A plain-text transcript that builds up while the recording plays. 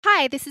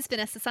Hi, this is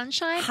Vanessa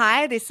Sunshine.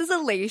 Hi, this is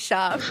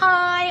Alicia.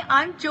 Hi,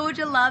 I'm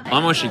Georgia Love.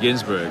 I'm Osher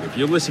Ginsberg. If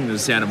you're listening to the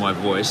sound of my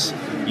voice,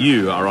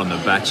 you are on the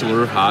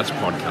Bachelor of Hearts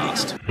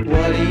podcast.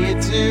 What do you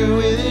do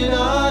with an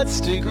arts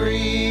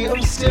degree?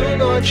 I'm still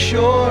not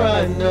sure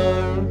I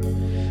know.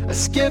 I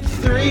skipped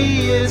 3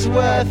 years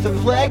worth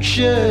of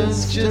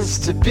lectures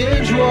just to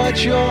binge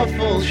watch your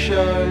full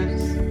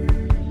shows.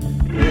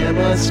 There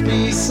must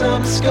be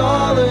some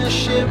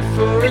scholarship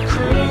for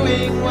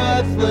accruing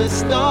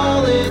worthless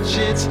knowledge.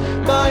 It's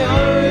my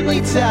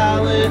only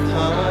talent,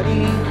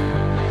 honey,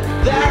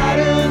 that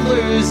and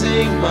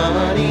losing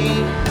money.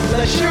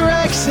 Let your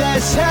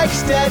excess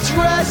hex debts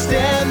rest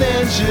and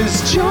then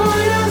just join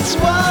us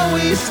while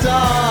we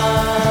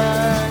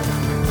start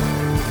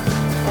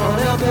on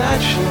our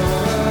Bachelor.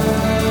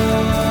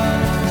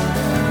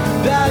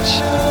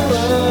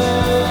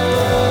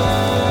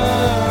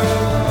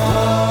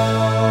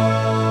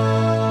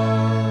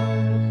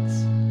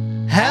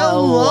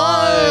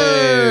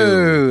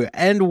 Hello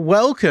and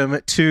welcome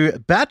to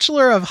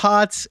Bachelor of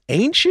Hearts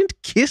Ancient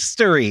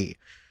History,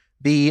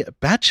 the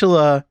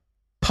Bachelor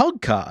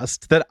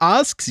podcast that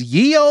asks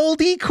ye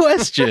olde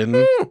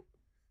question.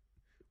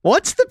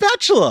 What's The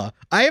Bachelor?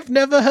 I have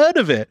never heard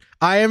of it.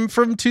 I am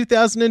from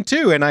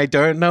 2002 and I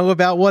don't know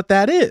about what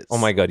that is. Oh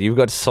my God, you've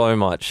got so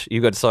much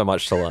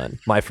to learn.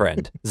 My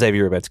friend,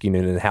 Xavier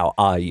Rebetsky-Noonan, how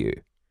are you?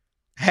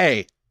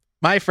 Hey,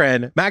 my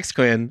friend, Max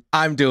Quinn,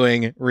 I'm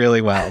doing really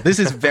well. This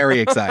is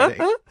very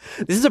exciting.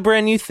 This is a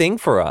brand new thing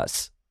for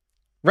us.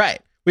 Right.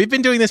 We've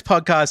been doing this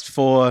podcast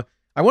for,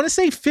 I want to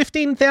say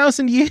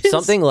 15,000 years?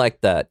 Something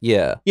like that,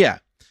 yeah. Yeah.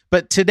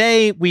 But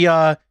today we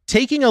are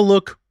taking a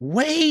look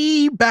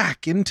way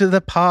back into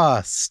the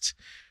past.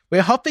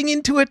 We're hopping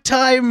into a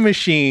time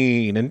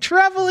machine and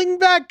traveling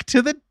back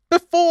to the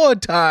before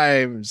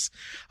times.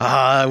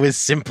 It was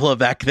simpler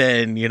back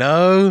then, you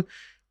know?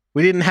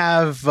 We didn't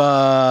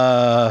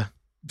have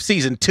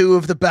season 2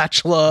 of The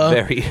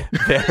Bachelor.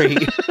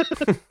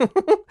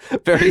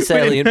 Very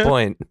salient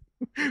point.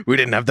 We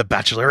didn't have The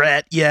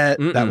Bachelorette yet.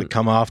 Mm-mm. That would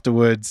come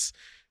afterwards.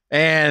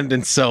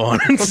 And so on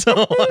and so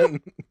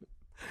on.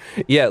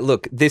 Yeah,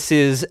 look, this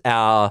is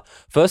our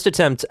first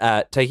attempt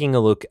at taking a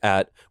look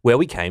at where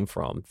we came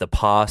from, the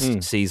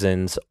past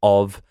seasons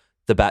of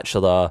The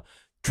Bachelor.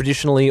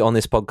 Traditionally on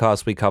this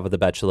podcast, we cover The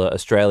Bachelor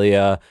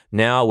Australia.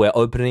 Now we're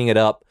opening it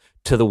up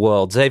to the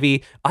world. Xavier,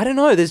 I don't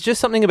know, there's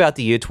just something about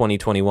the year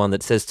 2021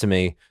 that says to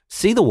me,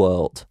 see the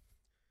world.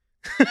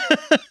 I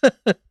thought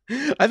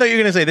you were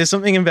going to say there's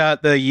something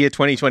about the year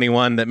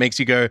 2021 that makes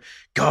you go,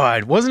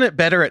 God, wasn't it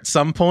better at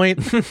some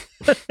point?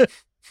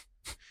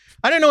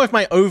 I don't know if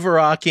my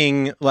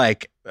overarching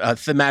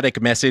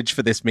thematic message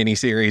for this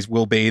miniseries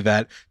will be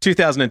that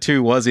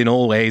 2002 was in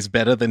all ways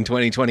better than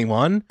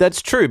 2021.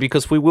 That's true,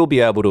 because we will be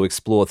able to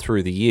explore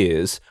through the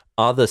years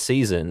other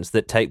seasons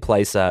that take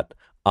place at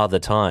other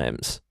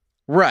times.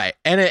 Right.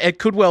 And it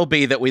could well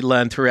be that we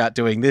learned throughout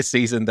doing this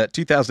season that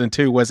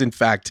 2002 was in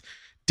fact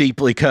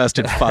deeply cursed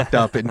and fucked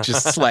up in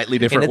just slightly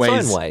different ways. In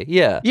its own way,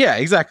 yeah. Yeah,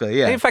 exactly,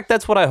 yeah. In fact,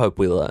 that's what I hope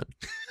we learn.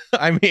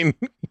 I mean,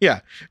 yeah.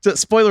 So,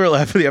 spoiler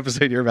alert for the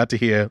episode you're about to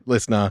hear,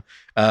 listener.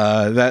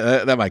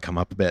 That might come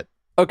up a bit.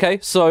 Okay,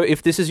 so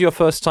if this is your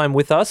first time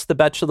with us, The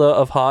Bachelor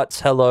of Hearts,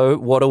 hello,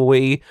 what are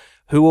we?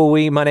 Who are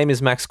we? My name is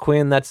Max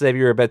Quinn. That's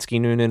Xavier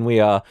Rebetsky-Noonan. We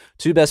are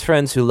two best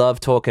friends who love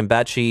talking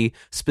Batchy.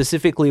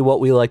 Specifically, what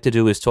we like to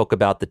do is talk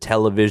about the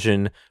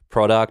television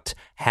product,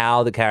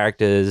 how the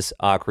characters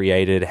are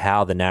created,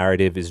 how the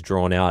narrative is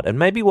drawn out, and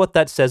maybe what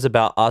that says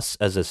about us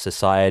as a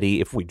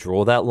society if we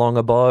draw that long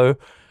a bow.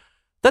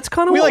 That's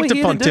kind of what we're here to do.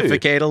 We like to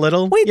pontificate a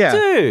little. We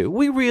do.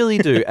 We really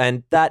do.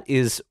 And that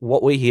is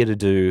what we're here to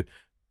do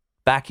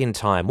back in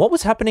time. What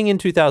was happening in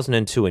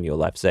 2002 in your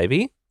life,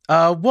 Xavier?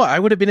 What? I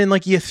would have been in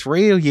year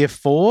 3 or year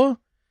 4.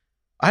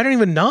 I don't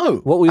even know.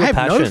 What were your passions?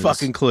 I have passions? no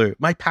fucking clue.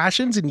 My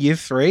passions in year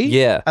 3?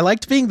 Yeah. I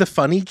liked being the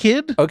funny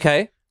kid.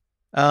 Okay.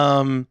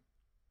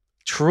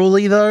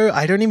 Truly, though,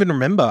 I don't even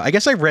remember. I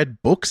guess I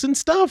read books and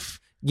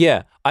stuff.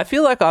 Yeah. I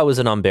feel like I was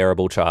an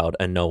unbearable child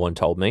and no one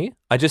told me.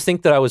 I just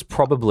think that I was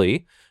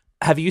probably...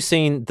 Have you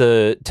seen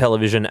the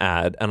television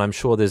ad? And I'm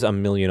sure there's a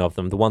million of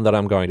them. The one that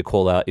I'm going to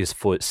call out is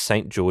for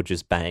St.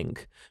 George's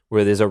Bank,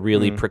 where there's a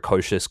really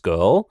precocious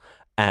girl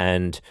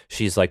and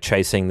she's like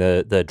chasing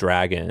the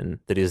dragon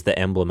that is the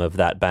emblem of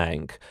that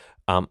bank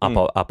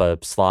up a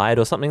slide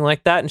or something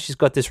like that. And she's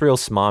got this real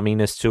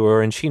smarminess to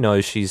her and she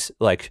knows she's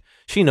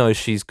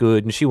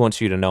good and she wants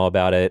you to know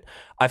about it.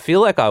 I feel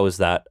like I was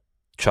that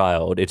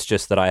child. It's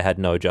just that I had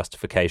no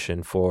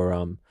justification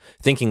for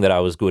thinking that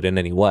I was good in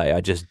any way. I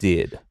just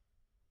did.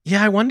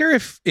 Yeah, I wonder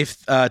if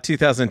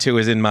 2002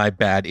 is in my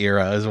bad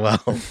era as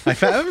well. I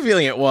have a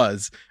feeling it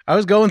was. I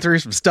was going through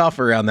some stuff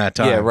around that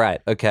time. Yeah, right.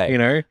 Okay. You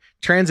know,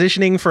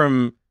 transitioning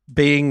from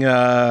being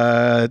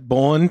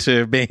born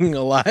to being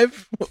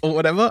alive or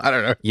whatever. I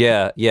don't know.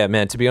 Yeah,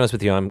 man. To be honest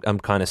with you, I'm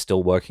kind of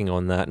still working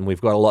on that, and we've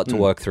got a lot to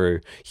work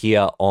through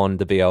here on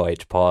the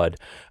BOH pod.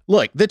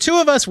 Look, the two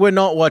of us were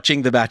not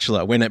watching The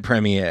Bachelor when it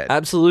premiered.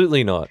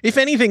 Absolutely not. If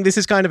anything, this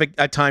is kind of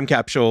a time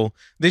capsule.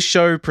 This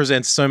show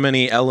presents so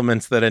many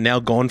elements that are now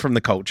gone from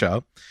the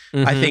culture.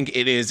 I think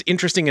it is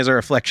interesting as a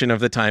reflection of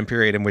the time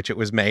period in which it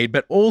was made,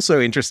 but also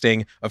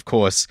interesting, of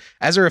course,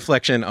 as a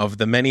reflection of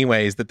the many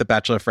ways that the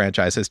Bachelor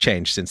franchise has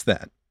changed since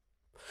then.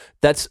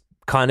 That's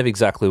kind of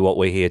exactly what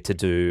we're here to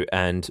do.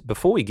 And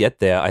before we get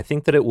there, I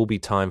think that it will be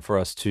time for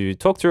us to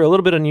talk through a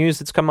little bit of news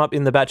that's come up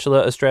in the Bachelor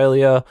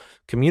Australia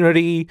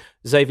community.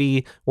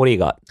 Xavier, what do you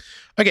got?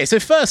 Okay, so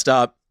first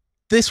up,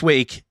 this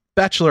week,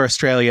 Bachelor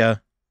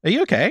Australia. Are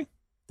you okay?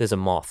 There's a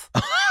moth.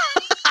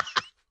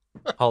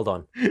 Hold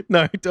on.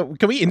 No,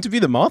 can we interview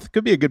the moth?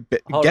 Could be a good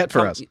get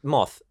for us.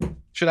 Moth.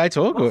 Should I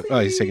talk? Or, oh,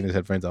 he's taking his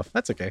headphones off.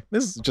 That's okay.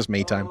 This is just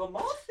me time.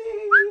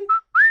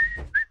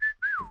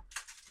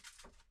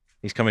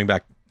 He's coming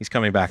back. He's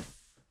coming back.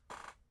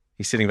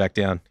 He's sitting back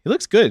down. He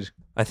looks good.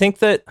 I think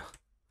that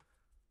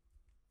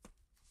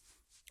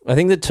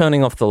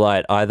turning off the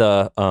light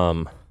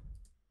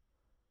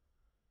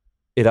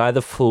it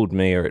either fooled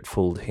me or it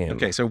fooled him.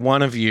 Okay, so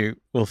one of you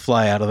will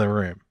fly out of the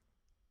room.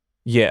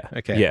 Yeah.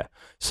 Okay. Yeah.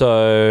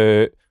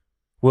 So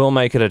we'll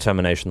make a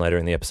determination later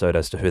in the episode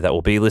as to who that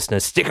will be.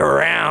 Listeners, stick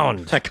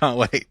around. I can't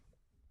wait.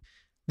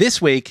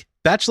 This week,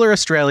 Bachelor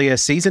Australia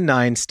Season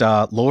 9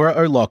 star Laura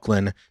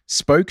O'Loughlin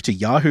spoke to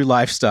Yahoo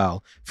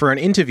Lifestyle for an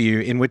interview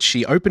in which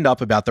she opened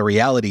up about the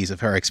realities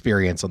of her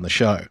experience on the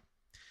show.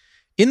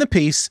 In the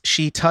piece,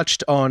 she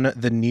touched on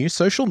the new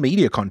social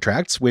media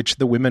contracts, which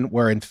the women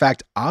were in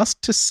fact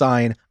asked to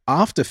sign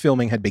after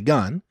filming had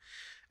begun,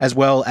 as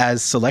well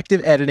as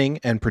selective editing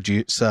and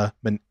producer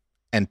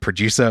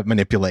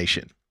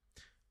manipulation.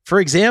 For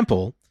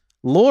example,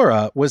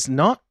 Laura was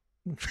not...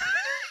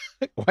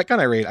 Why can't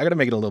I read? I got to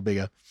make it a little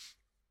bigger.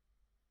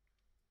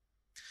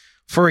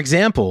 For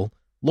example,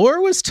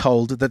 Laura was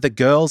told that the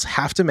girls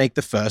have to make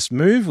the first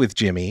move with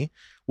Jimmy,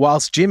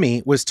 whilst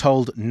Jimmy was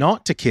told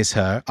not to kiss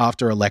her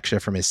after a lecture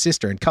from his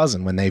sister and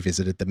cousin when they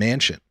visited the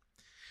mansion.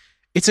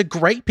 It's a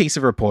great piece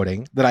of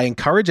reporting that I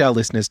encourage our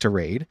listeners to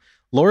read.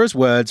 Laura's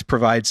words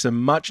provide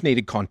some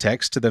much-needed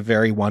context to the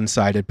very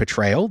one-sided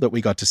portrayal that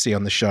we got to see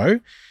on the show,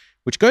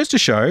 which goes to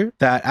show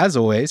that, as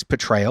always,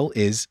 portrayal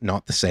is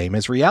not the same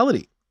as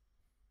reality.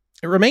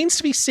 It remains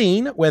to be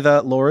seen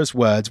whether Laura's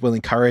words will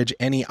encourage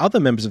any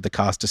other members of the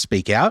cast to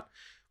speak out,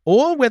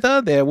 or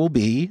whether there will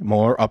be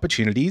more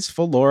opportunities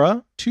for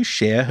Laura to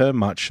share her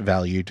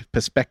much-valued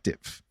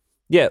perspective.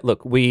 Yeah,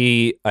 look,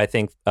 I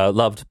think,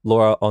 loved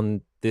Laura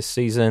on this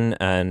season,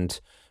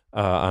 and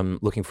I'm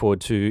looking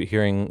forward to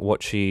hearing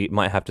what she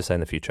might have to say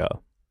in the future.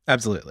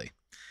 Absolutely.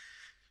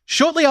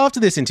 Shortly after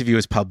this interview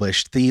was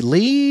published, the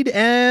lead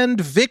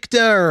and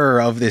victor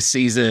of this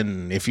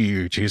season, if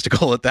you choose to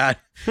call it that,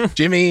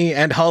 Jimmy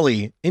and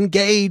Holly,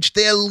 engaged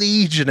their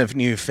legion of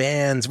new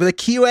fans with a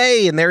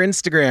QA in their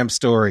Instagram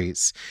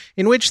stories,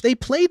 in which they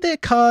played their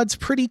cards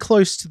pretty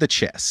close to the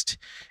chest,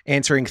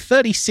 answering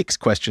 36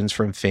 questions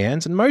from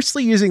fans and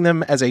mostly using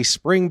them as a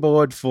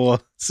springboard for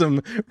some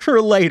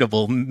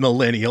relatable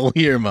millennial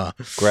humor.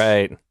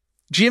 Great.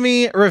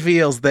 Jimmy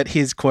reveals that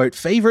his, quote,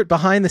 favorite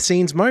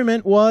behind-the-scenes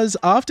moment was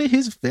after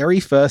his very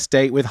first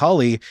date with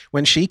Holly,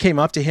 when she came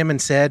up to him and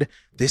said,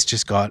 "This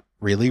just got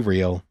really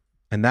real."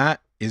 And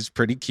that is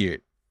pretty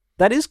cute.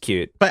 That is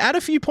cute. But at a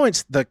few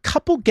points, the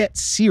couple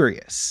gets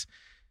serious.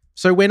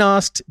 So when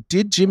asked,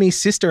 did Jimmy's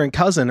sister and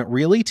cousin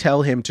really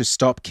tell him to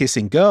stop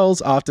kissing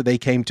girls after they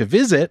came to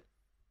visit?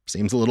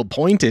 Seems a little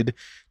pointed.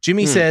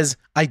 Jimmy says,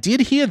 "I did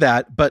hear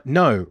that, but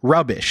no,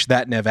 rubbish.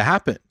 That never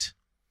happened."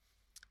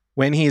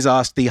 When he's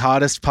asked the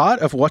hardest part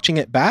of watching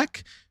it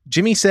back,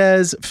 Jimmy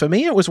says, "For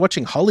me, it was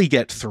watching Holly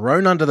get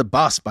thrown under the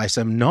bus by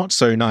some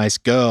not-so-nice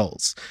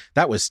girls.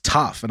 That was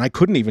tough, and I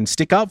couldn't even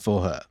stick up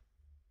for her."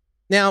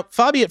 Now,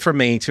 far be it from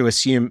me to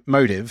assume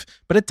motive,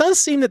 but it does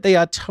seem that they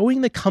are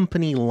towing the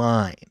company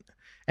line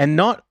and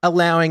not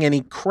allowing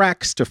any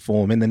cracks to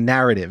form in the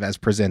narrative as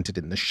presented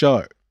in the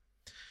show.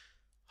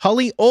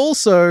 Holly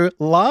also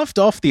laughed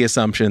off the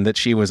assumption that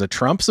she was a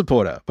Trump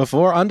supporter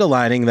before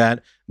underlining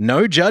that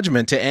no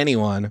judgment to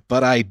anyone,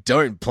 but I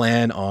don't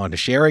plan on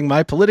sharing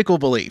my political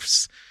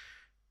beliefs.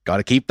 Got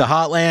to keep the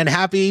heartland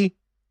happy.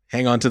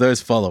 Hang on to those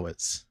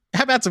followers.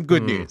 How about some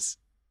good news?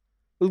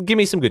 Give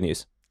me some good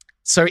news.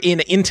 So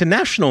in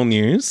international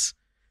news,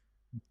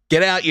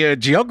 get out your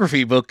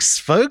geography books,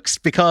 folks,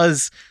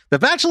 because The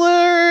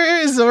Bachelor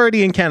is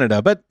already in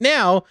Canada. But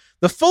now,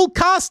 the full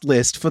cast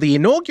list for the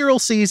inaugural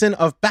season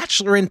of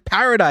Bachelor in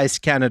Paradise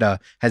Canada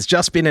has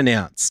just been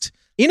announced.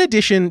 In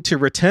addition to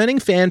returning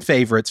fan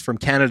favorites from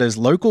Canada's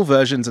local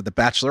versions of The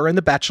Bachelor and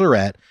The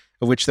Bachelorette,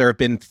 of which there have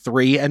been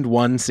 3 and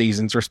 1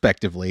 seasons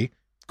respectively,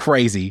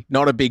 crazy,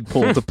 not a big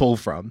pool to pull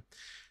from,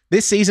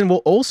 this season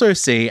will also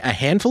see a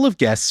handful of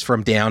guests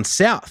from down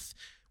south,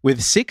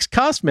 with 6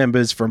 cast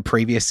members from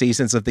previous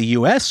seasons of the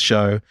US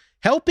show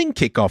helping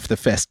kick off the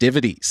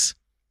festivities.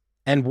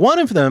 And one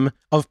of them,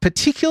 of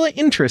particular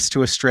interest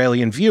to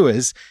Australian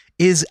viewers,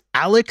 is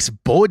Alex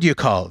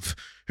Bordyukov,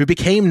 who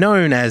became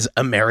known as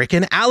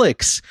American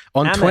Alex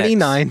on Amex.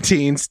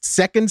 2019's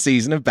second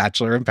season of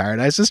Bachelor in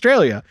Paradise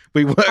Australia.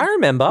 I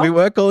remember. We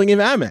were calling him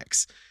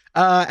Amex.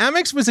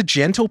 Amex was a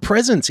gentle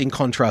presence in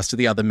contrast to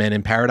the other men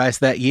in Paradise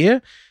that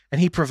year, and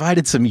he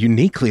provided some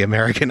uniquely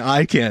American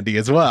eye candy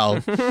as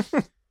well.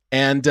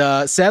 And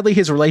sadly,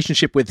 his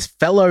relationship with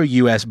fellow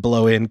US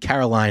blow-in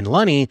Caroline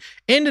Lunny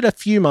ended a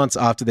few months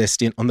after their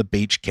stint on the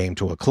beach came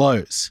to a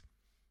close.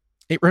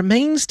 It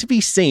remains to be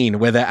seen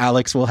whether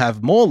Alex will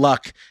have more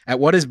luck at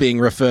what is being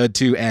referred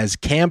to as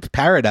Camp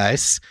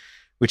Paradise,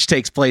 which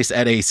takes place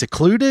at a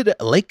secluded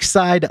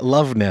lakeside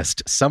love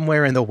nest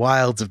somewhere in the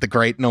wilds of the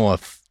Great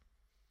North.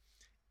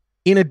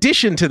 In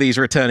addition to these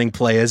returning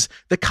players,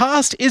 the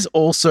cast is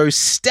also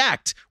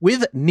stacked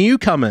with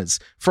newcomers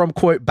from,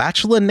 quote,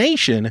 Bachelor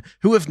Nation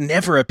who have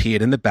never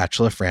appeared in the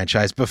Bachelor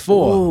franchise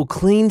before. Oh,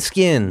 clean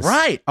skins.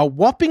 Right. A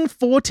whopping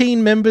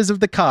 14 members of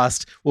the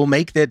cast will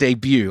make their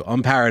debut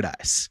on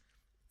Paradise.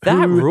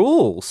 That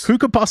rules. Who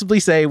could possibly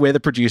say where the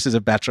producers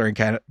of Bachelor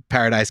in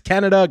Paradise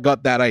Canada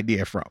got that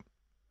idea from?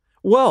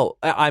 Well,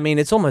 I mean,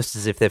 it's almost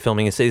as if they're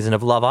filming a season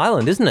of Love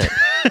Island, isn't it?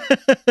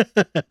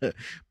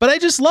 But I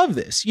just love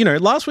this. You know,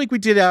 last week we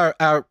did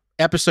our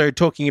episode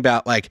talking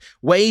about like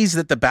ways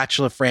that the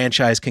Bachelor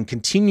franchise can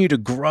continue to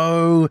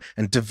grow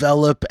and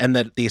develop and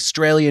that the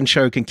Australian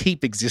show can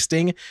keep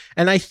existing.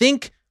 And I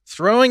think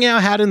throwing our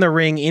hat in the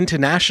ring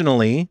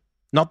internationally,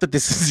 not that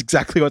this is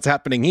exactly what's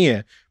happening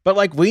here, but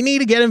like we need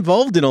to get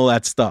involved in all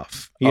that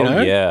stuff. You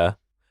know? Yeah.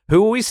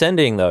 Who are we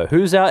sending though?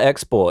 Who's our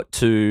export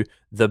to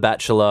the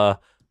Bachelor?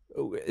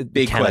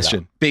 Big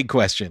Canada?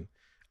 question.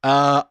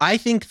 I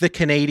think the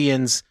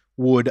Canadians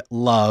would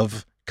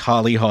love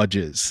Carly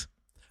Hodges.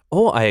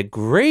 Oh, I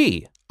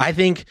agree. I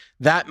think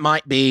that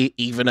might be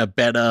even a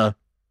better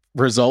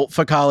result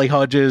for Carly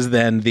Hodges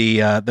than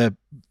the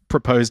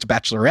proposed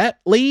Bachelorette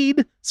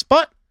lead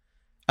spot.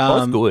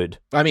 Both good.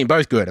 I mean,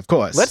 both good, of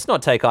course. Let's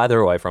not take either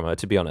away from her,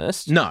 to be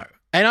honest. No.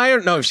 And I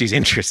don't know if she's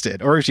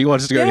interested or if she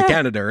wants to go to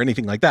Canada or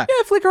anything like that.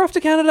 Yeah, flick her off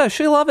to Canada.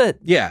 She'll love it.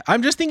 Yeah,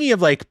 I'm just thinking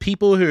of like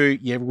people who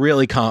you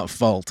really can't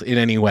fault in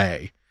any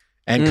way.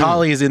 And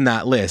Carly is in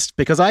that list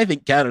because I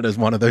think Canada is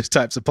one of those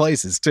types of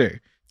places too.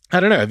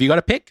 I don't know. Have you got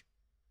a pick?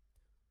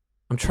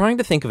 I'm trying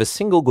to think of a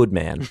single good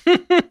man.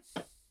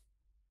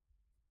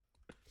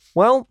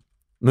 Well,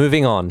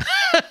 moving on.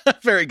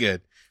 Very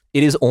good.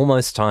 It is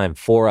almost time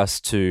for us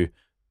to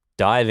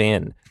dive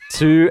in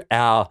to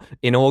our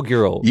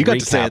inaugural You got recap.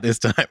 to say it this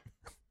time.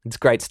 It's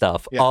great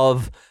stuff. Yeah.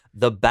 Of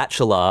The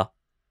Bachelor,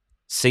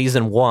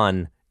 Season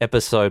 1,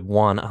 Episode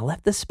 1. I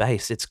left the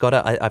space. It's got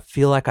I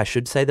feel like I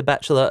should say The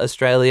Bachelor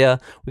Australia.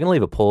 We're going to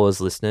leave a pause,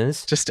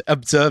 listeners. Just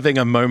observing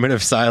a moment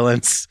of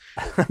silence.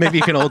 Maybe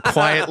you can all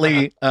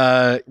quietly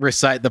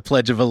recite the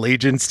Pledge of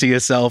Allegiance to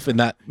yourself in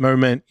that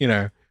moment, you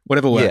know,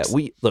 whatever works.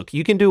 Yeah, look,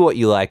 you can do what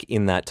you like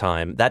in that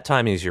time. That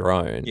time is your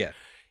own. Yeah.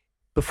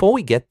 Before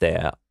we get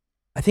there,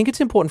 I think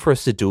it's important for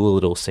us to do a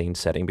little scene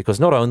setting because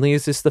not only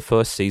is this the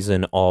first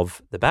season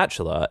of The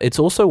Bachelor, it's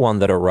also one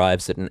that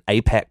arrives at an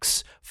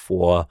apex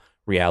for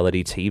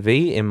reality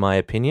TV, in my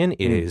opinion.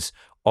 It is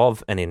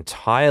of an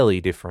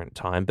entirely different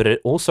time, but it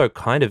also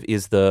kind of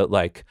is the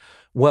like,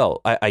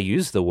 well, I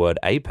use the word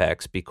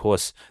apex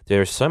because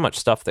there is so much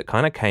stuff that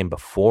kind of came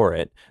before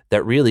it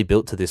that really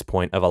built to this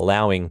point of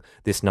allowing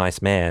this nice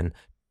man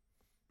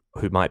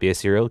who might be a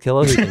serial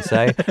killer, who can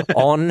say,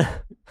 on...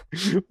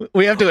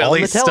 We have to at on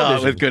the least start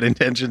television. with good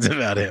intentions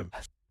about him.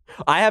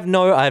 I have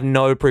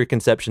no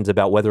preconceptions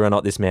about whether or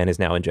not this man is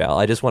now in jail.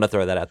 I just want to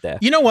throw that out there.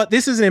 You know what?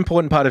 This is an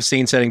important part of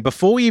scene setting.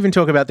 Before we even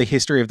talk about the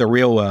history of the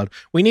real world,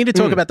 we need to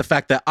talk about the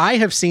fact that I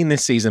have seen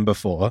this season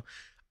before.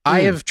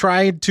 I've been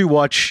trying to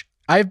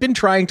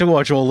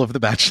watch all of The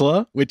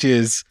Bachelor, which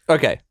is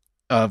Okay.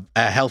 a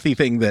healthy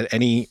thing that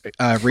any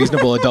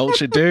reasonable adult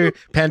should do,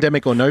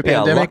 pandemic or no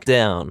Yeah, pandemic.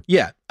 lockdown.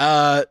 Yeah.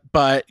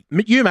 But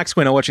you and Max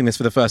Quinn are watching this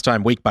for the first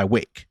time week by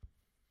week.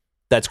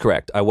 That's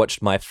correct. I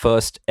watched my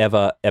first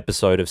ever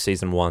episode of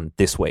season 1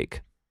 this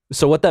week.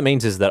 So what that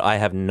means is that I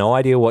have no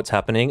idea what's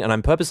happening, and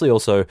I'm purposely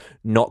also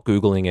not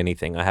Googling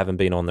anything. I haven't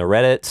been on the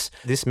Reddits.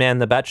 This man,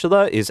 The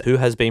Bachelor, is who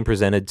has been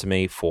presented to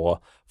me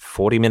for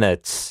 40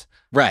 minutes.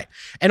 Right.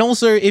 And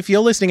also, if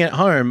you're listening at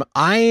home,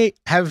 I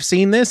have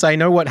seen this. I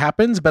know what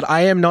happens, but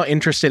I am not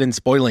interested in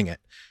spoiling it.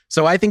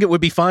 So I think it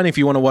would be fun if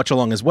you want to watch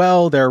along as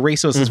well. There are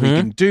resources we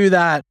can do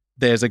that.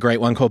 There's a great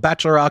one called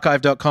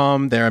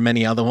bachelorarchive.com. There are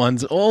many other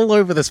ones all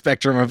over the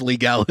spectrum of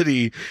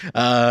legality,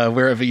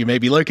 wherever you may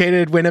be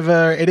located,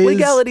 whenever it is.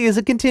 Legality is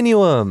a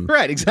continuum.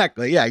 Right,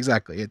 exactly. Yeah,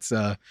 exactly. It's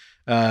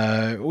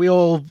we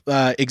all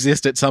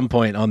exist at some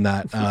point on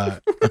that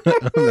on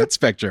that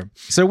spectrum.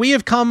 So we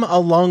have come a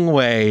long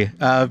way.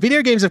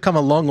 Video games have come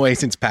a long way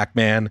since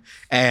Pac-Man,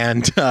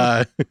 and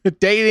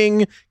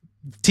dating,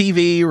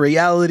 TV,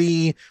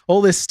 reality,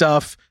 all this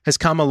stuff has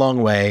come a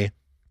long way.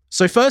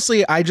 So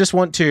firstly, I just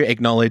want to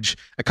acknowledge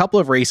a couple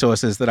of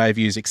resources that I've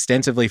used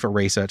extensively for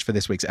research for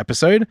this week's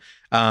episode,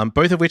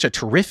 both of which are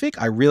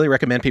terrific. I really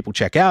recommend people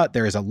check out.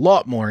 There is a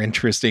lot more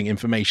interesting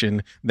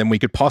information than we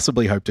could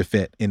possibly hope to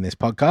fit in this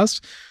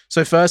podcast.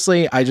 So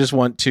firstly, I just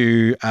want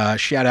to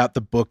shout out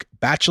the book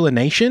Bachelor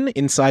Nation,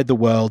 Inside the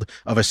World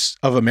of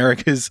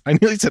America's, I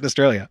nearly said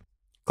Australia.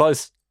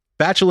 Close.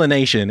 Bachelor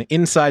Nation,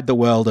 Inside the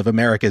World of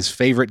America's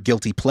Favorite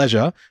Guilty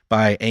Pleasure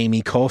by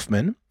Amy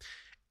Kaufman.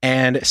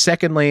 And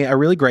secondly, a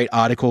really great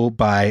article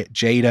by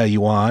Jada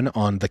Yuan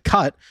on The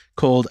Cut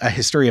called A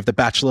History of the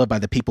Bachelor by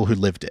the People Who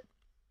Lived It.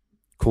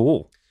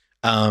 Cool.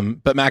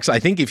 But Max, I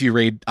think if you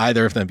read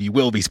either of them, you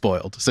will be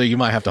spoiled. So you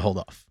might have to hold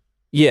off.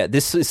 Yeah,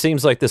 this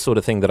seems like the sort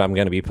of thing that I'm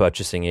going to be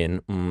purchasing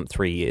in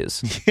 3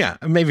 years. Yeah,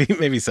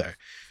 maybe so.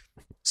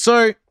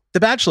 So The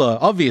Bachelor,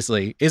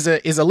 obviously, is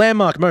a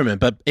landmark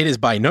moment, but it is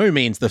by no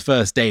means the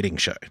first dating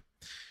show.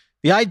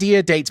 The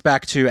idea dates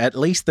back to at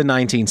least the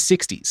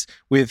 1960s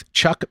with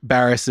Chuck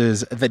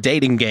Barris's The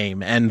Dating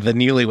Game and The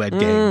Newlywed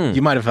Game.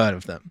 You might have heard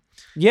of them.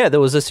 Yeah, there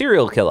was a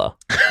serial killer.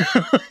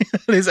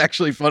 It is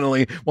actually,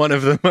 funnily, one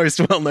of the most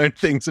well-known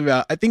things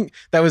about, I think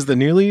that was The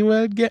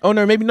Newlywed Game. Oh,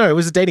 no, maybe no, it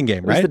was a dating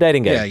game, right? It was The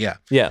Dating Game.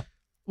 Yeah.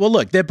 Well,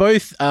 look, they're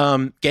both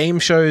game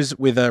shows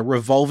with a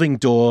revolving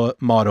door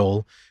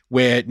model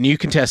where new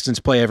contestants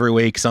play every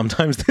week.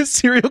 Sometimes they're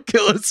serial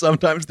killers,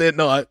 sometimes they're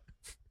not.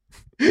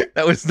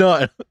 That was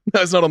not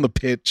on the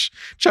pitch.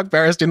 Chuck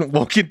Barris didn't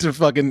walk into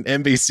fucking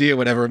NBC or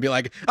whatever and be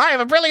like, I have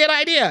a brilliant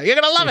idea. You're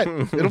going to love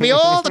it. It'll be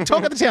all the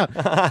talk of the town.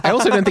 I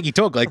also don't think he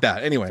talked like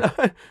that. Anyway.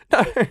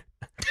 No.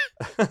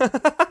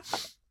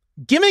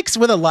 Gimmicks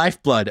were the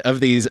lifeblood of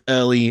these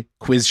early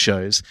quiz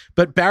shows,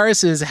 but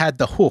Barris's had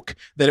the hook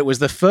that it was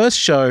the first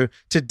show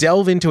to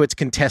delve into its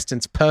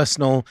contestants'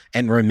 personal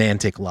and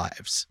romantic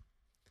lives.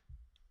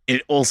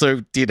 It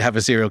also did have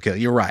a serial killer.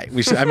 You're right.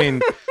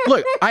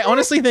 Look, I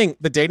honestly think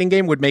The Dating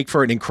Game would make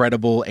for an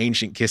incredible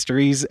Ancient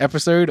Histories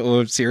episode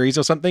or series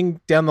or something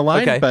down the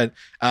line, but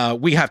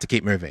we have to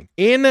keep moving.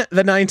 In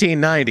the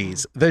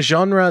 1990s, the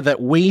genre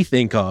that we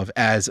think of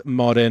as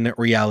modern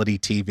reality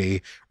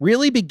TV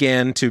really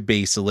began to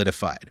be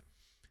solidified.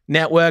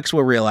 Networks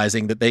were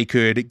realizing that they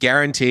could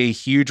guarantee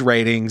huge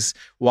ratings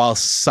while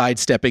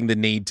sidestepping the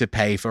need to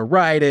pay for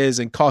writers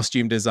and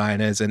costume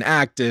designers and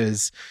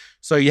actors.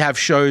 So you have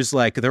shows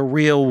like The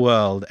Real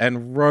World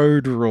and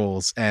Road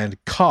Rules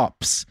and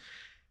Cops,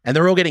 and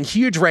they're all getting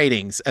huge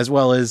ratings as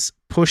well as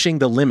pushing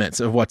the limits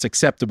of what's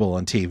acceptable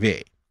on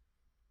TV.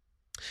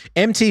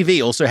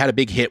 MTV also had a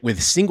big hit with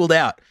Singled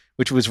Out,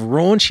 which was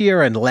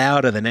raunchier and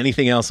louder than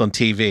anything else on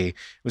TV. It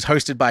was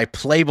hosted by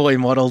Playboy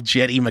model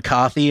Jetty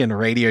McCarthy and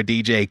radio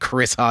DJ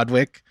Chris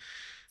Hardwick.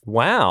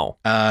 Wow.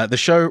 The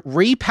show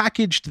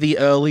repackaged the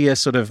earlier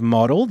sort of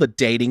model, the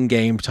dating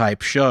game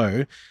type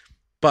show,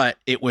 but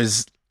it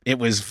was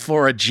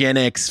for a Gen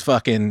X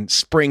fucking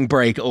spring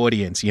break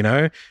audience, you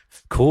know?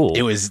 Cool.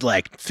 It was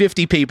like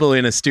 50 people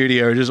in a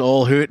studio just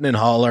all hooting and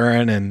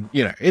hollering, and,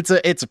 you know, it's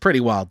a pretty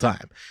wild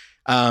time.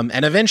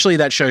 And eventually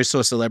that show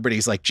saw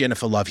celebrities like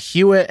Jennifer Love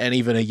Hewitt and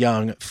even a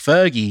young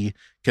Fergie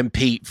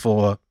compete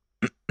for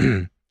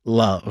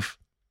love.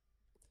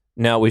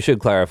 Now, we should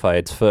clarify,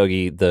 it's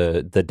Fergie,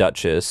 the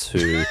Duchess,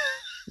 who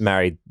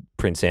married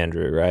Prince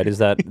Andrew, right?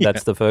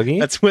 That's the Fergie?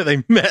 That's where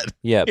they met.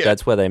 Yeah,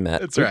 that's where they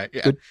met. That's right.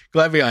 Yeah.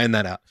 Glad we ironed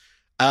that out.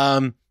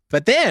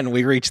 But then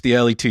we reached the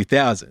early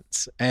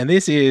 2000s, and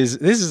this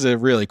is a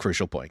really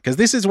crucial point, because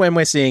this is when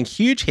we're seeing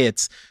huge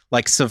hits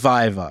like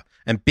Survivor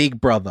and Big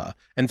Brother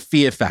and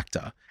Fear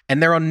Factor,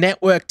 and they're on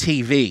network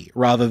TV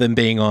rather than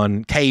being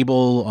on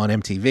cable, on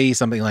MTV,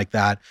 something like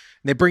that.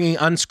 And they're bringing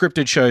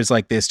unscripted shows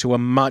like this to a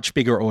much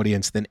bigger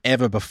audience than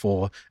ever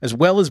before, as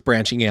well as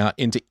branching out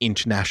into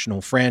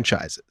international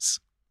franchises.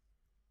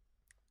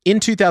 In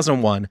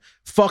 2001,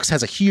 Fox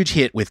has a huge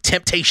hit with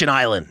Temptation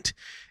Island,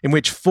 in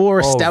which four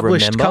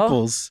established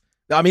couples...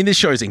 I mean, this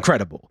show is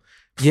incredible.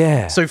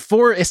 Yeah. So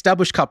 4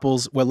 established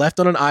couples were left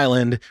on an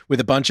island with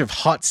a bunch of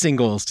hot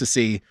singles to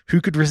see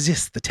who could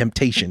resist the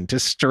temptation to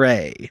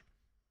stray.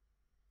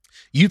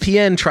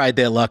 UPN tried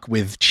their luck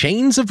with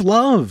Chains of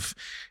Love,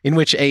 in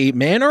which a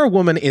man or a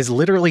woman is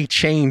literally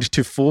chained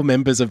to 4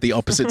 members of the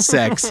opposite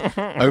sex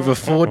over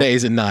 4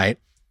 days and night.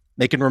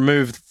 They can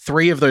remove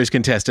 3 of those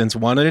contestants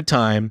one at a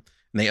time,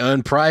 and they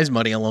earn prize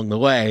money along the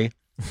way.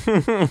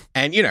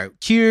 And, you know,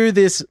 cue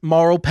this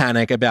moral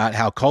panic about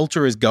how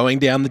culture is going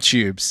down the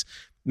tubes.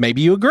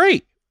 Maybe you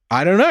agree.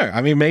 I don't know.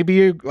 I mean, maybe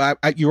you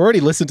already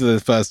listened to the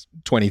first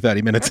 20,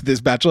 30 minutes of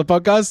this Bachelor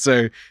podcast,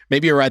 so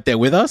maybe you're right there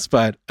with us,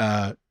 but...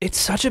 It's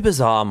such a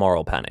bizarre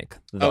moral panic,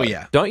 though. Oh,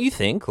 yeah. Don't you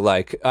think?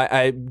 Like,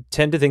 I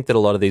tend to think that a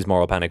lot of these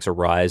moral panics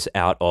arise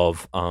out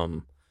of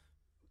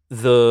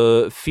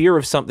the fear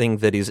of something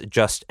that is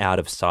just out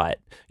of sight.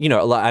 You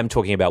know, I'm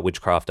talking about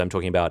witchcraft. I'm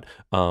talking about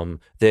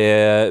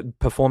they're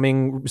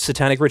performing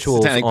satanic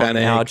rituals on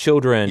panic. Our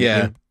children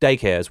Yeah. in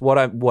daycares.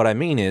 What I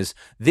mean is,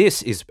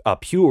 this is a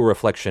pure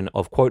reflection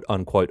of quote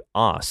unquote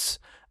us,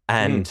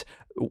 and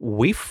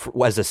we,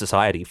 as a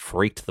society,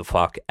 freaked the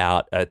fuck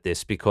out at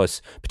this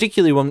because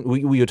particularly when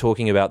we were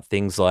talking about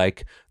things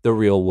like The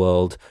Real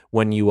World,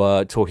 when you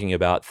are talking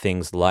about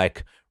things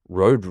like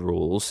Road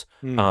Rules,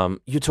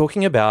 you're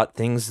talking about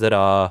things that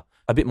are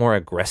a bit more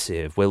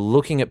aggressive. We're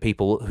looking at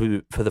people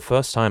who, for the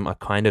first time, are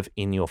kind of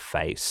in your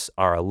face,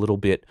 are a little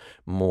bit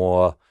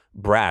more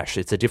brash.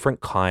 It's a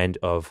different kind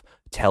of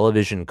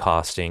television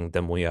casting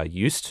than we are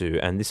used to,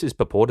 and this is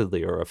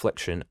purportedly a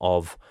reflection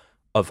of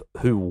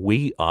who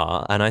we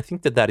are. And I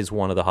think that is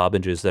one of the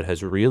harbingers that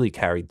has really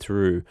carried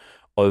through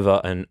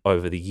over and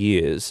over the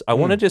years. I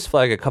want to just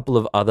flag a couple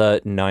of other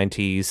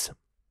 90s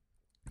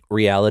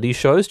reality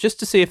shows just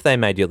to see if they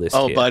made your list.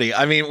 Oh, here. buddy.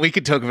 I mean, we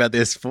could talk about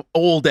this for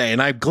all day,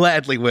 and I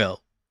gladly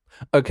will.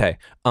 Okay.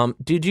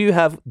 Did you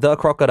have The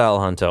Crocodile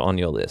Hunter on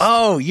your list?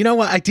 Oh, you know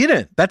what? I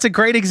didn't. That's a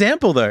great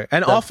example, though,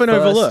 and The often first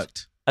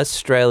overlooked.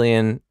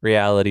 Australian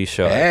reality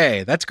show.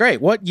 Hey, that's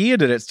great. What year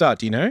did it start?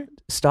 Do you know?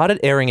 Started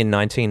airing in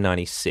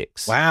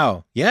 1996.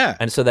 Wow. Yeah.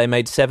 And so they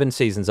made 7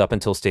 seasons up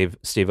until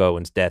Steve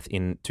Owen's death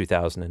in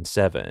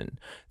 2007.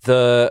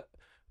 The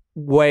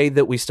way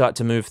that we start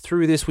to move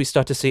through this, we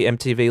start to see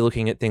MTV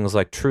looking at things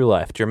like True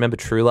Life. Do you remember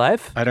True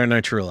Life? I don't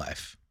know True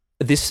Life.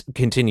 This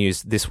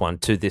continues, this one,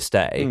 to this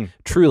day.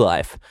 True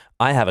Life,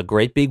 I have a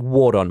great big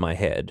wart on my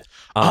head.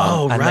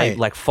 And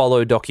they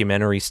follow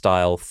documentary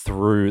style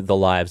through the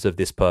lives of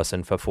this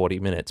person for 40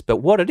 minutes. But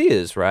what it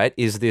is, right,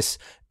 is this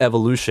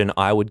evolution,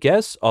 I would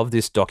guess, of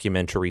this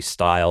documentary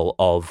style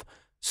of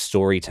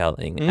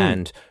storytelling.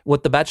 And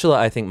what The Bachelor,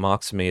 I think,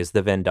 marks for me is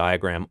the Venn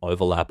diagram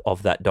overlap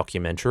of that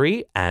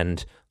documentary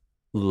and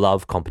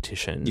love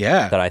competition.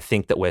 Yeah. That I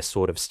think that we're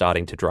sort of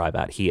starting to drive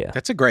at here.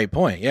 That's a great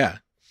point. Yeah.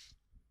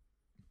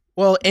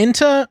 Well,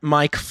 enter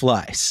Mike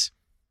Fleiss.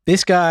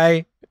 This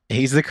guy,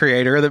 he's the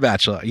creator of The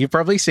Bachelor. You've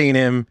probably seen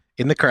him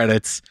in the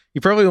credits.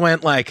 You probably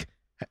went like,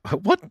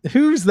 what?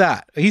 Who's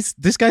that?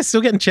 This guy's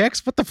still getting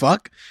checks? What the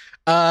fuck?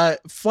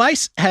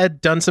 Fleiss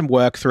had done some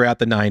work throughout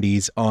the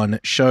 90s on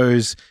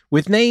shows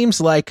with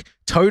names like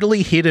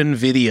Totally Hidden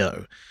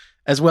Video,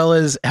 as well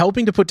as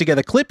helping to put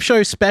together clip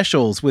show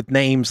specials with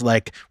names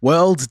like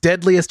World's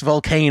Deadliest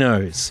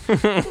Volcanoes,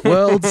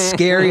 World's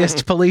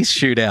Scariest Police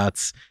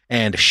Shootouts,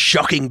 and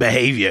Shocking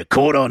Behavior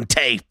Caught on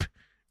Tape.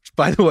 Which,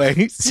 by the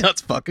way, sounds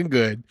fucking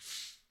good.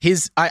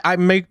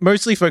 I'm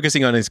mostly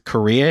focusing on his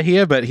career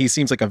here, but he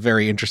seems like a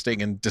very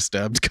interesting and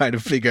disturbed kind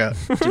of figure,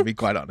 to be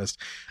quite honest.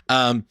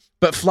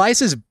 But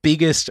Fleiss's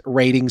biggest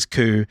ratings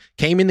coup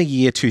came in the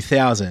year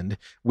 2000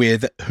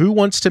 with Who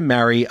Wants to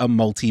Marry a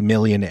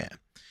Multi-Millionaire?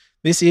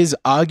 This is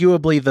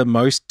arguably the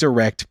most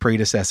direct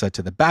predecessor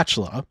to The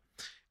Bachelor,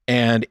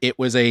 and it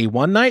was a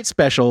one-night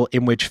special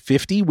in which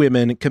 50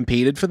 women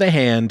competed for the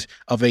hand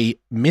of a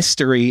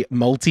mystery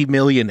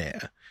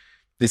multi-millionaire.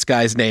 This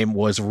guy's name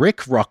was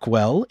Rick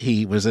Rockwell.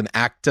 He was he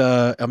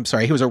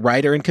was a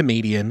writer and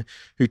comedian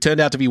who turned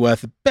out to be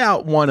worth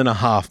about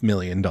 $1.5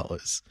 million.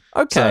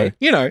 Okay.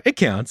 So, it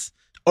counts.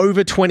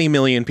 Over 20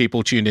 million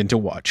people tuned in to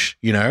watch,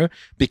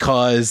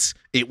 because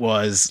it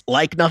was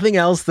like nothing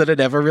else that had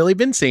ever really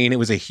been seen. It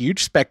was a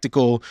huge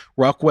spectacle.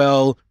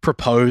 Rockwell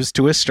proposed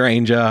to a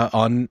stranger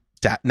on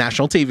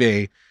national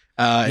TV.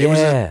 It was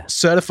a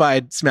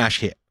certified smash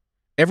hit.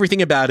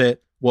 Everything about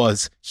it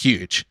was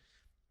huge.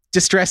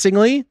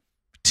 Distressingly,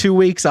 2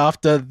 weeks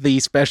after the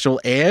special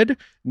aired,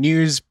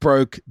 news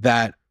broke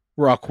that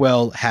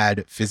Rockwell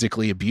had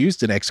physically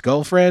abused an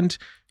ex-girlfriend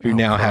who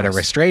now had a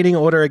restraining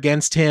order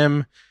against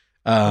him.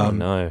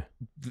 No.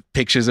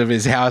 Pictures of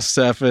his house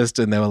surfaced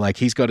and they were like,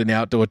 he's got an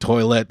outdoor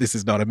toilet. This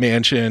is not a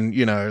mansion,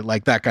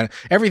 like that kind of,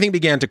 everything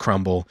began to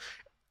crumble.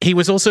 He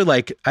was also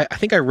like, I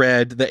think I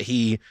read that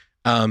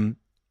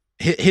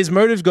his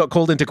motives got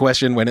called into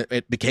question when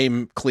it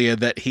became clear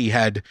that he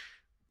had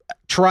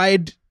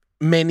tried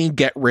many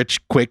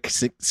get-rich-quick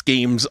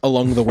schemes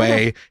along the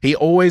way. He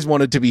always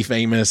wanted to be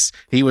famous.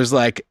 He was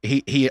like,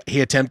 he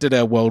attempted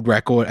a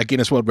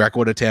Guinness World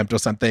Record attempt or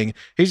something.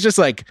 He's just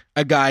like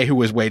a guy who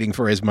was waiting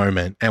for his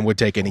moment and would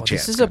take any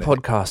chance. This is a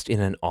podcast in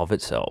and of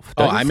itself.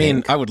 I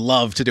mean, I would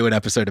love to do an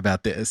episode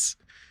about this.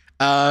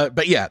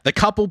 But yeah, the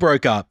couple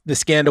broke up. The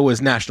scandal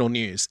was national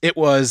news. It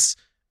was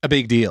a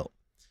big deal.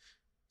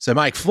 So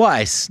Mike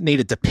Fleiss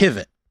needed to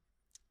pivot.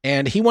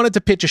 And he wanted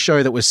to pitch a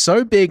show that was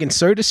so big and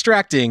so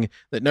distracting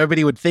that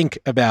nobody would think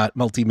about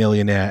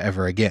Multimillionaire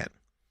ever again.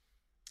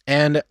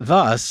 And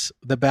thus,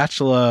 The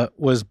Bachelor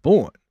was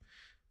born.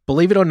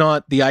 Believe it or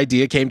not, the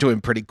idea came to him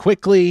pretty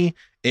quickly.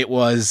 It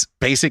was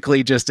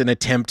basically just an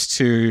attempt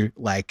to,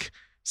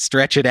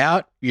 stretch it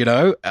out,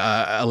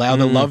 allow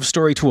the love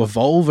story to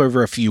evolve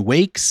over a few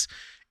weeks.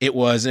 It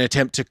was an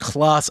attempt to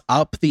class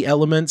up the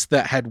elements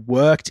that had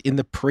worked in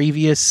the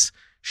previous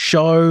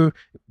show,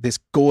 this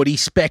gaudy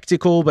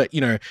spectacle, but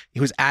he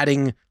was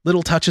adding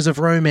little touches of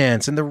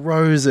romance and the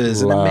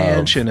roses and the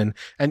mansion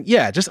and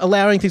yeah, just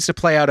allowing things to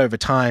play out over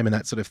time and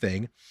that sort of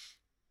thing.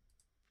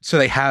 So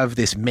they have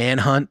this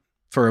manhunt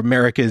for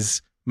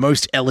America's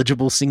most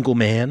eligible single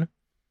man,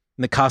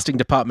 and the casting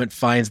department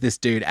finds this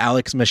dude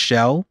Alex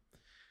Michel,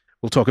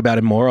 We'll talk about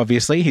him more,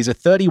 obviously. He's a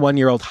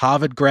 31-year-old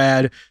Harvard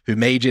grad who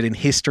majored in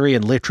history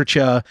and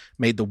literature,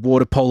 made the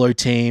water polo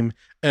team,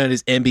 earned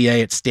his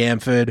MBA at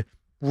Stanford.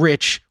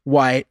 Rich,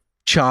 white,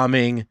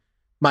 charming.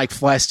 Mike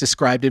Fleiss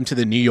described him to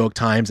the New York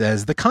Times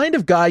as the kind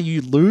of guy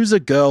you lose a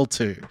girl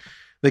to.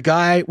 The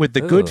guy with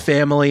the good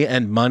family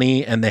and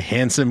money and the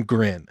handsome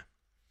grin.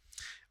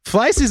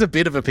 Fleiss is a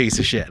bit of a piece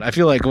of shit. I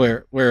feel like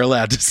we're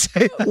allowed to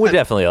say that. We're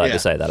definitely allowed to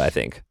say that, I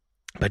think.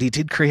 But he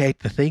did create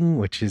the thing,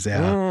 which is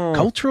our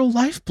cultural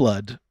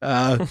lifeblood.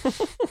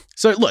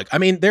 So look, I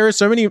mean, there are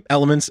so many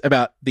elements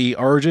about the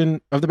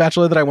origin of The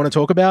Bachelor that I want to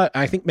talk about.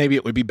 I think maybe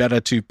it would be better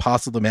to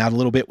parcel them out a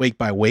little bit week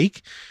by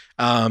week.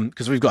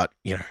 Because we've got,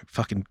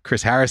 fucking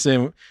Chris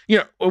Harrison.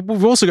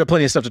 We've also got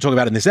plenty of stuff to talk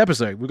about in this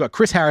episode. We've got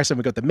Chris Harrison,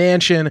 we've got the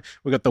mansion,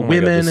 we've got the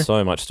women. God, there's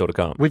so much still to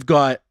come. We've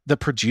got the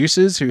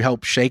producers who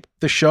helped shape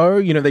the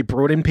show. They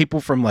brought in people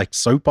from like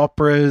soap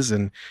operas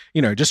and,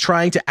 just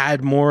trying to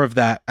add more of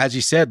that, as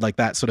you said, like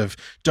that sort of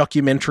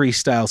documentary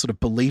style, sort of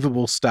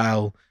believable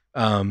style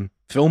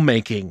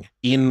filmmaking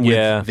in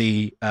with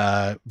the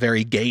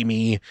very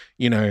gamey,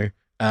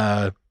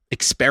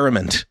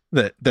 experiment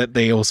that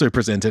they also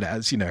presented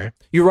as,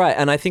 You're right.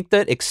 And I think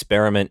that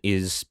experiment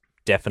is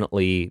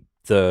definitely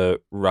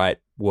the right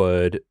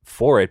word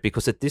for it,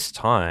 because at this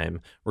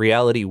time,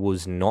 reality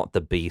was not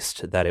the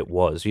beast that it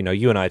was.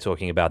 You and I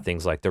talking about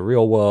things like The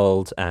Real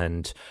World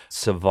and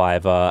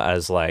Survivor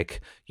as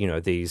like,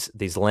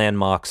 these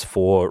landmarks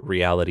for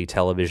reality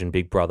television,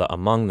 Big Brother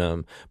among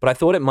them. But I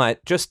thought it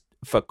might, just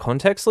for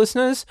context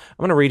listeners,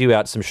 I'm going to read you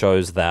out some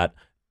shows that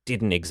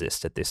didn't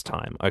exist at this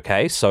time.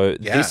 Okay. So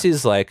this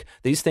is like,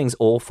 these things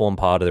all form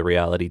part of the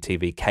reality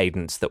TV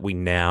cadence that we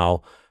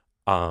now,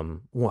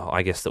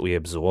 I guess that we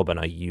absorb and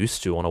are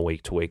used to on a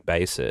week to week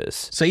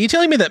basis. So you're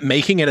telling me that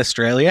Making It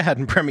Australia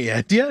hadn't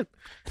premiered yet?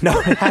 No,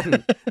 it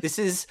hadn't. This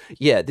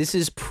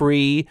is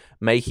pre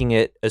Making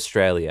It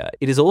Australia.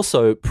 It is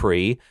also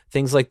pre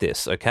things like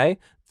this. Okay.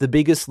 The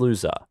Biggest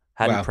Loser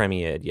hadn't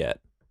premiered yet.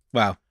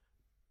 Wow.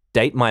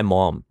 Date My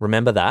Mom.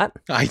 Remember that?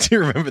 I do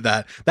remember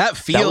that. That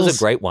was a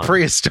great one.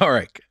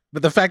 Prehistoric.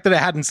 But the fact that it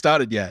hadn't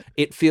started yet.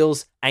 It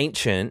feels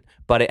ancient,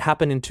 but it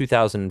happened in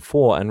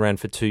 2004 and ran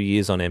for 2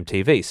 years on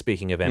MTV.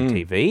 Speaking of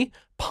MTV,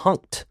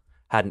 Punk'd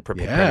hadn't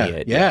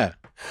premiered yet.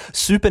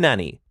 Super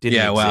Nanny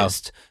didn't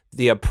exist.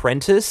 The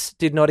Apprentice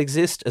did not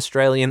exist.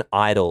 Australian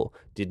Idol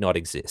did not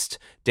exist.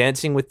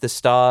 Dancing with the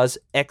Stars,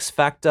 X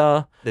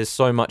Factor. There's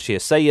so much here.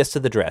 Say Yes to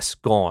the Dress,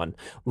 gone.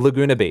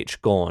 Laguna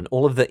Beach, gone.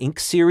 All of the Inc.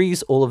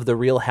 series, all of the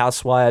Real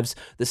Housewives,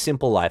 The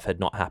Simple Life had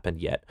not happened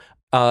yet.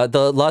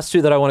 The last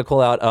two that I want to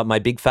call out are My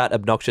Big Fat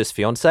Obnoxious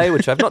Fiance,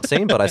 which I've not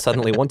seen, but I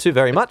suddenly want to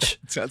very much.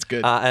 Sounds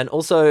good. And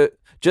also,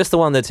 just the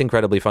one that's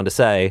incredibly fun to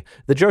say,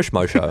 The Joe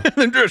Schmo Show.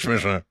 The Joe Schmo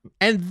Show.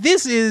 And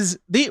this is,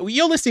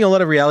 you're listing a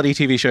lot of reality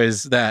TV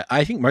shows that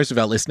I think most of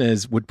our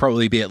listeners would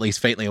probably be at least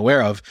faintly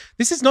aware of.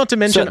 This is not to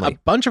mention a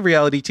bunch of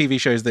reality TV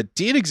shows that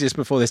did exist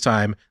before this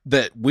time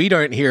that we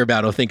don't hear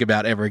about or think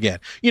about ever again.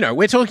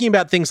 We're talking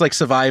about things like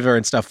Survivor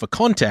and stuff for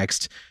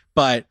context,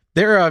 but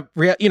there are,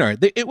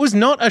 it was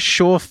not a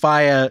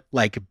surefire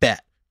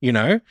bet.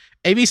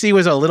 ABC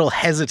was a little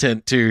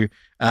hesitant to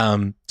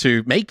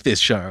make this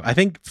show. I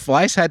think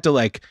Fleiss had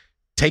to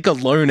take a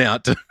loan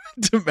out to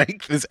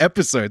make this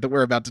episode that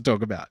we're about to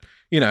talk about.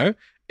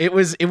 It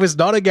was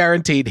not a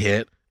guaranteed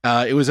hit.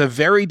 It was a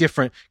very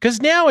different, because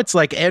now it's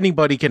like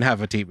anybody can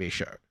have a TV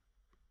show.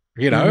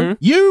 You and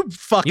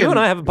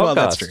I have a podcast. Well,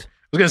 that's true.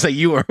 I was going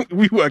to say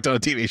we worked on a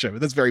TV show,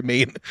 but that's very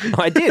mean.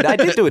 I did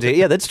do it.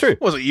 Yeah, that's true.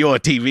 It wasn't your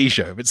TV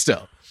show, but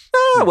still.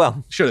 Oh,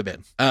 well. Should have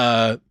been.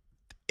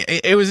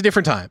 It was a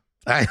different time.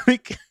 I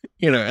think,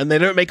 and they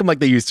don't make them like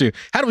they used to.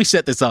 How do we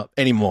set this up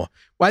anymore?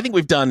 Well, I think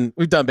we've done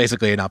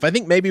basically enough. I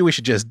think maybe we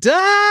should just dive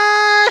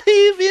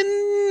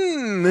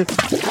in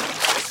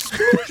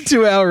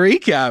to our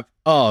recap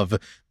of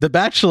The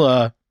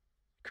Bachelor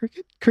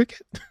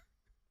Cricket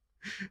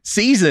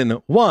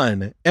Season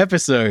 1,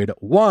 Episode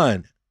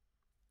 1.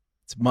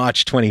 It's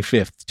March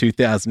 25th,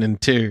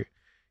 2002.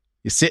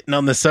 You're sitting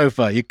on the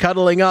sofa, you're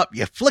cuddling up,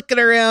 you're flicking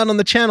around on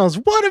the channels.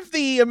 What of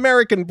the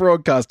American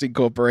Broadcasting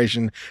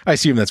Corporation? I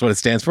assume that's what it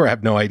stands for. I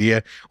have no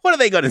idea. What have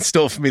they got in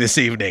store for me this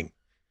evening?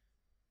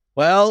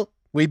 Well,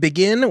 we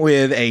begin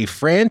with a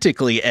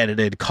frantically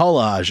edited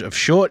collage of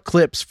short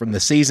clips from the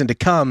season to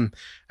come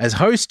as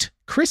host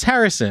Chris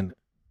Harrison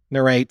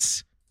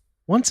narrates,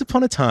 "Once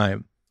upon a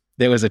time,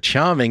 there was a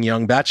charming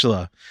young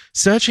bachelor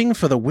searching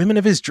for the women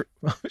of his dreams."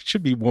 It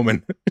should be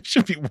woman. It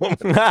should be woman.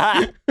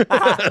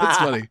 That's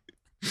funny.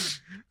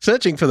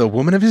 Searching for the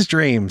woman of his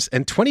dreams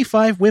and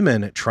 25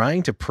 women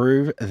trying to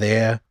prove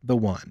they're the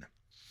one.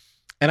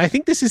 And I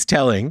think this is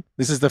telling.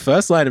 This is the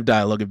first line of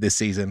dialogue of this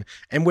season.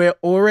 And we're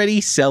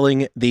already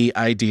selling the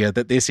idea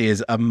that this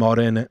is a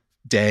modern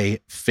day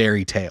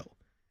fairy tale.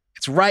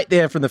 It's right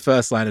there from the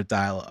first line of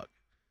dialogue.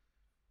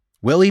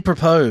 Will he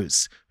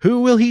propose?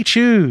 Who will he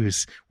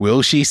choose?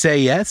 Will she say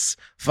yes?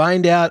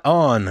 Find out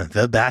on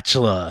The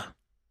Bachelor.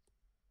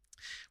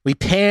 We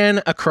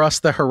pan across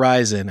the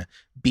horizon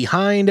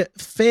behind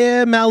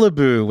fair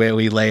Malibu, where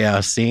we lay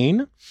our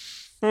scene.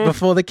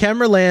 before the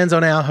camera lands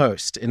on our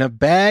host in a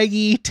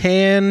baggy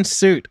tan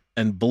suit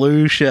and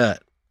blue shirt.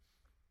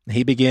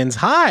 He begins,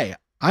 "Hi,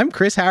 I'm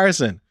Chris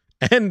Harrison.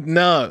 And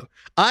no,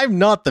 I'm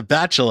not the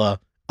Bachelor.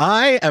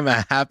 I am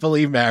a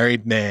happily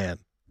married man."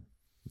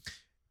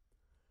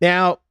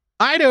 Now,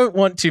 I don't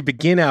want to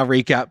begin our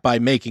recap by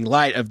making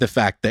light of the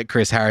fact that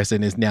Chris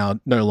Harrison is now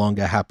no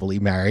longer happily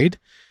married.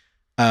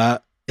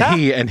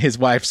 He and his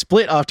wife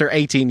split after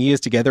 18 years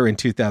together in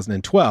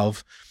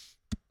 2012.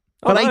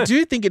 But I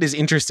do think it is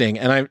interesting,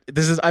 and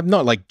I'm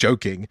not like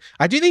joking.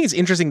 I do think it's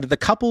interesting that the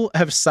couple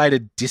have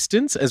cited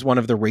distance as one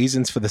of the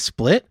reasons for the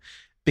split,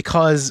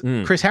 because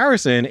Chris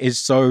Harrison is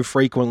so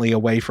frequently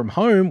away from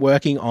home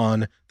working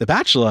on The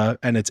Bachelor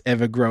and its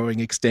ever-growing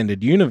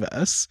extended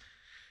universe.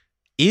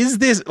 Is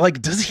this,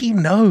 like, does he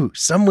know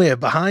somewhere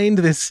behind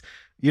this,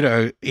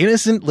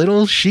 innocent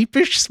little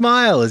sheepish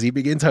smile as he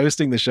begins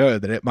hosting the show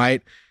that it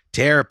might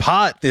tear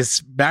apart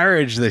this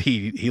marriage that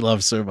he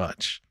loves so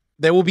much?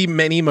 There will be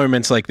many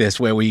moments like this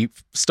where we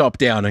stop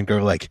down and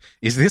go like,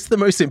 is this the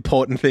most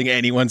important thing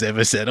anyone's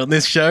ever said on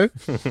this show?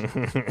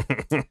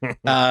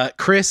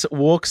 Chris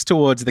walks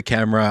towards the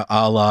camera,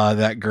 a la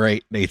that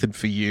great Nathan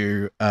For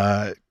You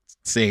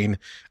scene,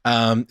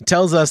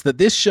 tells us that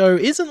this show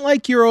isn't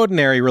like your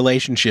ordinary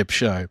relationship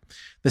show.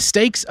 The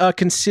stakes are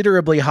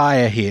considerably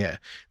higher here.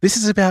 This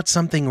is about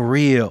something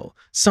real,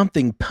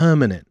 something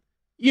permanent.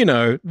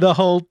 The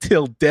whole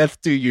till death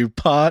do you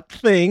part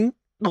thing.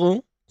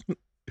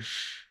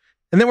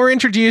 And then we're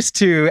introduced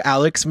to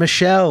Alex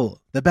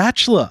Michel, the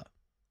Bachelor,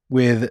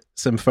 with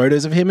some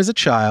photos of him as a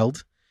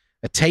child,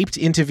 a taped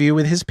interview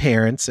with his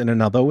parents, and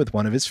another with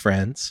one of his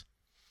friends.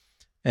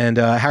 And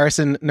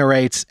Harrison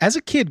narrates, as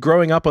a kid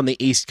growing up on the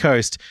East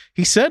Coast,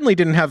 he certainly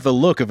didn't have the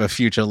look of a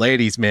future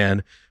ladies'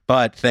 man,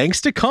 but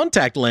thanks to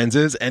contact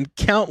lenses and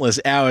countless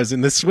hours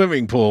in the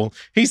swimming pool,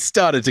 he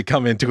started to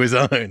come into his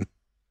own.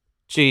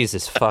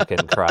 Jesus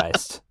fucking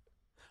Christ.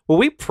 Were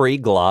we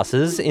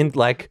pre-glasses in,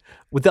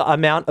 with the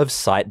amount of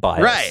sight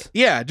bias? Right.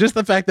 Yeah. Just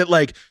the fact that,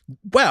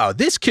 wow,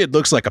 this kid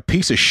looks like a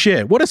piece of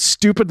shit. What a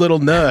stupid little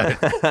nerd.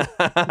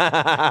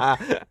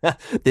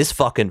 This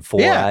fucking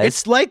four eyes.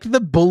 It's like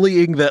the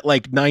bullying that,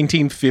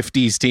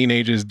 1950s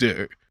teenagers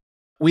do.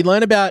 We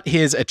learn about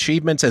his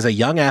achievements as a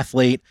young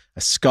athlete,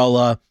 a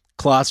scholar,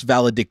 class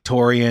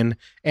valedictorian,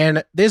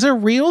 and there's a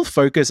real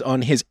focus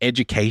on his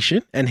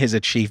education and his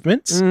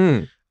achievements.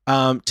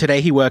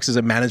 Today he works as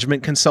a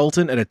management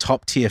consultant at a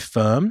top-tier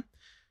firm.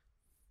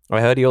 I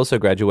heard he also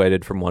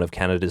graduated from one of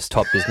Canada's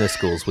top business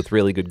schools with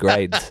really good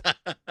grades.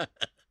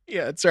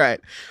 Yeah, that's right.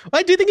 Well,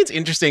 I do think it's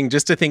interesting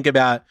just to think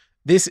about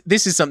this.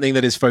 This is something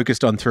that is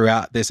focused on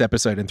throughout this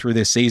episode and through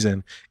this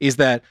season, is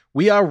that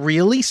we are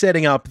really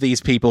setting up these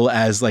people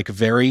as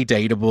very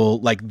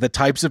dateable, the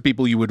types of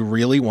people you would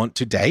really want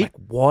to date.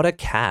 What a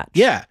catch.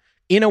 Yeah,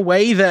 in a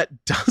way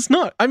that does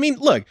not. I mean,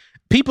 look,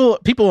 people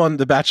on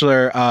The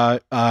Bachelor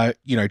are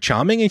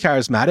charming and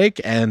charismatic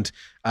and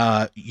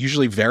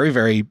usually very,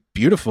 very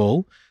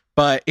beautiful.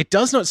 But it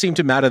does not seem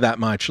to matter that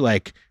much,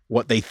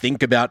 what they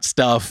think about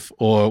stuff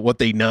or what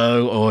they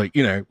know or,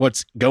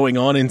 what's going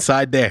on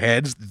inside their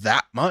heads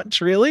that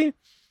much, really.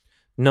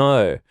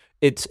 No,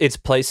 it's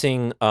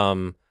placing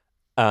an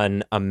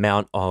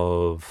amount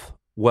of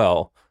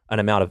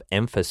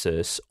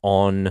emphasis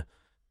on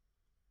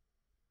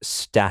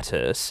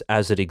status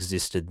as it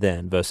existed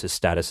then versus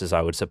status as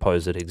I would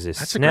suppose it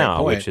exists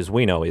now, which, as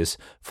we know, is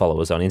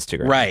followers on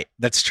Instagram. Right.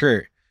 That's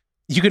true.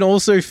 You can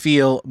also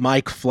feel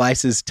Mike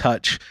Fleiss's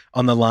touch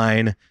on the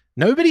line,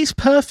 "Nobody's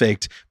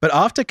perfect, but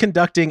after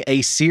conducting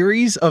a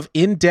series of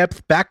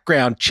in-depth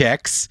background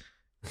checks,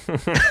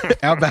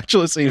 our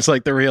Bachelor seems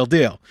like the real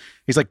deal."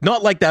 He's like,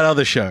 "Not like that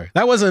other show.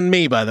 That wasn't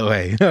me, by the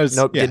way."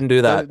 Didn't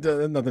do that.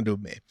 Nothing to do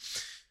with me.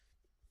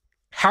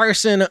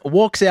 Harrison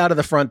walks out of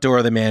the front door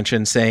of the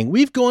mansion saying,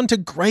 "We've gone to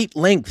great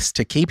lengths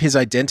to keep his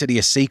identity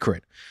a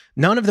secret.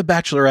 None of the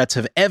Bachelorettes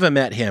have ever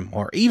met him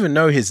or even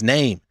know his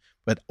name.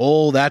 But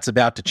all that's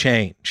about to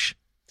change."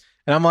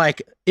 And I'm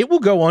like, it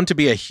will go on to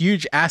be a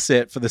huge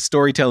asset for the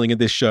storytelling of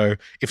this show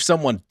if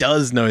someone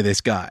does know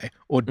this guy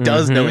or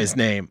does know his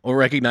name or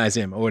recognize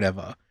him or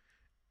whatever.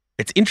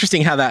 It's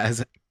interesting how that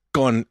has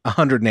gone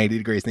 180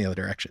 degrees in the other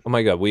direction. Oh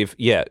my God, we've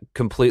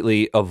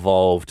completely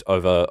evolved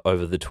over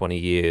the 20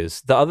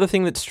 years. The other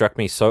thing that struck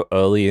me so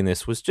early in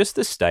this was just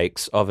the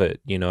stakes of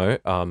it,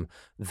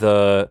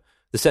 the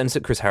sentence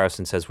that Chris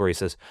Harrison says where he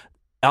says,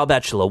 "Our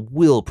Bachelor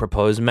will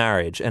propose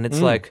marriage," and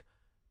it's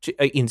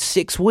in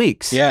 6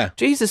 weeks. Yeah.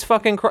 Jesus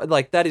fucking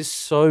Christ. That is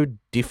so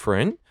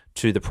different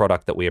to the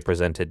product that we are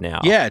presented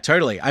now. Yeah,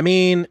 totally. I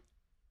mean,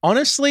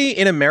 honestly,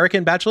 in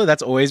American Bachelor,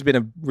 that's always been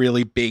a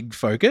really big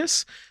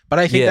focus, but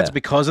I think that's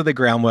because of the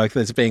groundwork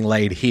that's being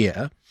laid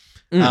here.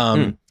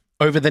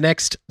 Over the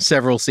next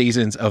several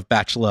seasons of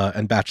Bachelor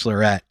and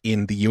Bachelorette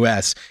in the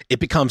US, it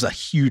becomes a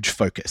huge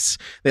focus.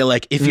 They're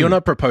like, if you're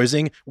not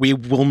proposing, we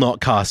will not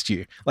cast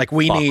you.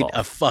 We need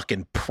a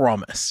fucking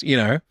promise,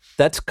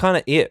 That's kind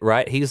of it,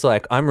 right? He's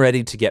like, "I'm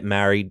ready to get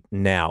married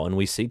now." And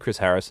we see Chris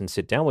Harrison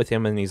sit down with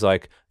him and he's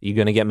like, "Are you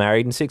going to get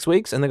married in 6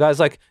 weeks?" And the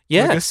guy's like,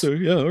 "Yes." I guess so.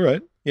 Yeah, all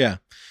right. Yeah.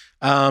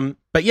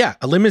 But yeah,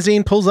 a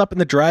limousine pulls up in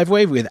the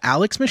driveway with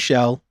Alex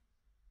Michelle.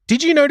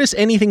 Did you notice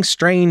anything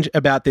strange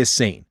about this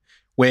scene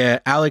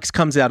where Alex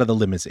comes out of the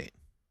limousine?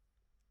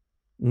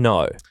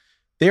 No.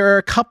 There are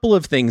a couple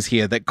of things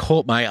here that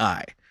caught my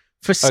eye.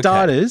 For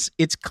starters,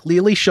 it's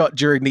clearly shot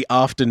during the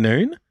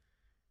afternoon,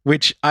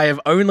 which I have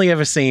only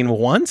ever seen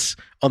once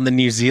on the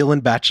New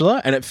Zealand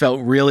Bachelor, and it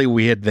felt really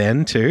weird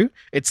then too.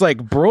 It's like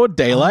broad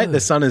daylight, the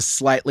sun is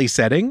slightly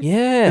setting.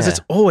 Yeah. Because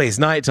it's always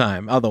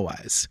nighttime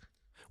otherwise.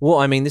 Well,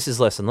 I mean, this is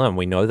lesson learned.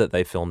 We know that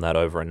they filmed that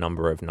over a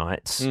number of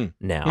nights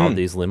now,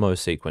 these limo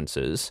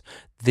sequences.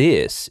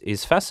 This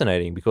is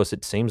fascinating because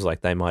it seems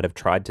like they might have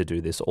tried to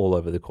do this all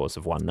over the course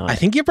of one night. I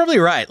think you're probably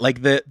right.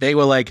 Like they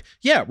were like,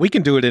 yeah, we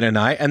can do it in a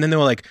night. And then they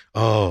were like,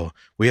 oh,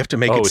 we have to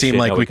make it seem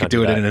like we could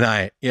do it in a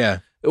night. Yeah.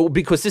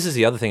 Because this is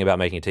the other thing about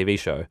making a TV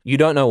show. You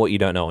don't know what you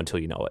don't know until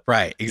you know it.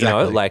 Right,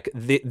 exactly. You know, like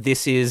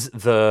this is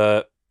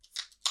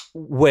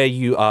where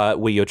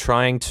you're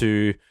trying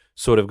to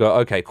sort of go,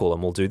 okay, cool,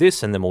 and we'll do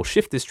this, and then we'll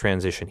shift this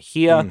transition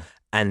here,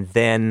 and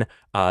then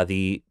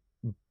the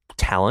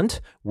talent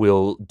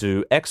will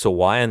do X or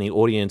Y, and the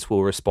audience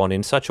will respond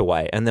in such a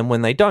way. And then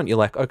when they don't, you're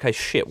like, okay,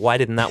 shit, why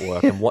didn't that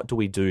work? And what do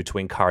we do to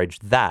encourage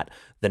that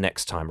the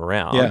next time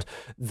around? Yeah.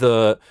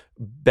 The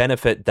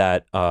benefit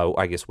that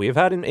I guess we have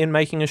had in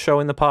making a show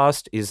in the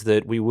past is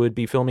that we would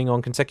be filming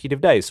on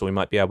consecutive days, so we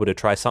might be able to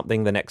try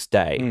something the next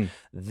day.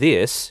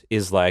 This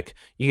is like,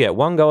 you get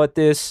one go at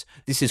this.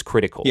 This is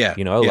critical. Yeah.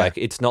 You know, like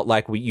it's not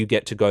like you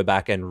get to go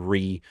back and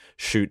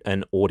reshoot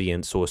an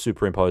audience or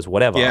superimpose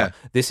whatever. Yeah.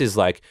 This is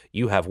like,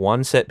 you have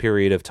one set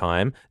period of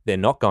time. They're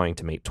not going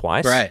to meet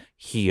twice. Right.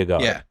 Here you go.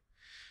 Yeah.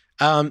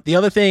 The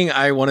other thing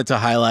I wanted to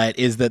highlight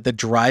is that the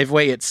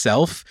driveway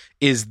itself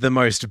is the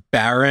most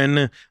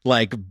barren,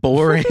 like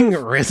boring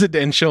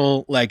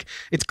residential, like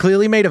it's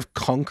clearly made of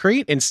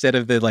concrete instead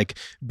of the like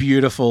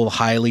beautiful,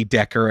 highly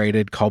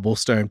decorated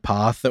cobblestone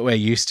path that we're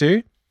used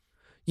to.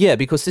 Yeah,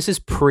 because this is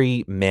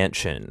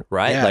pre-mansion,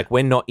 right? Yeah. Like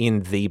we're not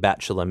in the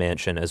Bachelor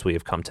mansion as we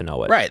have come to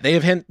know it. Right.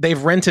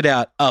 They've rented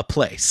out a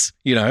place,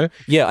 you know?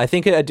 Yeah, I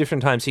think at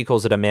different times he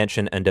calls it a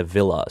mansion and a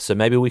villa. So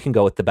maybe we can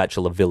go with the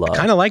Bachelor villa. I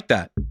kind of like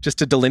that, just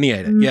to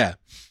delineate it. Yeah.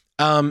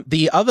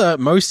 The other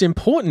most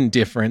important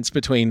difference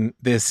between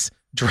this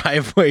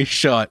driveway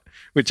shot,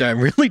 which I'm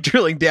really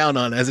drilling down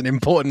on as an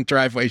important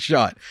driveway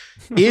shot,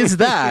 is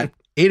that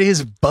it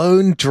is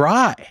bone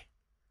dry.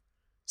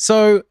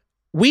 So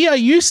we are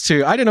used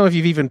to, I don't know if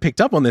you've even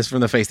picked up on this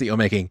from the face that you're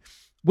making,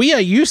 we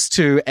are used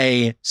to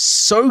a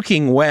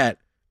soaking wet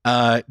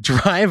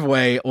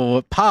driveway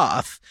or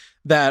path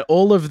that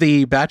all of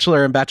the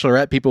Bachelor and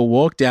Bachelorette people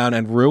walk down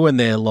and ruin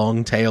their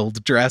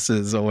long-tailed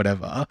dresses or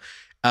whatever,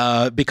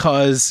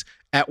 because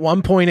at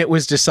one point it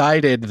was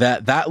decided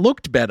that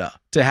looked better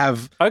to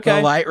have the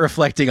light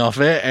reflecting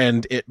off it,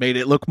 and it made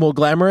it look more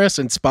glamorous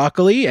and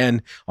sparkly.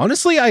 And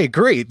honestly, I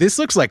agree. This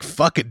looks like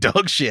fucking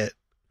dog shit.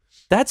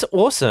 That's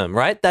awesome,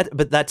 right?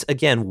 But that's,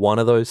 again, one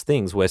of those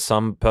things where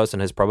some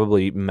person has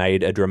probably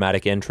made a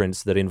dramatic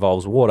entrance that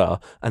involves water,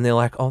 and they're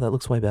like, oh, that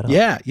looks way better.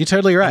 Yeah, you're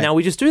totally right. And now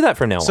we just do that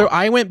from now on. So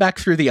I went back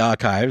through the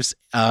archives,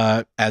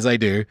 as I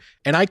do,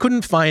 and I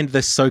couldn't find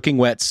the soaking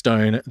wet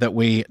stone that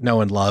we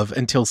know and love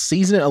until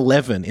season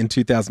 11 in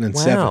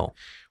 2007. Wow.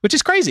 Which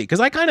is crazy, because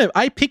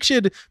I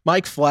pictured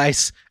Mike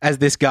Fleiss as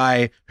this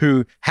guy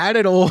who had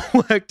it all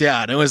worked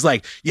out and was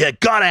like, you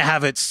gotta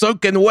have it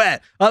soaking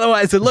wet,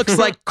 otherwise it looks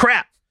like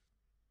crap.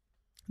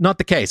 Not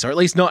the case, or at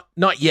least not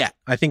yet.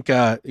 I think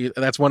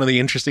that's one of the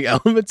interesting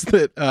elements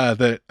that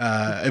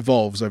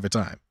evolves over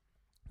time.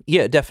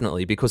 Yeah,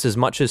 definitely, because as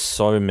much as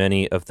so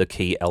many of the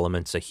key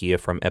elements are here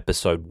from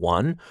episode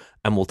 1,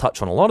 and we'll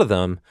touch on a lot of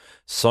them,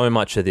 so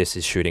much of this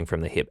is shooting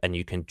from the hip, and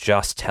you can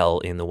just tell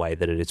in the way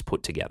that it is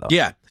put together.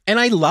 Yeah,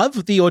 and I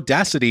love the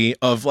audacity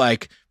of,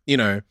 like, you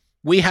know,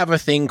 we have a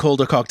thing called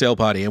a cocktail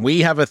party and we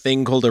have a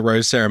thing called a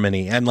rose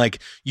ceremony, and like,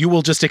 you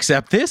will just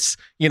accept this,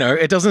 you know,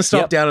 it doesn't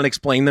stop down and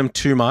explain them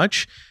too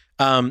much.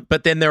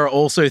 But then there are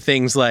also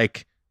things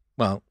like,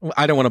 well,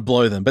 I don't want to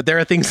blow them, but there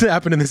are things that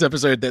happen in this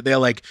episode that they're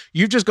like,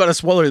 you've just got to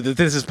swallow that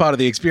this is part of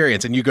the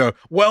experience. And you go,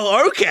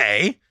 well,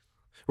 okay.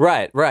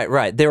 Right.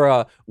 There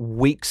are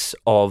weeks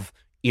of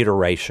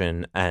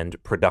iteration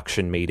and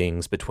production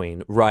meetings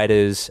between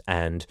writers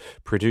and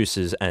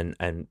producers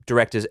and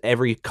directors,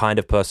 every kind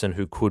of person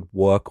who could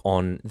work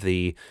on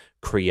the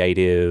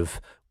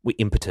creative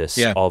impetus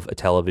of a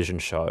television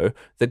show,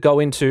 that go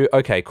into,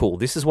 okay, cool,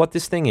 this is what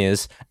this thing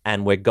is,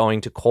 and we're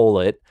going to call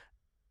it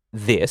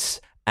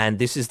this, and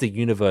this is the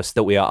universe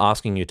that we are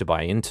asking you to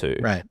buy into.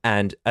 Right.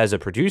 And as a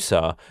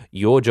producer,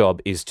 your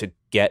job is to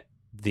get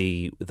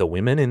the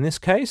women in this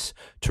case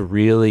to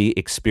really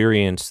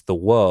experience the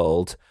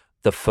world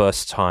the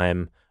first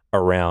time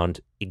around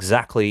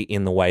exactly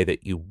in the way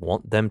that you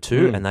want them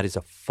to, and that is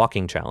a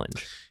fucking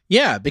challenge.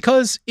 Yeah,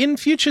 because in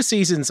future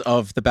seasons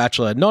of The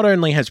Bachelor, not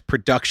only has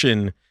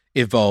production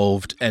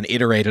evolved and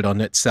iterated on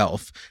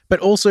itself,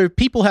 but also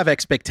people have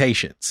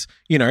expectations.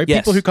 You know,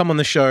 people who come on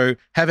the show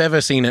have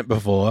ever seen it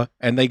before,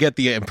 and they get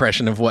the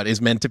impression of what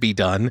is meant to be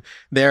done.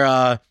 There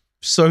are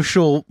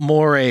social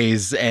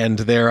mores, and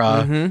there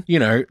are, you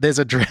know, there's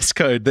a dress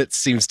code that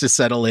seems to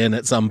settle in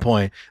at some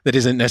point that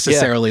isn't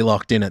necessarily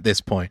locked in at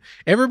this point.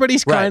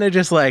 Everybody's kind of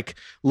just like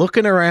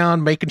looking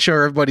around, making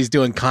sure everybody's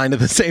doing kind of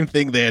the same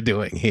thing they're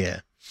doing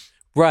here.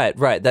 Right.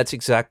 That's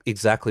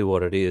exactly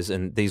what it is.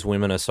 And these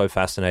women are so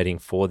fascinating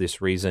for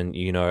this reason.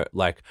 You know,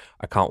 like,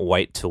 I can't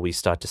wait till we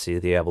start to see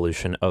the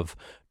evolution of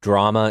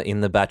drama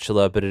in The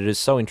Bachelor, but it is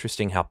so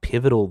interesting how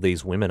pivotal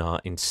these women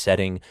are in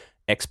setting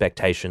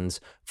expectations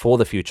for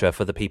the future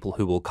for the people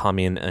who will come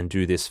in and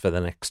do this for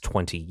the next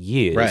 20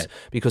 years. Right.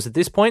 Because at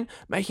this point,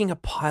 making a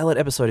pilot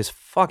episode is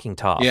fucking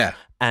tough. Yeah.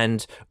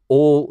 And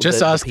all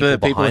just ask the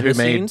people who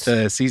made scenes,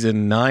 the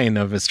season 9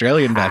 of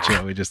Australian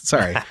Bachelor.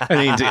 Sorry,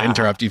 I need to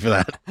interrupt you for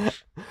that.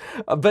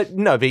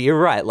 But you're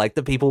right. Like,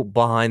 the people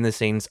behind the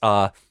scenes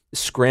are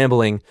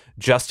scrambling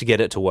just to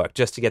get it to work,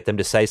 just to get them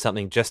to say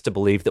something, just to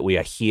believe that we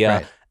are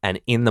here and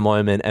in the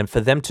moment, and for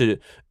them to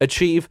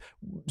achieve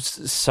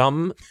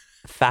some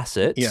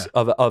facets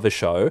of a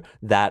show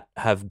that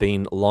have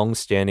been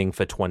long-standing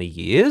for 20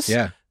 years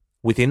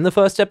within the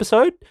first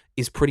episode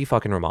is pretty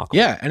fucking remarkable.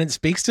 Yeah, and it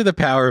speaks to the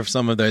power of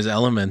some of those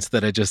elements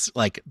that are just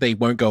like, they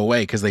won't go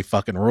away because they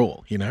fucking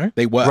rule, you know?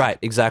 They work. Right,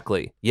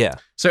 exactly. Yeah.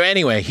 So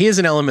anyway, here's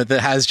an element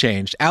that has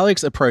changed.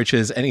 Alex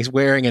approaches and he's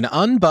wearing an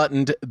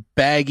unbuttoned,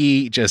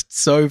 baggy, just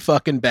so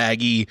fucking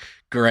baggy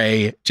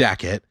gray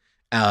jacket,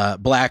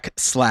 black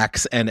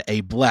slacks, and a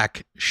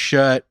black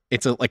shirt.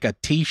 It's like a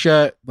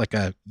t-shirt, like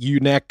a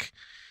U-neck.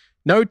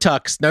 No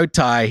tux, no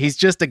tie. He's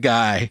just a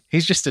guy.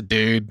 He's just a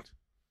dude.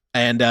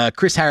 And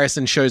Chris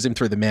Harrison shows him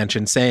through the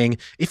mansion saying,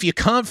 if you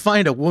can't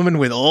find a woman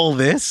with all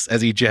this,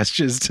 as he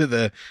gestures to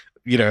the,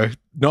 you know,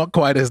 not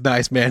quite as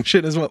nice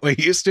mansion as what we're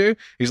used to,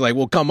 he's like,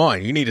 well, come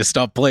on, you need to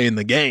stop playing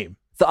the game.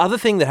 The other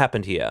thing that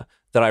happened here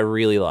that I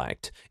really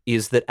liked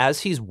is that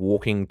as he's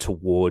walking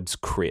towards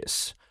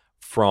Chris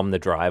from the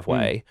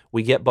driveway,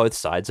 we get both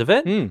sides of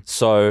it.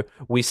 So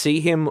we see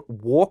him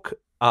walk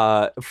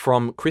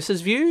from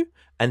Chris's view,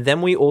 and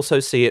then we also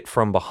see it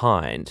from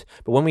behind.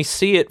 But when we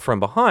see it from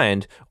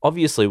behind,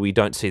 obviously we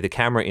don't see the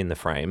camera in the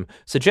frame,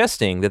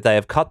 suggesting that they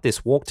have cut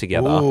this walk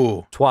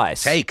together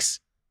twice. Takes.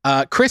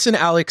 Chris and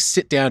Alex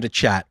sit down to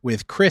chat,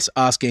 with Chris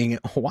asking,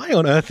 why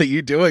on earth are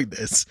you doing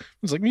this? I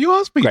was like, you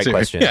asked me Great to.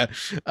 question.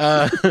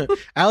 Yeah.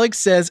 Alex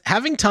says,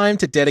 having time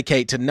to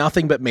dedicate to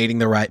nothing but meeting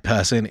the right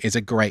person is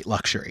a great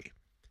luxury.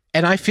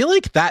 And I feel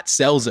like that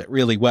sells it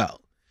really well.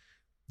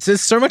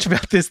 There's so much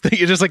about this that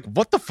you're just like,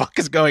 what the fuck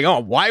is going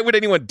on? Why would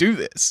anyone do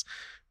this?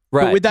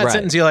 Right, but with that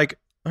sentence, you're like,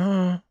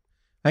 oh,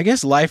 I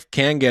guess life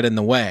can get in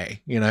the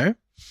way, you know?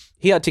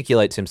 He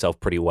articulates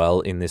himself pretty well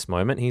in this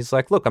moment. He's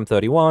like, look, I'm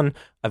 31.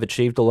 I've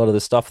achieved a lot of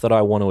the stuff that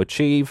I want to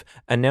achieve.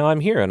 And now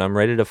I'm here and I'm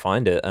ready to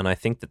find it. And I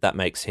think that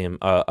makes him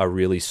a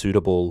really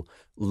suitable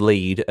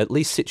lead, at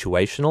least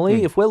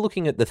situationally. If we're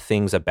looking at the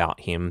things about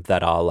him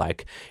that are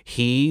like,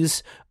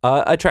 he's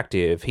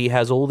attractive, he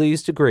has all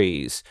these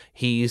degrees,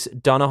 he's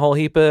done a whole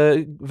heap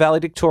of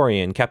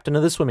valedictorian, captain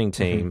of the swimming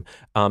team,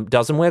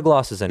 doesn't wear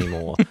glasses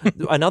anymore.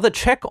 Another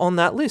check on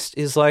that list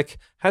is like,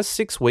 has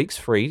 6 weeks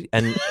free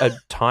and a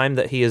time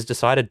that he has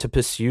decided to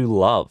pursue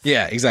love.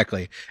 Yeah,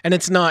 exactly. And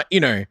it's not, you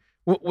know,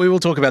 we will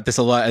talk about this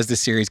a lot as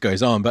this series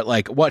goes on, but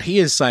like what he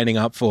is signing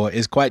up for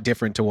is quite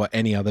different to what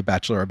any other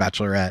bachelor or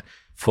bachelorette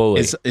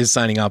is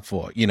signing up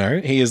for. You know,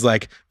 he is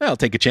like, well, I'll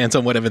take a chance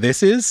on whatever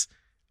this is.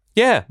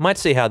 Yeah, might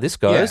see how this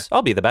goes. Yeah.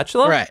 I'll be the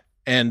bachelor. Right.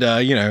 And,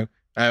 you know,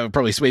 I'll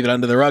probably sweep it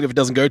under the rug if it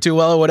doesn't go too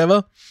well or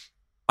whatever.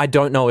 I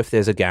don't know if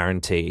there's a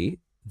guarantee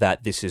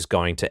that this is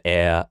going to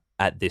air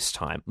at this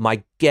time.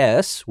 My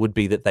guess would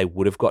be that they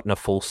would have gotten a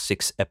full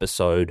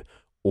 6-episode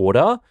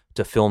order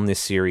to film this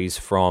series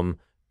from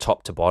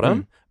top to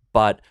bottom.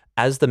 But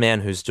as the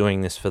man who's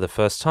doing this for the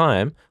first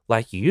time,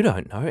 like, you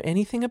don't know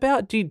anything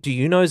about. Do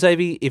you know,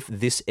 Xavier, if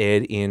this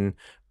aired in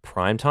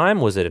prime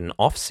time? Was it an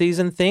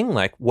off-season thing?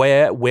 Like,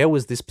 where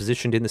was this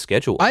positioned in the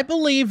schedule? I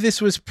believe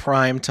this was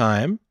prime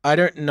time. I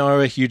don't know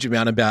a huge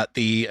amount about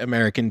the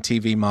American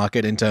TV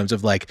market in terms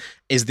of like,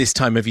 is this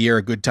time of year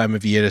a good time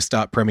of year to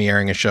start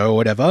premiering a show or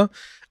whatever?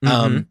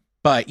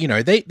 But, you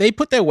know, they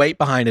put their weight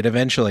behind it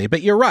eventually.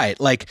 But you're right.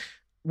 Like,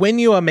 when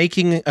you are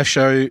making a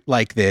show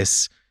like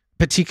this,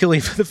 particularly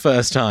for the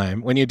first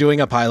time, when you're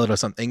doing a pilot or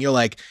something, you're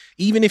like,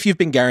 even if you've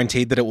been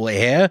guaranteed that it will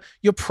air,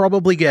 you're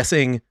probably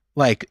guessing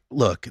like,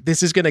 look,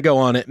 this is going to go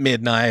on at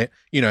midnight.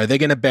 You know, they're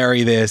going to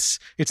bury this.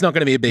 It's not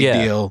going to be a big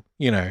deal,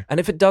 you know. And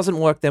if it doesn't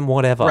work, then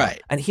whatever.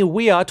 Right. And here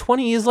we are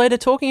 20 years later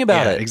talking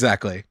about it.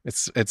 Exactly.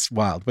 It's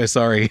wild. We're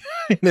sorry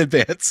in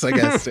advance, I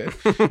guess.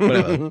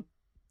 Whatever.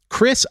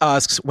 Chris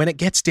asks, when it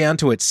gets down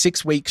to it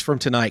 6 weeks from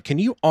tonight, can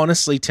you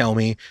honestly tell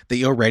me that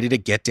you're ready to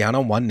get down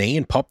on one knee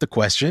and pop the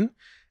question?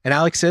 And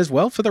Alex says,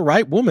 well, for the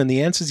right woman,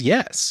 the answer is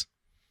yes.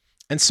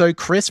 And so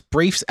Chris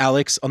briefs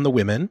Alex on the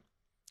women.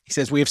 He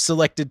says, we have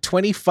selected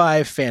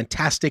 25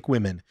 fantastic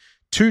women,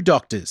 2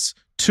 doctors,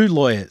 2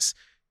 lawyers.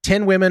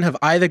 10 women have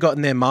either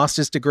gotten their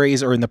master's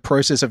degrees or in the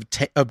process of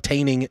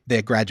obtaining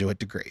their graduate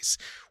degrees.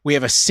 We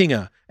have a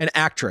singer, an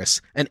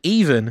actress, and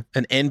even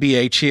an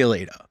NBA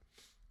cheerleader.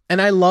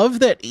 And I love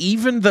that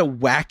even the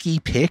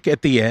wacky pick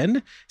at the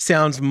end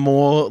sounds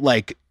more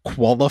like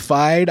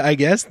qualified, I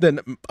guess, than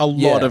a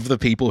lot of the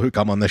people who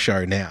come on the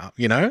show now,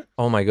 you know?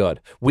 Oh my God.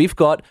 We've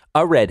got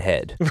a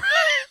redhead.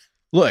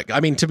 Look, I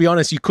mean, to be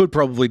honest, you could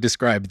probably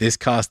describe this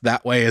cast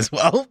that way as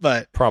well,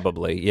 but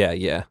Probably.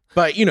 Yeah.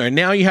 But, you know,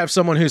 now you have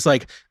someone who's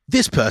like,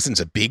 this person's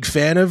a big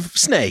fan of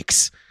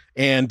snakes.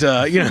 And,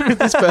 you know,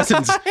 this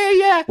person's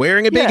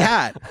wearing a big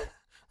hat.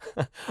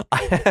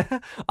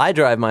 I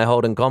drive my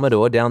Holden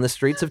Commodore down the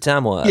streets of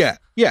Tamworth.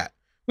 Yeah.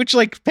 Which,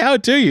 like, power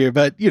to you.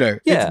 But, you know,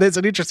 Yeah. there's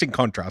an interesting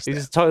contrast there.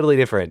 It's totally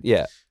different.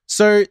 Yeah.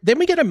 So then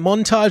we get a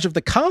montage of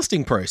the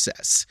casting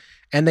process.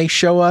 And they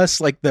show us,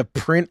 like, the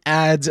print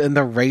ads and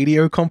the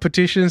radio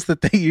competitions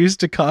that they use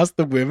to cast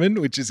the women,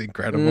 which is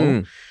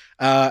incredible.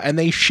 And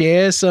they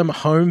share some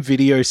home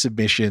video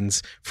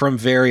submissions from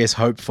various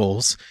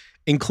hopefuls,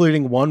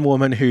 including one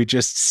woman who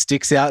just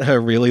sticks out her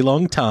really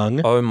long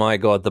tongue. Oh my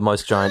God, the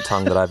most giant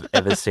tongue that I've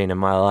ever seen in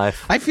my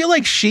life. I feel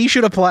like she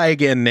should apply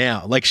again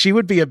now. Like, she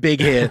would be a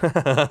big hit.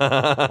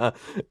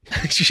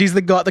 She's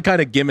got the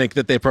kind of gimmick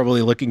that they're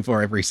probably looking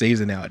for every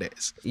season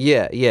nowadays.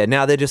 Yeah.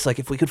 Now they're just like,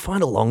 if we could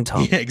find a long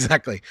tongue. Yeah,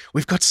 exactly.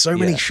 We've got so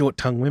many short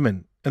tongue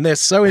women, and they're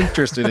so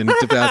interested in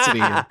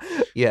diversity.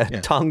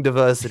 Tongue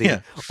diversity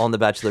on The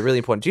Bachelor. Really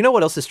important. Do you know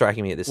what else is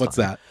striking me at this time? What's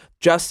that?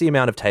 Just the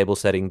amount of table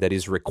setting that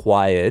is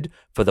required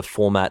for the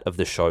format of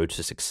the show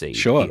to succeed.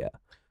 Sure. Here.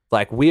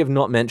 Like, we have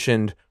not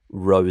mentioned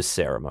rose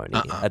ceremony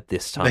at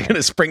this time. They're going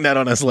to spring that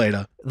on us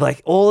later.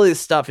 Like, all this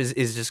stuff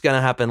is just going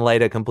to happen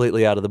later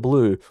completely out of the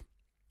blue.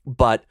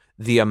 But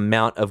the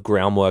amount of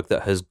groundwork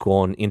that has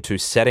gone into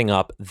setting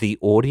up the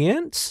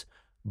audience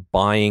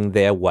buying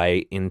their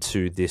way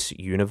into this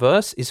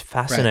universe is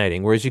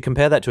fascinating. Right. Whereas you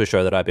compare that to a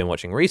show that I've been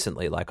watching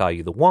recently, like Are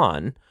You the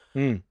One?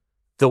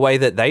 The way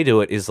that they do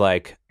it is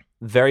like,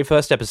 very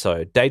first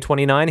episode, day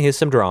 29, here's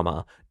some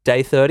drama.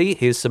 Day 30,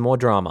 here's some more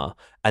drama.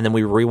 And then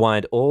we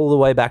rewind all the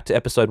way back to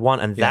episode 1,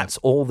 and that's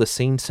all the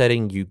scene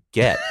setting you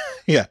get.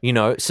 Yeah. You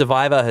know,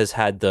 Survivor has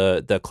had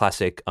the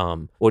classic,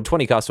 or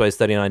 20 Castaways,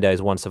 39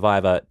 Days, 1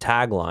 Survivor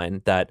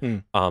tagline that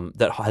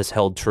that has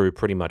held true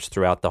pretty much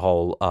throughout the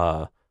whole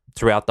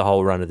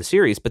run of the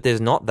series, but there's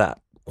not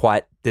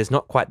quite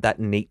that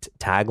neat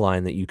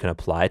tagline that you can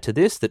apply to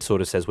this that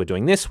sort of says we're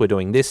doing this,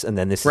 and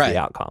then this is the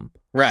outcome.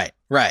 Right.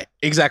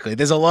 Exactly.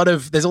 There's a lot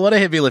of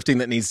heavy lifting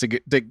that needs to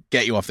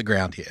get you off the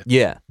ground here.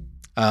 Yeah.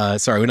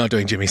 Sorry, we're not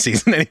doing Jimmy's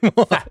season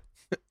anymore.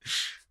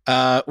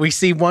 We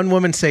see one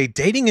woman say,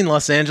 dating in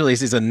Los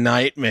Angeles is a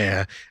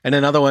nightmare. And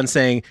another one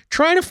saying,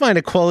 trying to find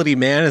a quality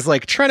man is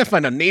like trying to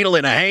find a needle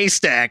in a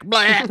haystack.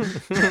 Blah.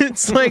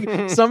 It's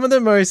like some of the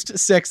most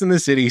Sex and the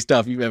City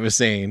stuff you've ever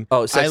seen.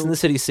 Oh, Sex and the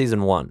City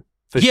season 1.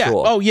 For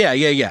sure. Oh,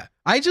 yeah.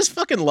 I just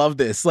fucking love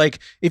this. Like,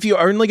 if you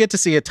only get to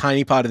see a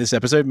tiny part of this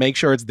episode, make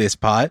sure it's this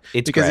part.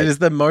 Because it is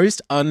the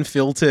most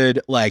unfiltered,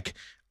 like,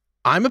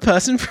 I'm a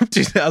person from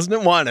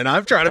 2001 and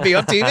I'm trying to be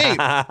on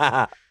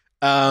TV.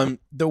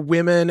 The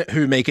women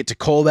who make it to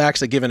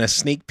callbacks are given a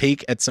sneak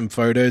peek at some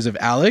photos of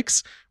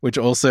Alex, which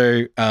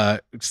also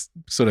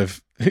sort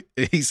of,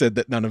 he said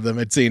that none of them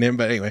had seen him,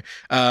 but anyway,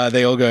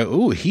 they all go,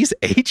 ooh, he's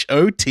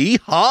H-O-T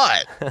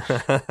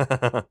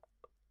hot.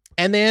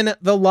 And then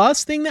the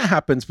last thing that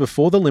happens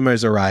before the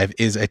limos arrive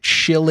is a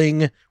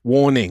chilling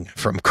warning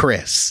from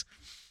Chris.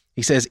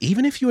 He says,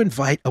 even if you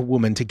invite a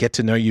woman to get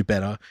to know you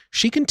better,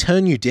 she can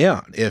turn you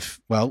down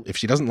if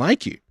she doesn't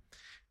like you.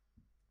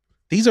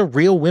 These are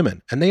real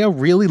women, and they are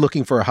really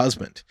looking for a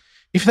husband.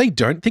 If they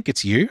don't think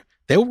it's you,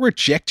 they will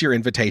reject your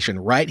invitation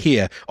right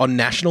here on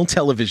national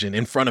television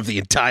in front of the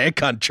entire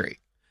country.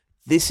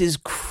 This is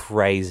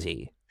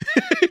crazy.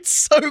 It's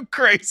so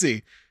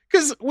crazy.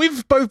 Because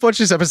we've both watched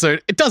this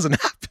episode. It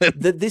doesn't happen.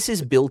 This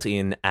is built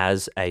in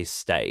as a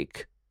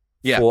stake.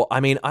 Yeah.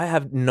 I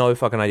have no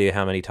fucking idea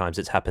how many times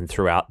it's happened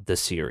throughout the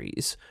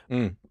series.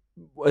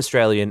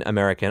 Australian,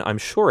 American, I'm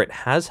sure it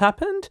has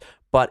happened,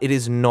 but it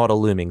is not a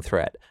looming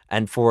threat.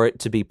 And for it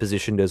to be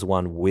positioned as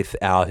one with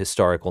our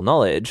historical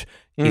knowledge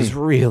is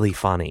really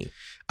funny.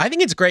 I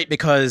think it's great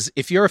because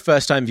if you're a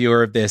first-time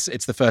viewer of this,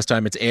 it's the first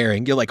time it's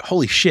airing, you're like,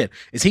 holy shit,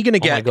 is he going to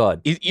get... Oh my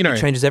God. You know, it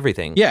changes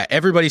everything. Yeah,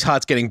 everybody's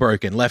heart's getting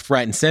broken, left,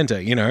 right, and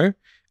center, you know?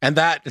 And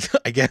that,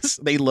 I guess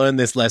they learned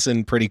this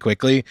lesson pretty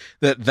quickly,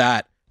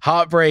 that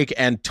heartbreak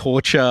and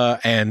torture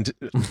and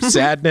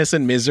sadness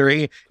and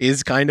misery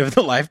is kind of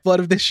the lifeblood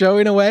of this show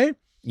in a way.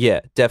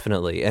 Yeah,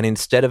 definitely. And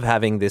instead of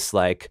having this,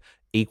 like,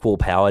 equal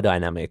power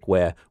dynamic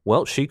where,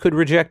 well, she could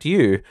reject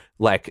you,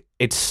 like,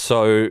 it's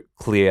so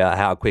clear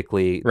how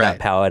quickly that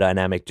power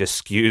dynamic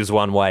just skews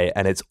one way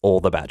and it's all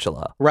The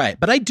Bachelor. Right.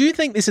 But I do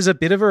think this is a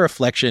bit of a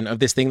reflection of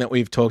this thing that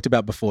we've talked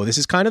about before. This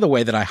is kind of the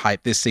way that I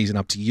hype this season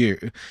up to you,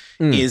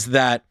 is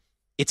that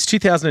it's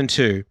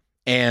 2002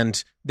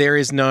 and there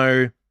is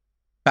no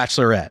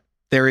Bachelorette.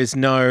 There is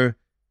no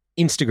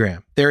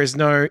Instagram. There is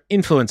no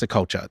influencer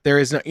culture. There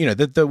is no,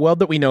 the world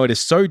that we know it is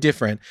so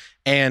different.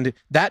 And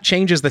that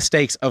changes the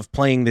stakes of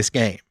playing this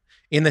game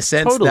in the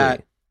sense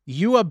that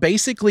you are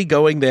basically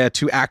going there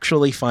to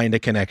actually find a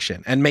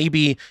connection. And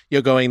maybe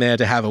you're going there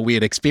to have a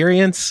weird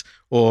experience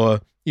or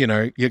You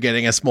know, you're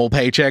getting a small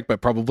paycheck,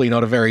 but probably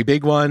not a very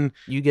big one.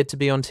 You get to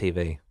be on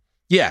TV.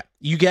 Yeah,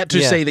 you get to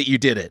Yeah. say that you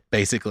did it,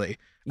 basically.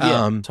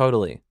 Yeah,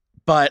 totally.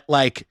 But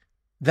like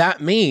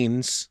that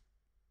means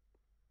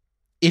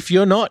if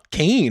you're not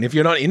keen, if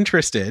you're not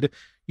interested,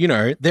 you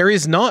know, there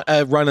is not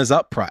a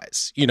runners-up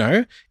prize. You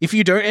know, if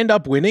you don't end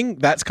up winning,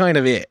 that's kind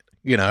of it.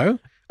 You know,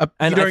 And you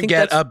I don't think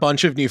get that's- a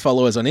bunch of new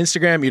followers on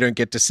Instagram. You don't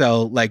get to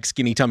sell like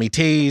skinny tummy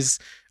teas,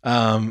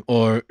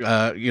 or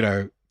you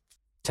know,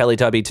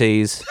 Teletubby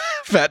teas.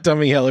 fat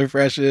tummy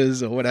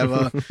HelloFreshes or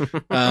whatever.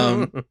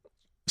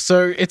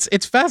 So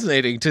it's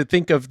fascinating to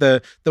think of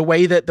the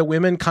way that the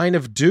women kind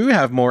of do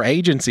have more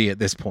agency at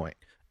this point.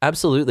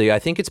 Absolutely. I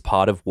think it's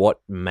part of what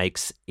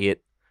makes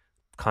it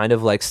kind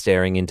of like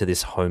staring into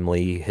this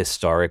homely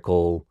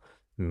historical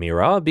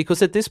mirror,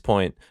 because at this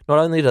point, not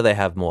only do they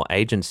have more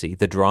agency,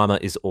 the drama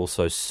is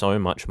also so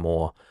much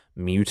more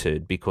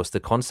muted because the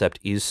concept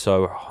is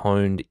so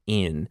honed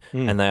in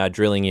and they are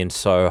drilling in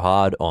so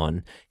hard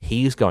on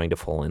he's going to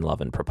fall in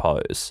love and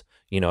propose.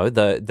 You know,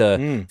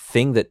 the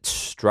thing that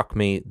struck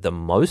me the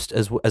most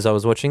as I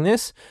was watching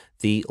this,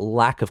 the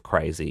lack of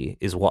crazy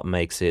is what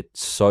makes it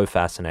so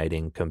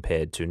fascinating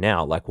compared to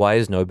now. Like, why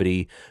is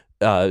nobody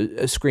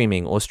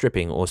screaming or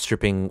stripping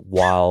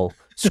while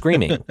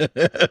screaming?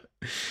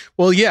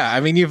 Well, yeah, I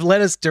mean, you've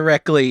led us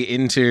directly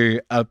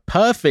into a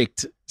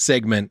perfect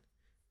segment,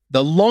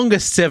 the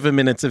longest 7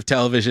 minutes of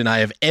television I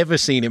have ever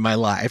seen in my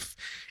life,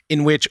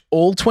 in which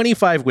all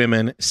 25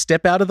 women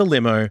step out of the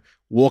limo,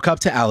 walk up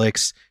to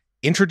Alex,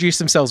 introduce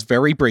themselves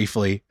very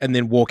briefly, and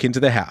then walk into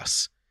the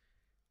house.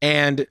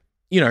 And,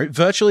 you know,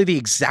 virtually the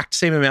exact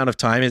same amount of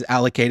time is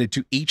allocated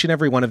to each and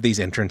every one of these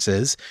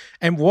entrances.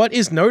 And what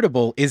is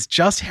notable is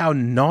just how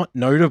not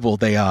notable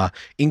they are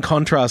in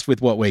contrast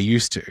with what we're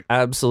used to.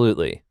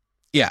 Absolutely.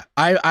 Yeah,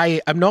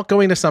 I'm not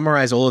going to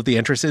summarize all of the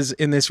entrances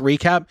in this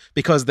recap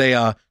because they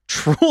are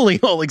truly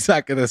all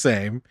exactly the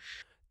same.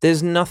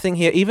 There's nothing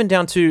here, even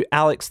down to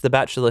Alex the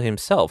Bachelor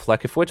himself.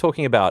 Like, if we're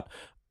talking about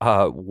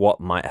what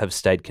might have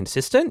stayed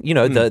consistent, you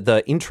know,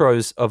 the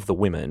intros of the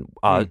women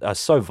are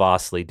so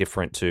vastly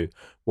different to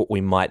what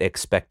we might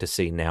expect to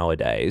see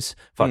nowadays.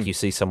 You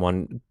see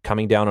someone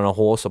coming down on a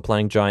horse or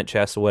playing giant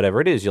chess or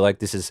whatever it is, you're like,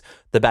 this is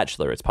the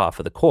Bachelor, it's par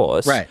for the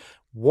course. Right.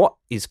 What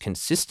is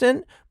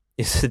consistent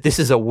is that this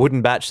is a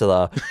wooden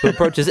bachelor who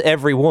approaches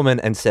every woman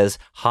and says,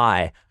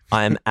 "Hi,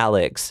 I'm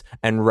Alex,"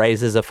 and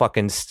raises a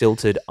fucking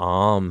stilted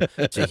arm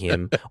to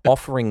him,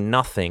 offering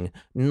nothing,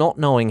 not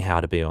knowing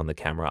how to be on the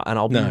camera. And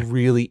I'll be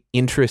really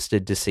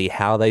interested to see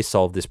how they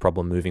solve this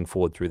problem moving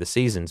forward through the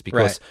seasons,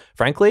 because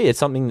frankly, it's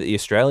something that the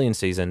Australian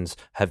seasons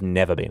have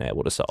never been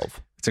able to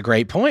solve. It's a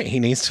great point. He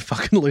needs to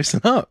fucking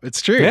loosen up.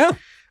 It's true. Yeah.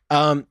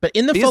 But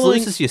in the He following...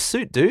 just loses your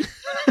suit, dude.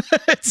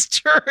 It's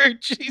true.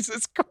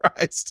 Jesus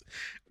Christ.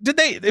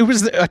 It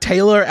was a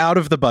tailor out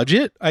of the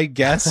budget, I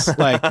guess.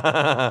 Like...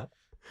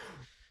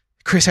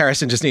 Chris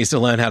Harrison just needs to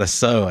learn how to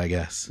sew, I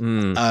guess.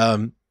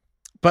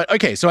 But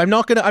okay, so I'm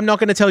not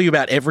gonna tell you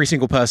about every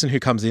single person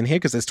who comes in here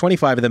because there's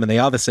 25 of them and they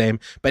are the same.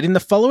 But in the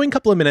following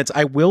couple of minutes,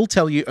 I will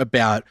tell you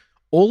about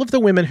all of the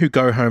women who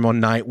go home on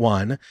night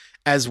one,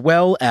 as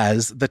well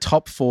as the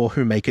top 4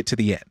 who make it to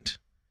the end.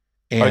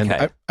 And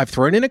Okay. I've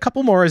thrown in a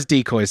couple more as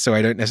decoys, so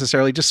I don't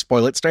necessarily just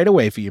spoil it straight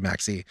away for you,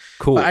 Maxie.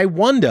 Cool. But I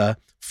wonder,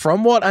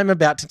 from what I'm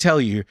about to tell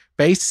you,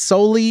 based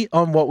solely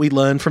on what we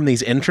learn from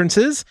these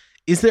entrances,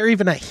 is there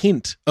even a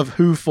hint of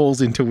who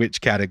falls into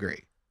which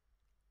category?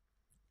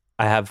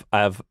 I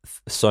have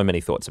so many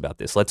thoughts about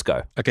this. Let's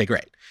go. Okay,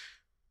 great.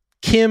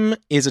 Kim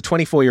is a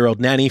 24-year-old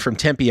nanny from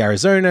Tempe,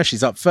 Arizona.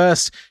 She's up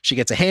first. She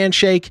gets a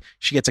handshake.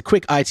 She gets a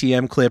quick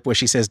ITM clip where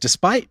she says,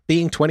 despite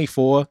being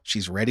 24,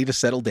 she's ready to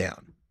settle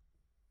down.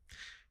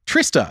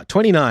 Trista,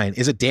 29,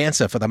 is a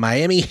dancer for the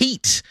Miami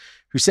Heat,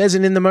 who says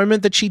in the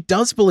moment that she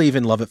does believe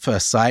in love at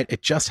first sight.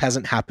 It just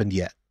hasn't happened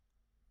yet.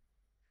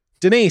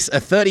 Denise, a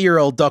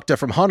 30-year-old doctor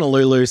from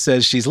Honolulu,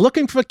 says she's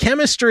looking for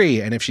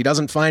chemistry, and if she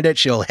doesn't find it,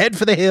 she'll head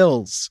for the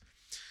hills.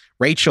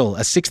 Rachel,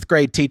 a 6th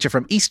grade teacher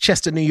from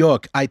Eastchester, New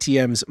York,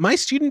 ITMs, my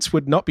students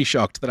would not be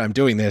shocked that I'm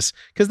doing this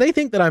because they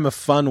think that I'm a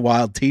fun,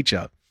 wild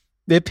teacher.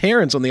 Their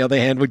parents, on the other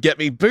hand, would get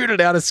me booted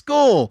out of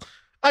school.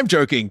 I'm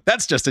joking.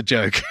 That's just a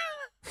joke.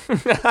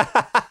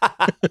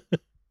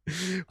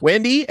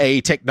 Wendy,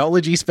 a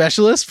technology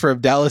specialist from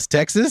Dallas,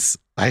 Texas.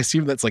 I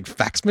assume that's like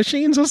fax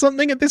machines or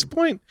something at this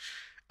point.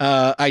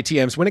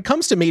 ITMs, when it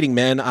comes to meeting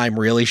men, I'm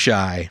really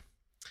shy.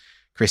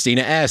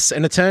 Christina S.,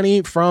 an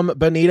attorney from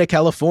Bonita,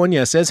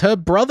 California, says her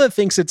brother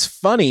thinks it's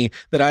funny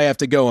that I have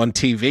to go on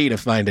TV to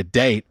find a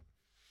date.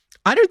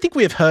 I don't think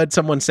we have heard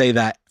someone say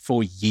that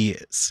for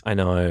years. I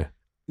know.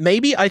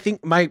 Maybe I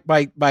think my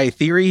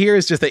theory here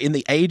is just that in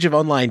the age of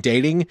online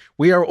dating,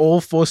 we are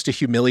all forced to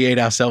humiliate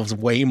ourselves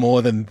way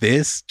more than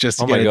this just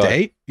to get a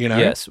date, you know?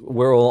 Yes,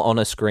 we're all on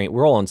a screen.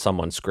 We're all on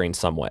someone's screen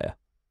somewhere.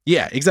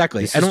 Yeah,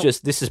 exactly.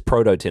 This is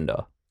proto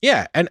Tinder.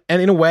 Yeah, and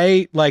in a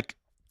way, like,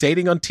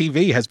 dating on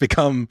TV has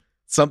become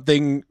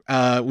something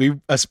we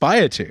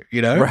aspire to,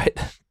 you know? Right.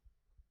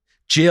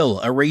 Jill,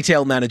 a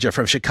retail manager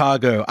from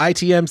Chicago,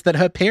 ITMs that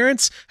her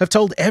parents have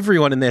told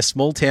everyone in their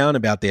small town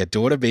about their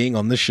daughter being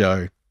on the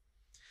show.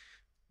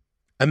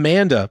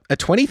 Amanda, a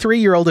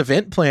 23-year-old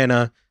event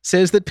planner,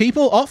 says that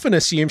people often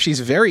assume she's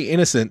very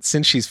innocent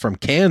since she's from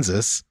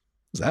Kansas.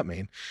 What does that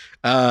mean?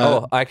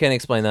 I can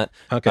explain that.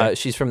 Okay.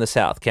 She's from the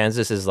South.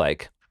 Kansas is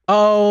like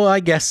Oh, I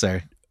guess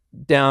so.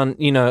 down,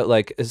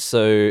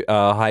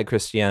 high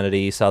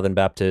Christianity, Southern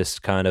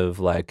Baptist, kind of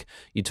like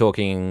you're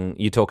talking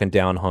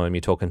down home,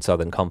 you're talking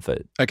Southern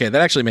comfort. Okay,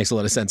 that actually makes a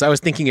lot of sense. I was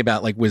thinking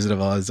about like Wizard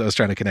of Oz. I was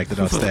trying to connect the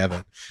dots there,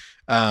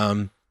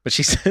 but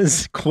she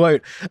says,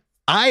 quote,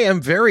 "I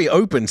am very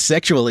open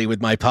sexually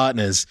with my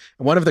partners.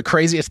 One of the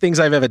craziest things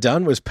I've ever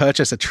done was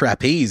purchase a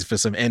trapeze for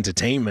some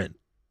entertainment."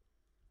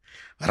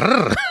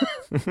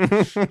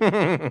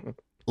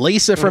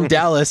 Lisa from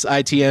Dallas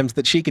ITMs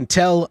that she can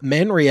tell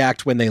men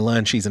react when they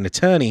learn she's an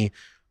attorney,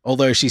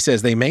 although she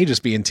says they may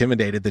just be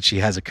intimidated that she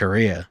has a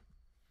career.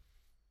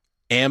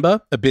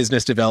 Amber, a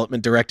business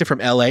development director from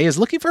LA, is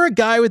looking for a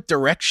guy with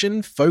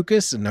direction,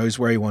 focus, and knows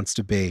where he wants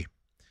to be.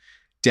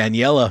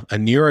 Daniela, a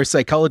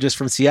neuropsychologist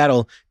from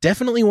Seattle,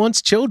 definitely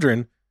wants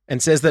children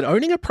and says that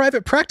owning a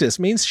private practice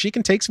means she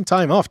can take some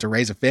time off to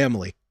raise a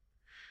family.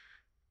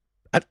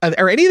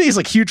 Are any of these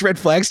like huge red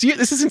flags to you?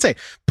 This is insane.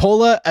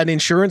 Paula, an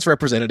insurance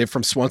representative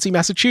from Swansea,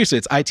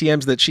 Massachusetts,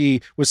 ITMs that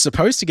she was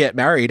supposed to get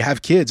married,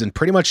 have kids, and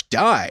pretty much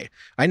die.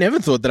 I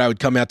never thought that I would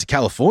come out to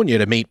California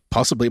to meet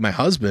possibly my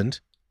husband.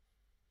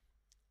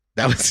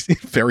 That was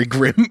very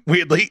grim,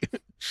 weirdly.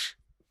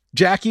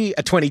 Jackie,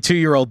 a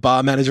 22-year-old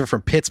bar manager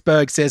from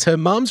Pittsburgh, says her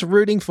mom's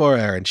rooting for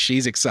her and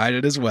she's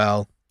excited as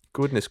well.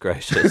 Goodness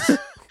gracious.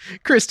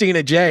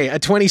 Christina J., a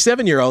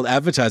 27-year-old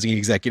advertising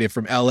executive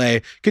from LA,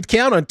 could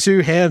count on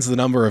two hands the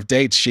number of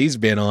dates she's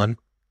been on.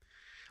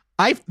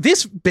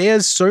 This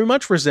bears so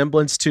much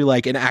resemblance to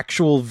like an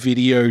actual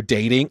video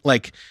dating.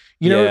 Like,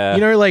 you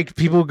know, like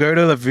people go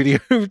to the video.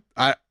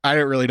 I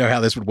don't really know how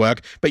this would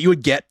work, but you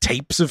would get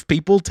tapes of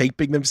people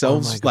taping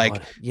themselves,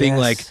 being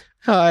like,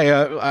 "Hi,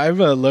 I'm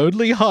a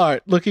lonely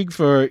heart looking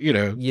for,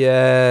 Yes.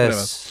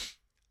 whatever."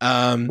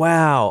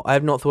 Wow, I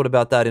have not thought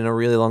about that in a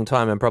really long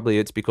time, and probably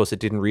it's because it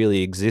didn't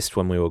really exist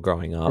when we were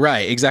growing up.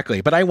 Right,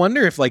 exactly. But I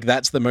wonder if like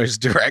that's the most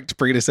direct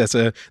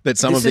predecessor that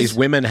some of these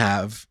women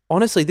have.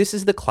 Honestly, this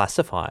is the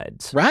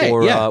classifieds. Right,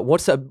 or, yeah.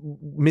 What's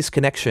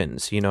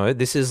misconnections,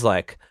 This is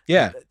like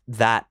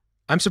that.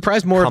 I'm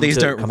surprised more of these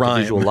don't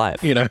rhyme. Visual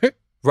life.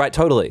 Right,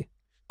 totally.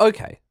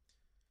 Okay.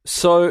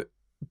 So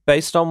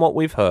based on what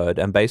we've heard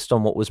and based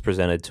on what was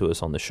presented to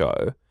us on the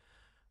show,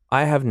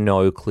 I have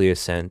no clear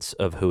sense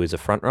of who is a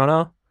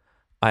frontrunner.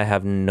 I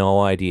have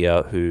no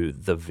idea who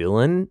the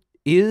villain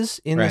is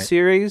in the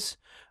series.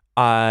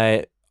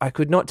 I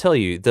could not tell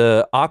you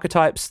the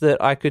archetypes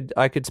that I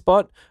could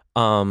spot.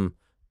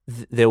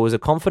 There was a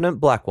confident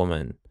black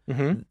woman.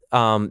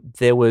 Mm-hmm.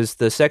 There was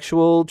the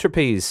sexual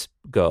trapeze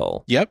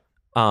girl. Yep.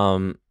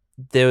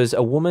 There was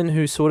a woman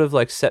who sort of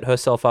like set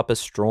herself up as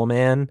straw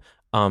man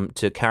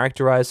to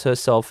characterize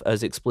herself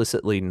as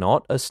explicitly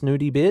not a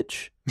snooty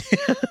bitch.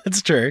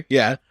 That's true.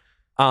 Yeah.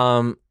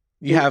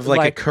 You have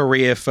like a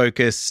career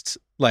focused,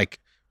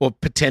 or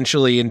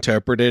potentially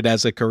interpreted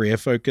as a career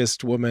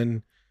focused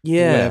woman.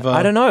 Yeah. Whatever.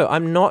 I don't know.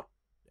 I'm not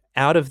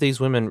out of these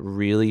women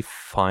really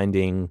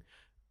finding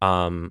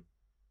an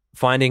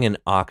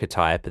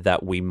archetype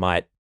that we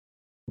might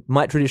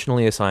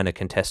traditionally assign a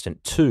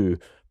contestant to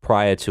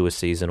prior to a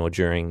season or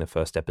during the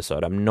first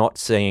episode. I'm not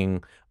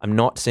seeing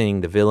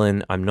the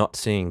villain. I'm not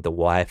seeing the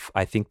wife.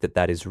 I think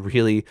that is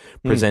really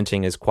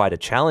presenting as quite a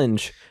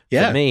challenge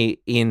for me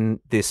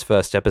in this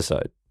first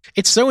episode.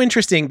 It's so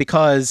interesting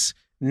because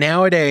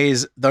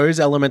nowadays those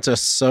elements are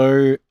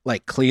so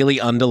like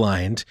clearly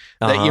underlined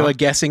that you are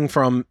guessing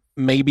from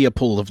maybe a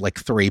pool of like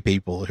 3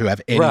 people who have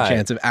any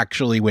chance of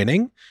actually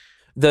winning.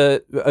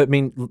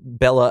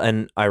 Bella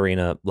and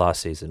Irina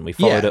last season, we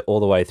followed it all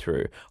the way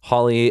through.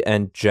 Holly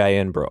and Jay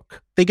and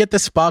Brooke. They get the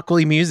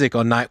sparkly music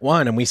on night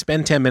 1 and we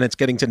spend 10 minutes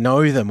getting to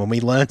know them and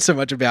we learn so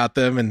much about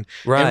them and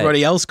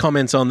everybody else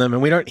comments on them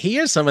and we don't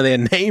hear some of their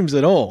names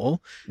at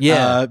all.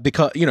 Yeah.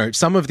 Because,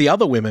 some of the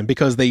other women,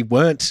 because they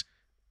weren't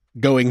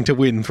going to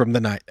win from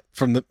the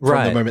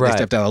moment they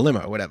stepped out of the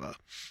limo or whatever.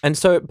 And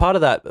so part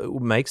of that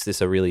makes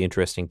this a really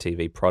interesting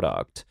TV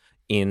product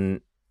in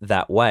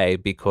that way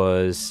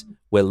because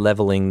we're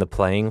leveling the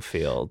playing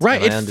field.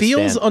 Right. It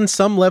feels on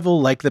some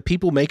level like the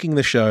people making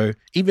the show,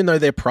 even though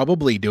they're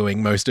probably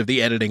doing most of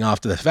the editing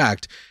after the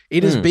fact,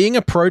 it is being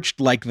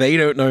approached like they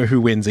don't know who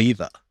wins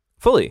either.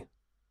 Fully.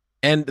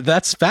 And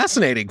that's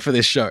fascinating for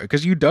this show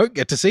because you don't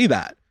get to see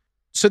that.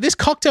 So this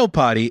cocktail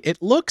party,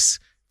 it looks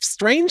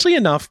strangely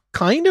enough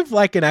kind of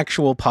like an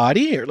actual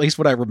party, or at least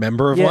what I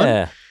remember of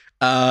one.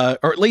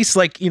 Or at least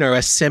like,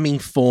 a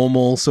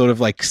semi-formal sort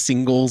of like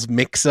singles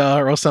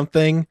mixer or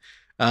something.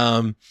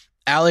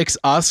 Alex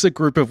asks a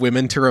group of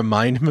women to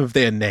remind him of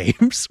their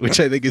names,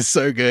 which I think is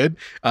so good.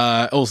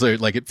 Also,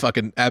 like it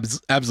fucking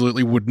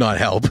absolutely would not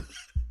help.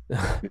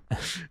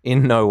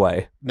 In no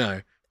way. No.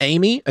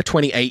 Amy, a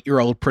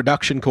 28-year-old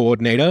production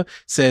coordinator,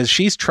 says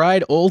she's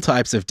tried all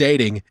types of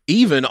dating,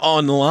 even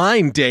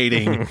online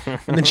dating.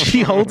 And then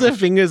she holds her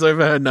fingers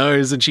over her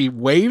nose and she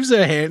waves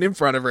her hand in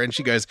front of her and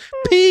she goes,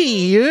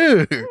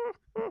 P.U.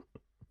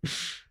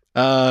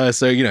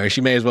 So, you know,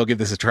 she may as well give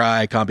this a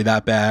try. Can't be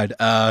that bad.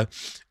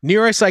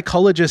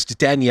 Neuropsychologist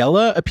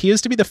Daniela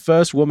appears to be the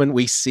first woman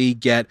we see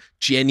get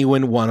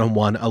genuine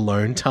one-on-one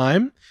alone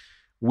time,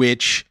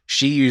 which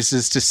she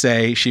uses to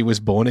say she was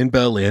born in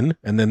Berlin,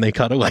 and then they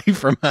cut away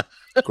from her.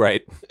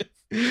 Great.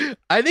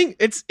 I think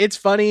it's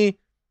funny.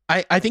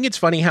 I think it's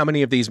funny how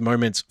many of these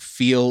moments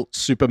feel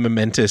super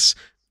momentous,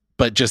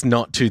 but just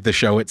not to the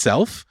show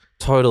itself.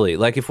 Totally.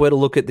 Like if we're to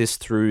look at this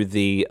through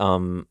the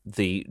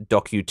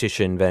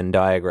docu-titian Venn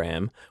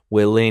diagram,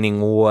 we're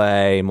leaning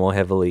way more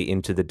heavily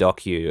into the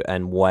docu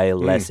and way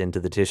less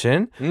into the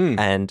titian.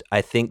 And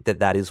I think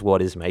that is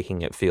what is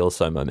making it feel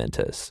so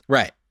momentous.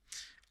 Right.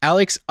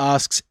 Alex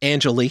asks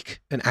Angelique,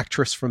 an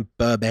actress from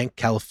Burbank,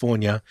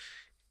 California,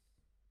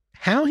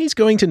 how he's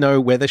going to know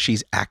whether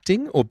she's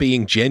acting or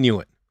being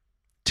genuine.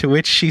 To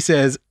which she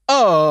says,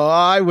 "Oh,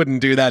 I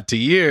wouldn't do that to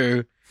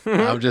you."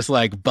 I'm just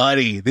like,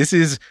 buddy, this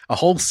is a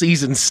whole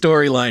season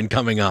storyline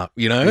coming up,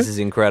 you know? This is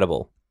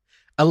incredible.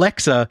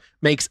 Alexa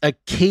makes a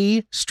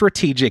key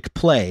strategic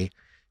play.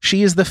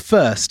 She is the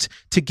first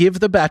to give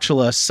The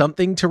Bachelor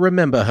something to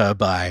remember her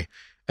by,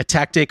 a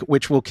tactic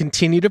which will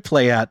continue to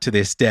play out to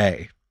this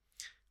day.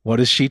 What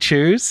does she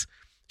choose?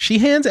 She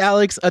hands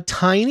Alex a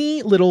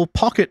tiny little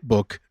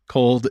pocketbook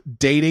called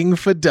Dating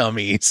for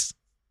Dummies.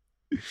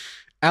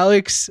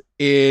 Alex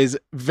is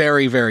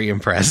very, very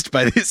impressed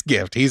by this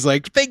gift. He's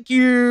like, thank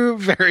you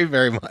very,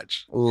 very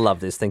much.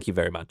 Love this. Thank you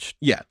very much.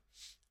 Yeah.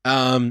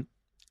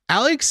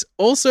 Alex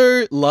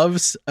also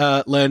loves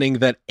learning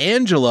that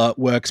Angela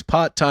works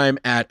part-time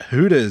at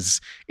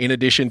Hooters in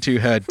addition to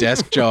her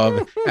desk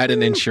job at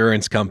an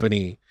insurance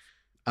company.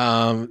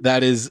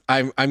 That is,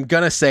 I'm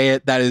going to say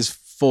it, that is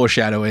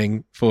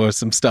foreshadowing for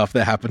some stuff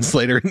that happens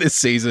later in this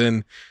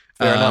season.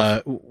 Fair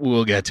enough.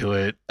 We'll get to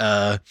it.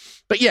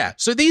 But yeah,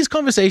 so these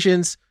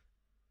conversations,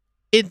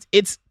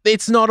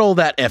 it's not all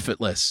that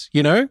effortless,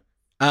 you know?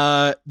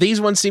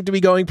 These ones seem to be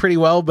going pretty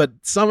well, but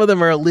some of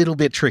them are a little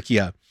bit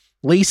trickier.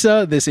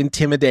 Lisa, this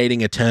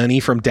intimidating attorney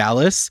from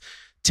Dallas,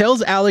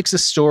 tells Alex a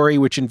story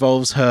which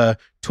involves her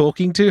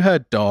talking to her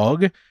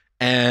dog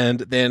and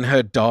then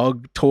her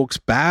dog talks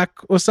back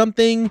or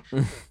something.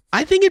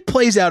 I think it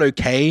plays out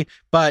okay,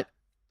 but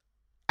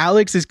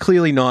Alex is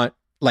clearly not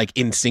like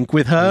in sync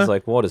with her. He's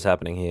like, what is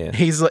happening here?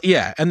 He's like,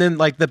 yeah. And then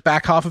like the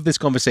back half of this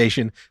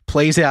conversation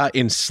plays out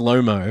in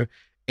slow-mo,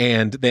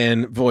 and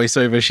then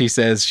voiceover, she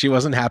says she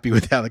wasn't happy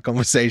with how the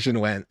conversation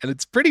went. And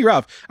it's pretty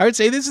rough. I would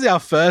say this is our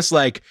first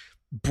like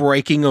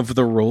breaking of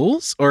the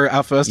rules, or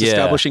our first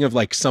establishing of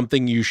like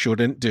something you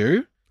shouldn't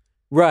do.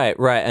 Right.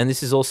 And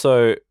this is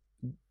also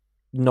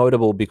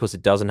notable because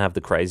it doesn't have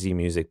the crazy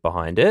music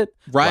behind it.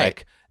 Right.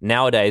 Like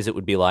nowadays it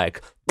would be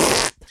like,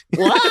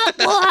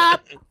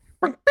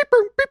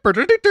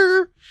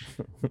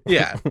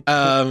 yeah.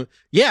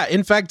 Yeah.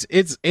 In fact,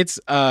 it's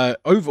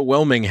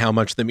overwhelming how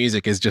much the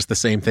music is just the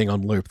same thing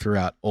on loop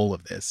throughout all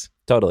of this.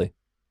 Totally.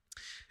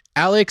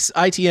 Alex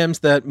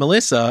ITMs that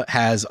Melissa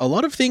has a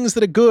lot of things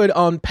that are good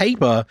on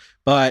paper,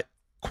 but,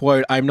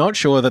 quote, I'm not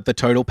sure that the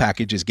total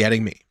package is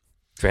getting me.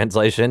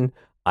 Translation,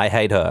 I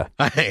hate her.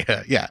 I hate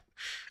her, yeah.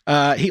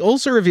 He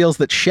also reveals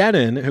that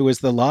Shannon, who was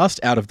the last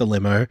out of the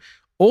limo,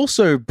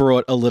 also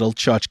brought a little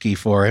tchotchke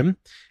for him.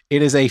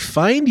 It is a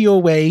find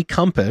your way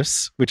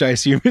compass, which I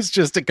assume is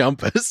just a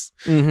compass,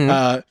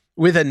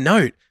 with a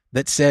note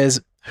that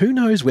says, who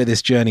knows where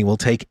this journey will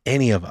take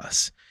any of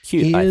us.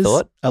 Cute, I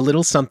thought. A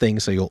little something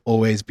so you'll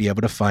always be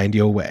able to find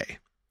your way.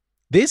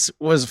 This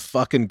was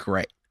fucking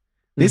great.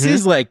 This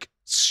is like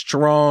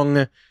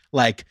strong,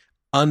 like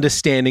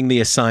understanding the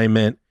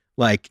assignment,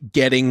 like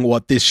getting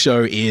what this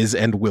show is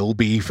and will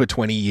be for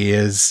 20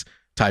 years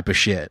type of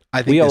shit.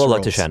 I think we owe this a lot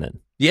rules. to Shannon.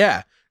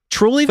 Yeah.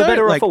 Truly, for though,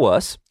 better like, or for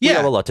worse, we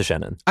owe a lot to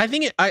Shannon. I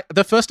think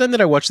the first time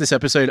that I watched this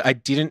episode, I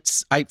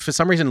for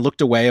some reason looked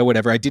away or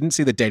whatever. I didn't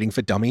see the Dating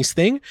for Dummies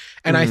thing.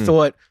 And I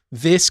thought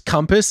this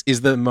compass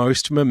is the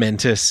most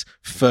momentous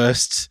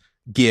first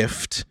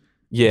gift.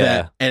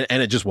 Yeah. And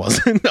it just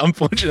wasn't,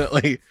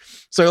 unfortunately.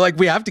 So like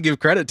we have to give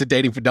credit to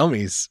Dating for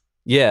Dummies.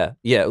 Yeah.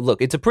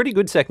 Look, it's a pretty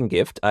good second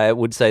gift. I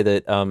would say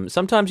that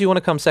sometimes you want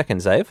to come second,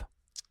 Zave.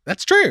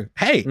 That's true.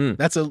 Hey,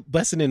 that's a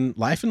lesson in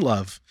life and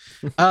love.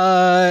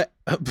 At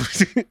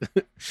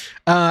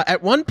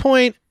one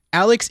point,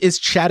 Alex is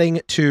chatting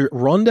to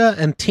Rhonda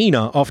and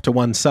Tina off to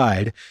one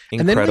side.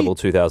 Incredible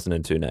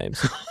 2002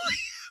 names.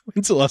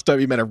 When's the last time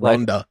you met a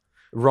Rhonda?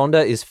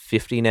 Rhonda is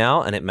 50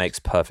 now, and it makes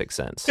perfect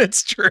sense.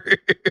 It's true.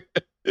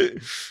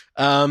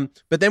 But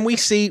then we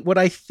see what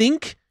I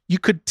think you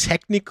could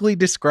technically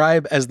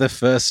describe as the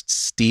first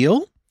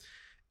steal.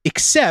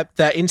 Except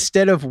that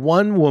instead of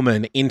one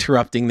woman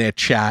interrupting their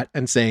chat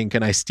and saying,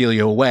 can I steal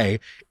you away?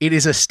 It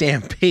is a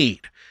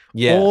stampede.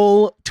 Yeah.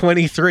 All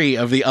 23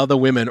 of the other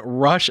women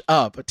rush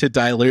up to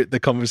dilute the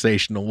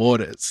conversational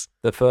waters.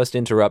 The first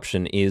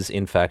interruption is,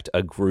 in fact,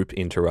 a group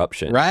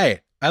interruption.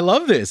 Right. I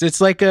love this.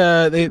 It's like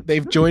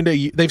they've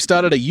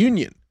started a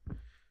union.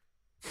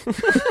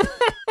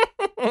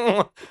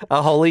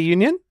 A holy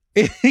union?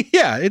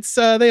 Yeah, it's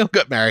they all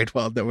got married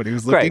while nobody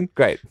was looking.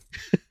 Great.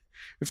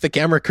 If the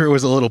camera crew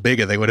was a little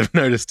bigger, they would have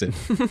noticed it.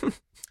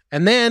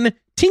 And then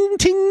ting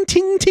ting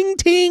ting ting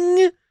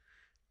ting.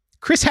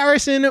 Chris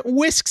Harrison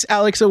whisks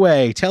Alex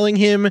away, telling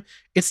him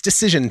it's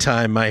decision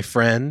time, my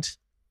friend.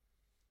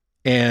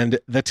 And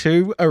the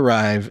two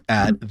arrive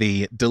at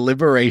the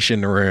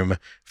deliberation room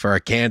for a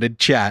candid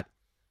chat.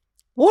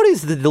 What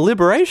is the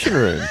deliberation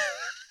room?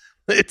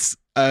 It's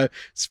a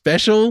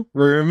special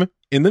room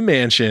in the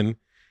mansion,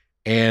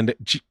 and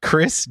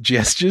Chris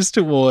gestures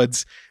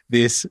towards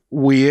this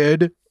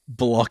weird,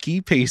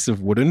 blocky piece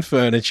of wooden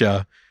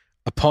furniture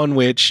upon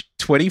which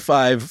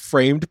 25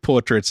 framed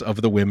portraits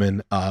of the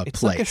women are It's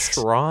placed. like a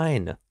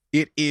shrine.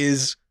 It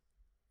is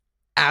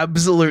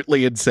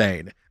absolutely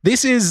insane.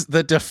 This is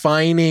the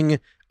defining,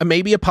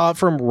 maybe apart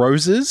from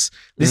roses,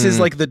 this is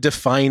like the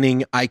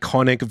defining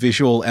iconic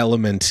visual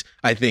element,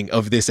 I think,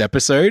 of this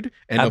episode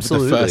and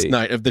Absolutely. of the first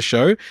night of the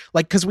show.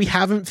 Like, because we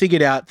haven't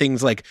figured out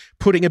things like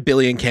putting a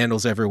billion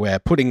candles everywhere,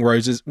 putting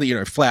roses,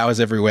 flowers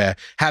everywhere,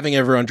 having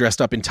everyone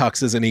dressed up in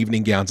tuxes and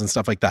evening gowns and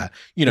stuff like that.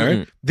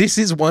 This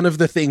is one of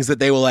the things that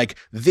they were like,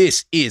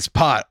 this is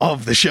part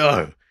of the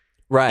show.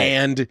 Right.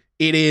 And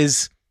it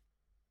is,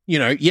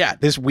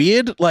 this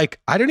weird, like,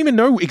 I don't even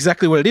know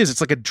exactly what it is.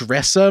 It's like a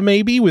dresser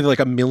maybe with like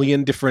a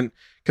million different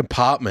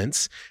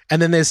compartments.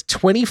 And then there's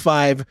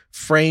 25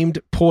 framed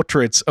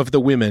portraits of the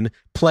women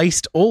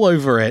placed all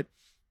over it,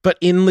 but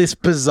in this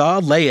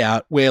bizarre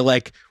layout where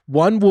like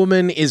one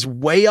woman is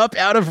way up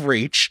out of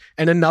reach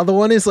and another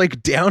one is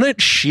like down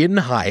at shin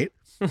height.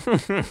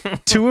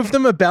 Two of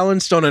them are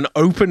balanced on an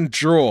open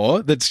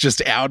drawer that's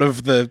just out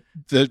of the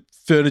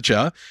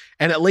furniture,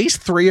 and at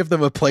least three of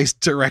them are placed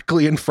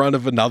directly in front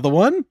of another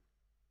one.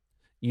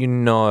 You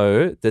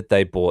know that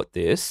they bought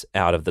this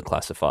out of the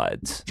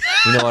classifieds.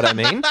 You know what I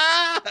mean?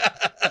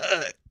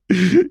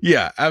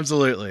 Yeah,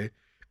 absolutely.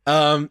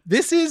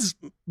 This is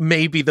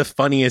maybe the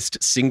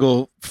funniest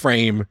single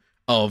frame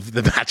of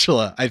The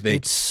Bachelor, I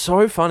think. It's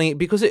so funny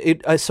because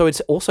so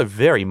it's also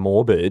very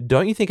morbid.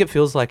 Don't you think it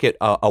feels like it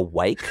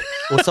awake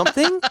or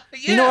something?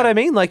 You know what I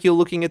mean? Like you're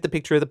looking at the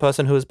picture of the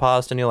person who has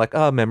passed and you're like,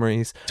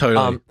 memories.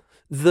 Totally.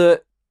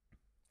 The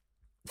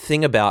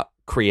thing about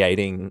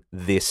creating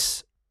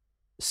this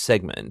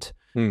segment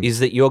is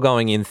that you're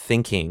going in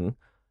thinking,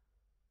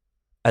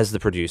 as the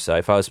producer,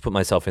 if I was to put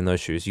myself in those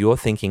shoes, you're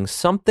thinking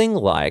something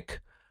like,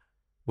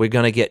 we're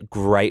going to get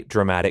great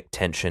dramatic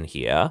tension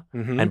here,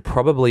 and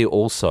probably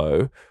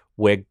also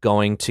we're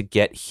going to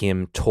get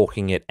him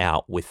talking it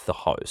out with the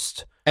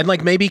host. And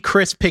like maybe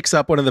Chris picks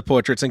up one of the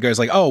portraits and goes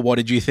like, "Oh, what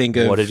did you think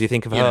of? What did you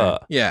think of her?"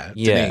 Yeah,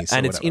 yeah. Denise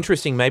And or it's whatever.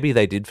 interesting. Maybe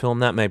they did film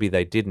that, maybe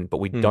they didn't, but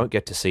we don't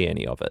get to see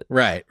any of it.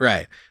 Right.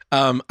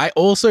 I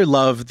also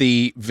love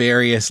the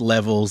various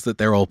levels that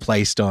they're all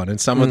placed on,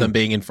 and some of them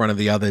being in front of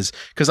the others.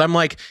 Because I'm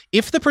like,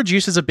 if the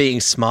producers are being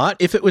smart,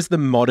 if it was the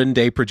modern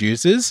day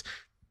producers,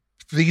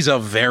 these are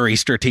very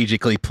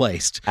strategically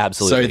placed.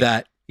 Absolutely. So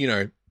that,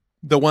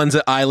 the ones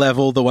at eye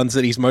level, the ones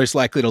that he's most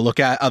likely to look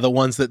at are the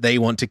ones that they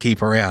want to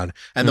keep around.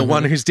 And the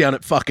one who's down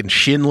at fucking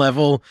shin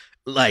level,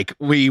 like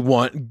we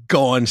want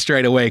gone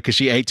straight away because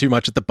she ate too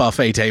much at the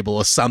buffet table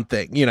or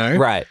something,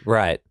 Right.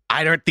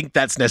 I don't think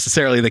that's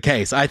necessarily the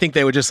case. I think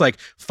they were just like,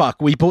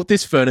 fuck, we bought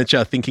this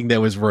furniture thinking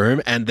there was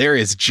room and there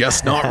is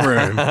just not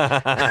room.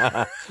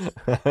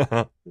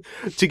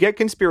 To get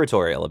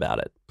conspiratorial about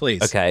it.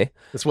 Please. Okay.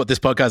 That's what this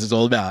podcast is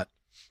all about.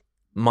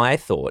 My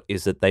thought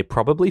is that they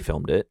probably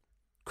filmed it.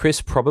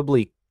 Chris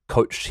probably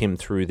coached him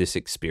through this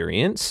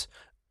experience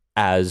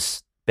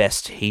as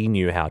best he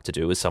knew how to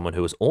do as someone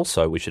who was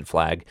also, we should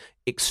flag,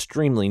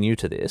 extremely new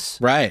to this.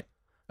 Right.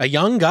 A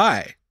young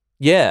guy.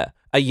 Yeah.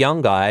 A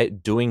young guy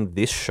doing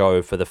this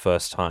show for the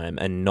first time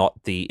and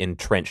not the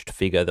entrenched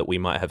figure that we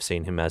might have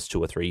seen him as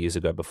 2 or 3 years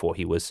ago before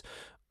he was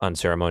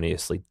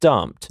unceremoniously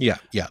dumped. Yeah.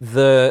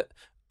 The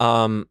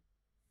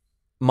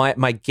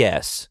my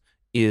guess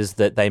is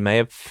that they may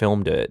have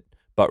filmed it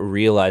but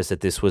realized that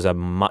this was a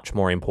much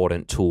more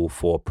important tool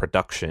for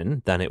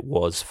production than it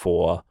was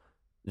for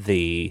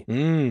the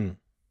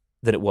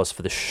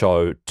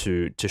show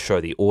to show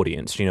the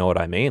audience. You know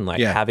what I mean? Like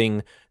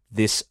having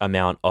this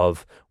amount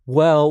of,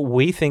 well,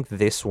 we think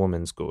this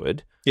woman's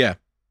good. Yeah.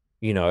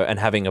 And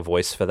having a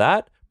voice for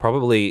that,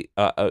 probably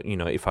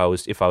if I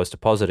was to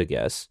posit a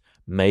guess,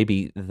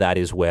 maybe that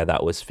is where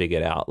that was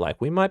figured out. Like,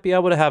 we might be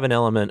able to have an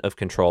element of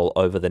control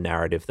over the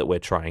narrative that we're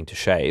trying to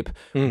shape.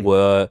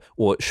 Or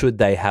should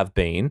they have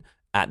been,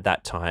 at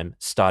that time,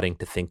 starting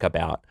to think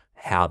about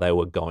how they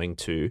were going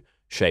to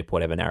shape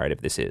whatever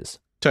narrative this is?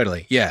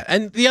 Totally. Yeah.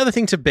 And the other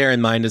thing to bear in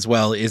mind as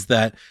well is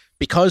that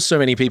because so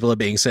many people are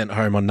being sent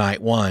home on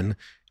night one,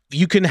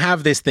 you can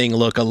have this thing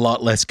look a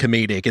lot less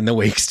comedic in the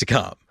weeks to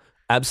come.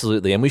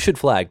 Absolutely. And we should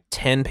flag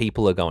 10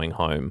 people are going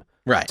home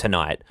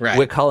tonight. Right.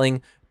 We're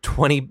culling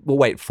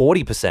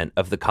 40%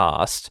 of the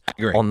cast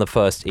Agree. on the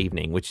first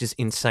evening, which is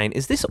insane.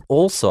 Is this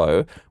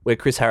also where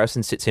Chris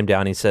Harrison sits him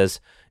down and he says,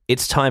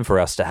 it's time for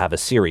us to have a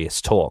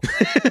serious talk.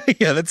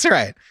 Yeah, that's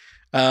right.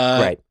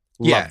 Great.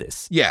 Yeah, Love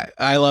this. Yeah,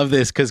 I love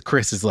this because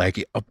Chris is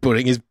like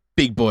putting his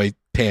big boy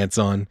pants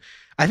on.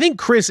 I think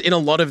Chris in a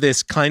lot of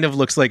this kind of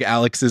looks like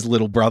Alex's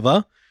little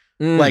brother.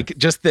 Like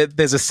just that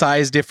there's a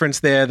size difference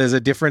there. There's a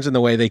difference in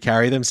the way they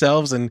carry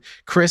themselves. And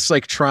Chris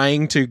like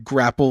trying to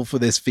grapple for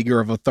this figure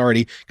of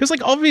authority. Because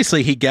like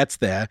obviously he gets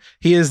there.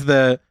 He is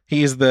the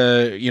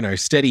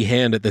steady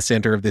hand at the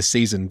center of this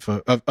season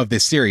of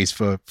this series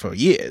for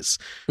years.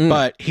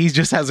 But he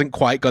just hasn't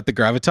quite got the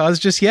gravitas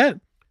just yet.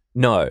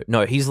 No,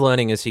 he's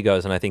learning as he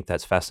goes, and I think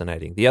that's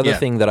fascinating. The other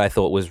thing that I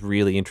thought was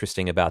really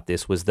interesting about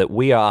this was that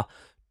we are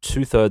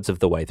 2/3 of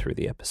the way through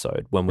the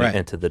episode when we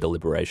enter the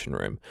deliberation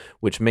room,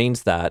 which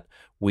means that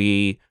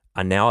we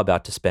are now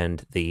about to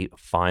spend the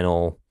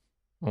final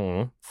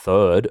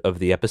third of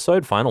the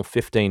episode, final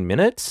 15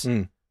 minutes,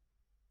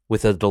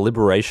 with a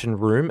deliberation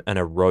room and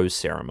a rose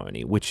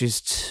ceremony, which is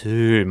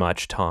too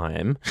much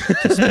time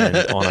to spend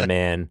on a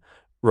man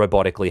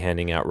robotically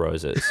handing out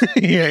roses.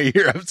 Yeah,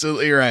 you're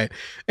absolutely right.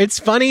 It's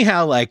funny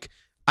how like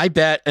I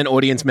bet an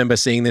audience member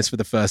seeing this for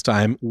the first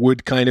time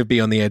would kind of be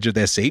on the edge of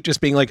their seat,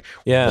 just being like,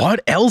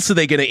 what else are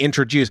they going to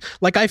introduce?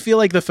 Like, I feel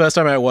like the first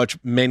time I watch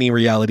many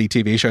reality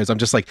TV shows, I'm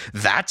just like,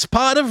 that's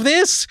part of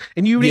this?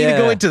 And you need to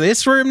go into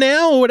this room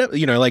now? Or whatever.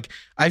 You know, like,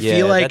 I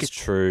feel like that's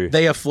true.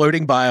 They are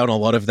floating by on a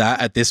lot of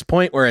that at this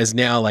point, whereas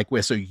now, like,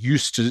 we're so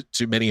used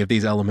to many of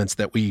these elements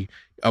that we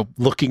are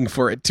looking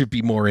for it to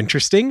be more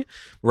interesting.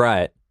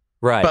 Right.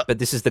 But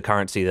this is the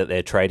currency that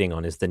they're trading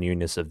on, is the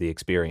newness of the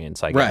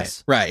experience, I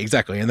guess. Right,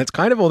 exactly. And that's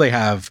kind of all they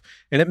have.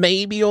 And it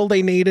may be all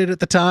they needed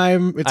at the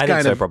time. I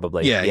think so,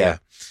 probably. Yeah.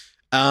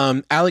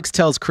 Alex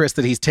tells Chris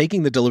that he's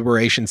taking the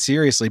deliberation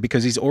seriously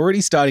because he's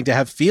already starting to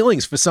have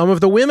feelings for some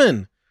of the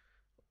women.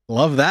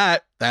 Love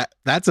that.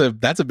 That's a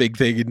big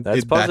thing.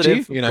 That's in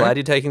positive. Batchy, you know? Glad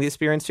you're taking the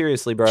experience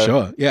seriously, bro.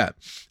 Sure, yeah.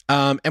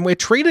 And we're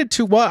treated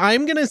to what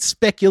I'm going to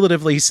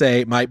speculatively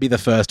say might be the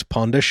first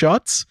ponder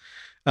shots.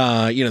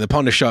 The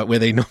ponder shot where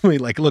they normally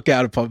like look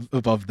out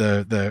above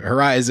the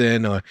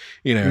horizon or,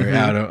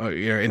 out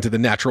into the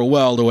natural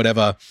world or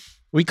whatever.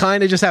 We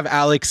kind of just have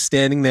Alex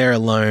standing there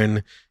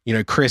alone.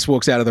 Chris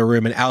walks out of the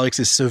room and Alex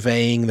is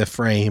surveying the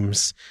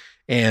frames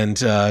and,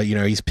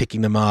 he's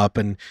picking them up,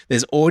 and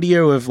there's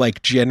audio of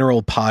like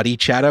general party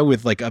chatter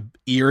with like a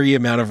eerie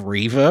amount of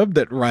reverb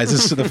that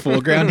rises to the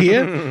foreground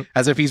here,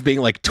 as if he's being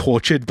like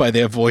tortured by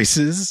their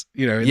voices,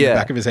 in the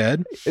back of his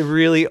head.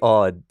 Really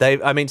odd.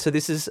 So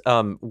this is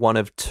one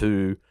of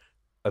two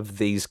of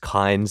these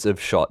kinds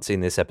of shots in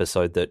this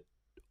episode that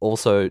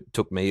also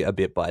took me a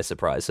bit by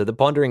surprise. So the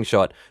pondering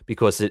shot,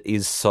 because it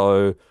is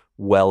so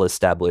well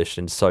established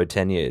and so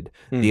tenured.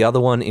 The other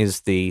one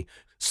is the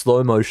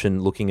slow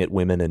motion looking at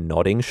women and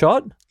nodding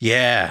shot.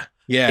 Yeah.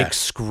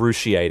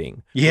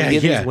 Excruciating. Yeah, we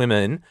hear these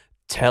women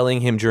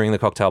telling him during the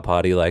cocktail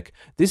party, like,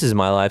 this is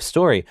my life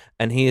story.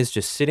 And he is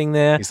just sitting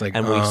there. He's like,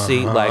 and we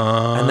see, like,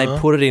 and they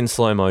put it in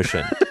slow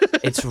motion.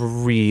 It's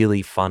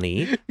really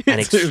funny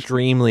and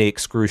extremely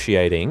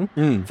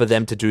excruciating for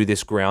them to do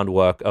this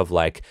groundwork of,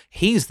 like,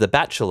 he's the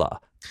bachelor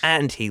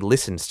and he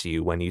listens to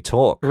you when you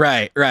talk.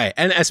 Right.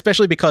 And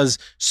especially because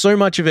so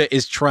much of it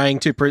is trying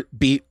to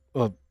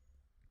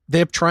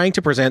they're trying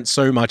to present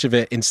so much of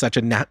it in such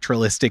a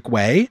naturalistic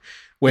way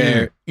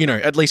where,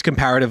 at least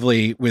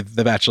comparatively with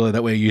The Bachelor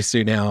that we're used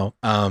to now,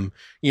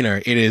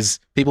 it is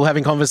people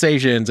having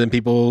conversations and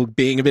people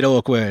being a bit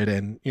awkward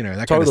and,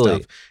 that kind of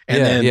stuff.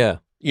 And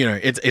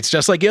it's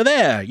just like you're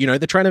there, they're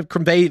trying to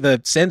convey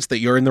the sense that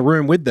you're in the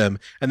room with them.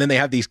 And then they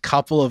have these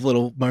couple of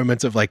little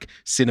moments of like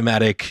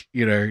cinematic,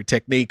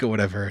 technique or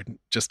whatever,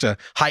 just to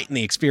heighten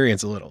the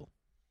experience a little.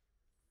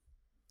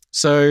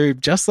 So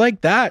just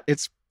like that,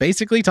 it's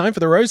basically time for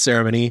the rose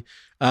ceremony.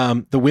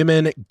 The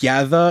women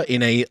gather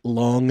in a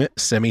long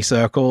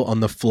semicircle on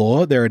the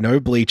floor. There are no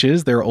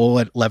bleachers. They're all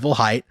at level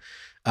height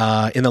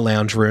in the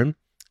lounge room.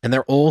 And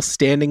they're all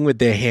standing with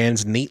their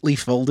hands neatly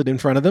folded in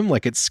front of them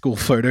like it's school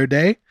photo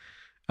day.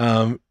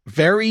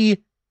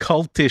 Very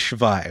cultish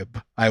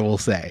vibe, I will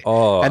say.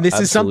 Oh, and this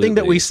absolutely. is something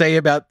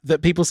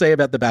that people say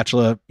about The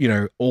Bachelor,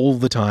 all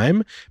the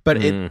time. But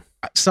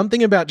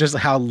something about just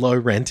how low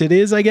rent it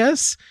is, I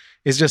guess,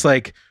 is just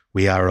like,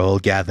 we are all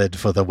gathered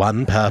for the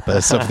one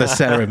purpose of the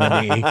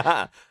ceremony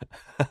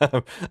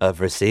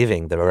of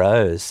receiving the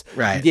rose.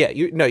 Right. Yeah,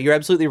 you're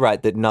absolutely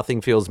right that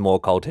nothing feels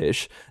more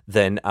cultish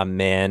than a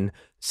man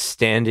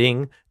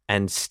standing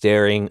and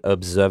staring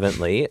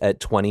observantly at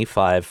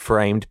 25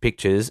 framed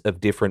pictures of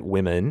different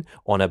women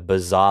on a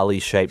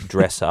bizarrely shaped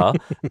dresser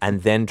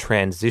and then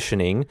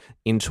transitioning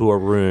into a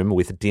room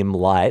with dim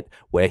light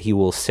where he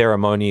will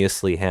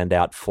ceremoniously hand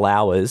out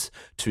flowers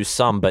to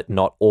some but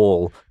not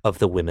all of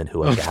the women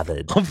who are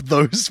gathered. Of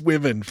those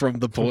women from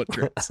the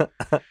portraits.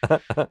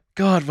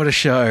 God, what a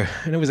show.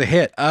 And it was a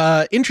hit.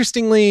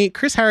 Interestingly,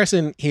 Chris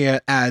Harrison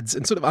here adds,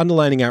 and sort of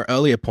underlining our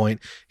earlier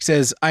point, he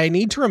says, I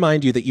need to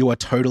remind you that you are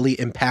totally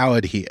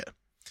empowered here.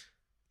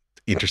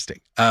 Interesting.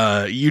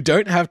 You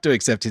don't have to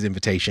accept his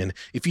invitation.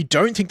 If you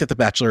don't think that The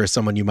Bachelor is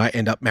someone you might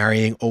end up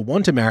marrying or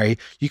want to marry,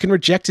 you can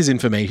reject his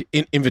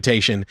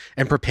invitation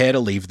and prepare to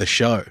leave the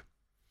show.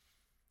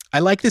 I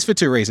like this for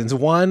two reasons.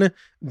 One,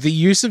 the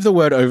use of the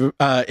word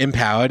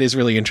empowered is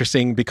really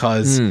interesting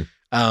because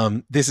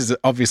this is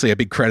obviously a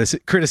big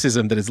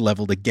criticism that is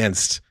leveled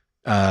against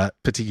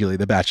particularly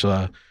The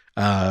Bachelor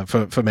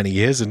for many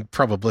years, and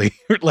probably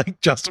like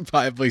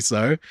justifiably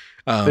so.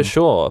 For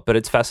sure, but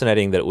it's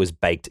fascinating that it was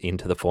baked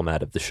into the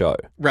format of the show.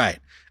 Right.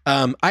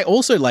 I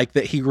also like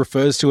that he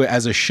refers to it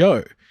as a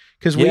show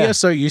because we are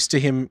so used to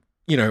him,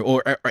 you know,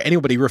 or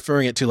anybody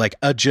referring it to like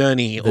a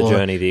journey The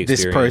journey, the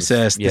this experience.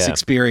 process, this Yeah.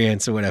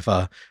 experience or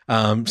whatever.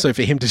 So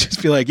for him to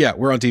just be like, yeah,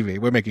 we're on TV,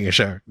 we're making a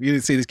show. You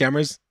see these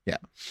cameras? Yeah.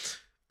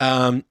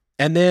 And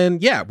then,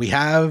 we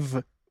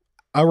have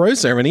a rose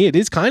ceremony. It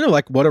is kind of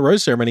like what a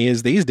rose ceremony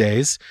is these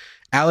days.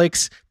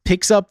 Alex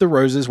picks up the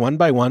roses one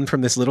by one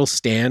from this little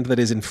stand that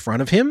is in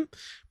front of him.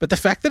 But the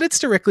fact that it's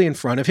directly in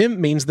front of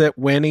him means that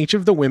when each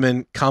of the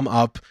women come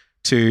up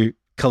to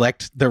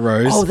collect the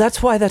rose, Oh,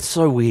 that's why that's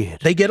so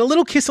weird. they get a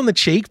little kiss on the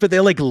cheek, but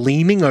they're like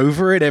leaning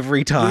over it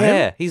every time.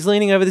 Yeah, he's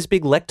leaning over this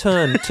big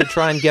lectern to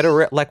try and get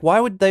like, why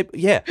would they?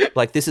 Yeah,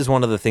 like this is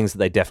one of the things that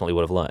they definitely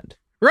would have learned.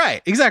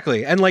 Right,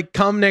 exactly. And like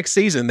come next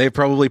season, they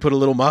probably put a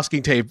little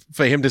masking tape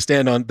for him to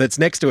stand on that's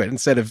next to it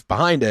instead of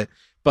behind it.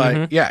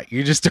 But yeah,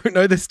 you just don't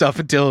know this stuff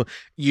until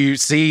you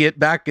see it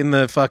back in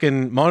the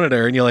fucking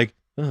monitor and you're like,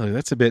 oh,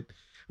 that's a bit,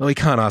 well, we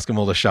can't ask them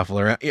all to shuffle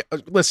around. Yeah,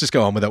 let's just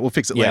go on with it. We'll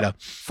fix it later.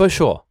 For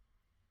sure.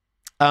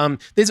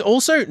 There's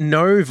also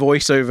no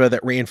voiceover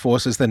that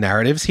reinforces the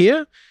narratives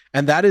here.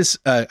 And that is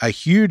a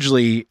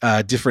hugely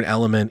different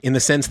element in the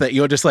sense that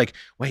you're just like,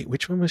 wait,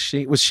 which one was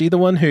she? Was she the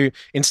one who,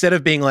 instead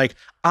of being like,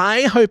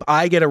 I hope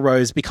I get a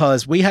rose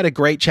because we had a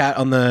great chat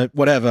on the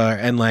whatever,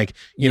 and like,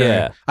 you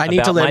know, I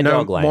need to about my learn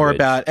dog more language.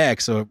 about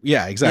X, or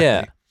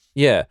exactly.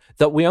 Yeah.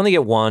 That we only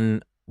get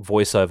one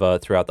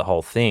voiceover throughout the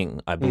whole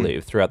thing, I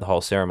believe, throughout the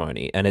whole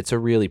ceremony, and it's a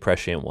really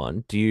prescient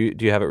one. Do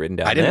you have it written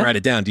down? I didn't there? write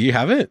it down. Do you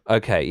have it?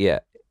 Okay, yeah,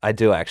 I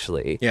do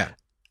actually. Yeah.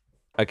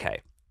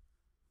 Okay.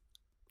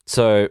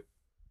 So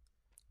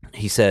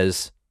he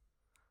says,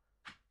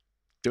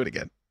 Do it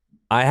again.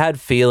 I had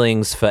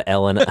feelings for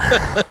Ellen.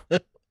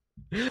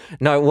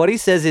 No, what he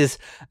says is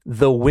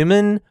the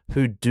women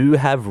who do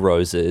have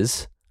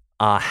roses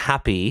are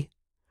happy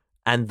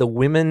and the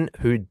women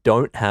who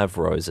don't have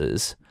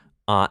roses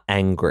are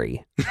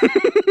angry.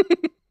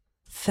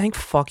 Thank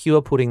fuck you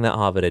are putting that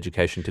Harvard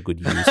education to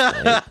good use,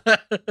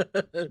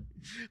 mate.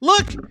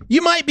 Look,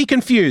 you might be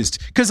confused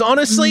because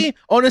honestly,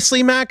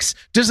 Max,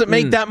 does it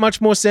make that much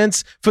more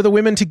sense for the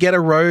women to get a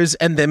rose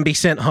and then be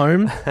sent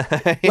home?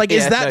 Like,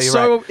 is that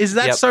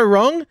so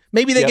wrong?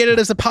 Maybe they get it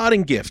as a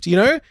parting gift. You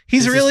know,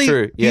 he's This is really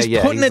true. he's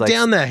putting he's it like-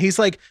 down there. He's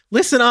like,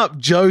 listen up,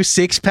 Joe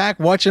Sixpack,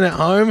 watching at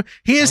home.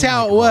 Here's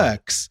how it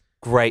works.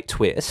 Great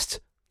twist.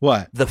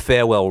 What? The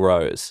farewell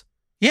rose.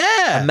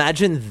 Yeah.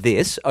 Imagine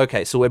this.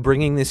 Okay, so we're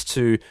bringing this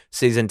to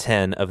season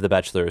 10 of The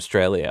Bachelor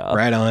Australia.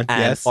 Right on. And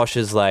Yes.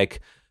 Osha's like,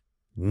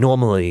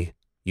 normally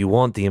you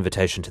want the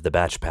invitation to the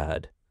batch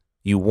pad.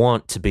 You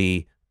want to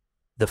be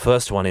the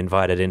first one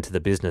invited into the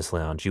business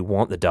lounge. You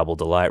want the double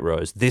delight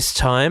rose. This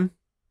time,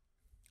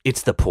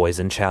 it's the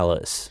poison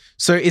chalice.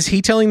 So is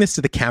he telling this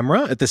to the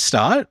camera at the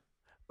start?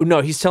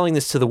 No, he's telling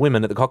this to the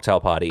women at the cocktail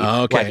party.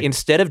 Oh, okay. Like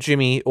instead of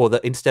Jimmy or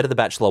instead of the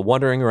Bachelor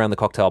wandering around the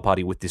cocktail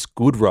party with this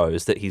good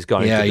rose that he's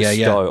going to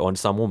bestow on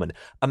some woman,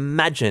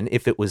 imagine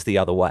if it was the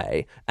other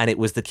way and it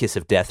was the kiss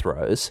of death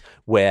rose,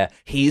 where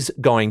he's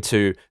going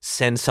to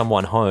send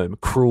someone home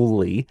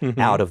cruelly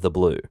out of the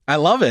blue. I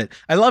love it.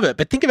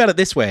 But think about it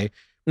this way.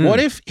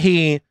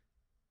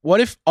 What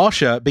if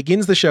Osha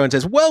begins the show and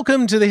says,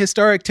 welcome to the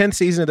historic 10th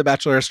season of The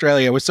Bachelor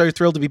Australia. We're so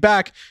thrilled to be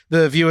back.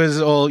 The viewers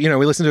all, we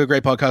listened to a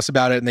great podcast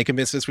about it and they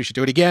convinced us we should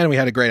do it again. We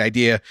had a great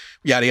idea,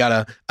 yada,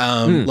 yada.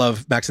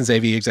 Love Max and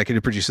Xavier,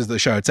 executive producers of the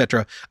show,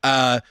 etc.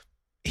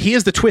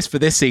 Here's the twist for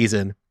this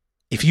season.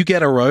 If you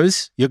get a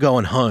rose, you're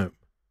going home.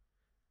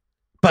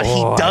 But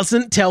he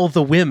doesn't tell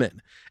the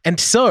women. And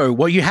so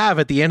what you have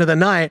at the end of the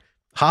night,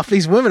 half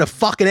these women are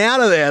fucking out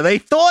of there. They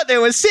thought they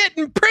were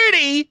sitting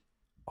pretty.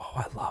 Oh,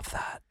 I love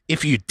that.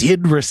 If you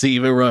did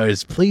receive a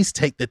rose, please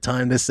take the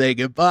time to say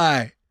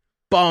goodbye.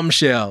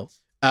 Bombshell.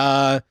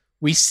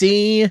 We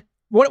see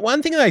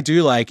one thing that I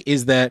do like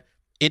is that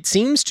it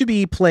seems to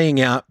be playing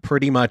out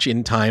pretty much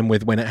in time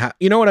with when it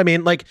you know what I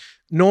mean? Like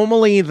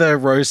normally the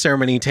rose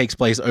ceremony takes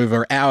place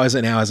over hours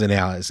and hours and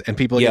hours and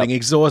people are getting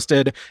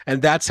exhausted,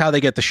 and that's how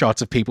they get the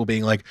shots of people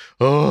being like,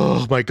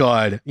 oh my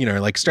God,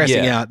 like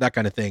stressing out, that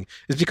kind of thing.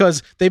 It's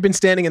because they've been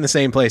standing in the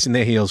same place in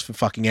their heels for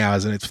fucking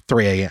hours and it's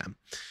 3 a.m.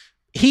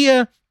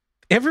 Here,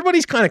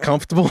 everybody's kind of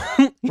comfortable.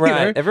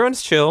 Right.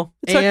 Everyone's chill.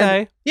 It's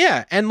okay.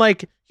 Yeah. And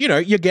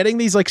you're getting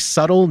these like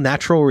subtle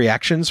natural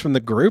reactions from the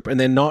group and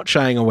they're not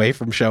shying away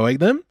from showing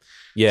them.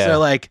 Yeah. So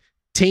like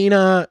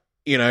Tina,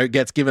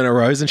 gets given a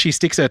rose and she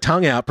sticks her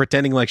tongue out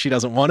pretending like she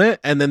doesn't want it.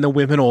 And then the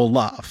women all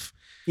laugh.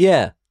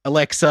 Yeah.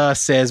 Alexa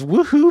says,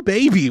 woohoo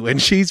baby, when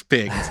she's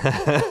picked.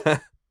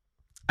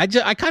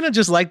 I kind of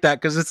just like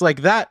that because it's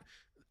like that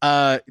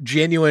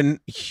genuine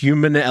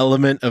human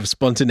element of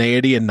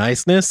spontaneity and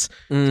niceness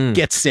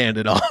gets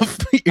sanded off.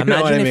 You know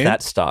what I Imagine mean? if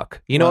that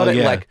stuck. You know Well, what?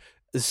 yeah. Like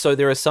So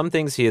there are some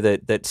things here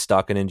that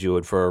stuck and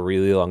endured for a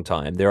really long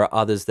time. There are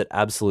others that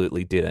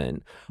absolutely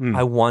didn't.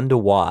 I wonder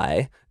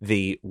why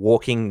the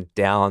walking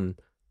down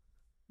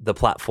the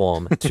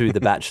platform to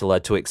The Bachelor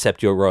to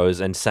accept your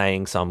rose and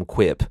saying some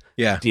quip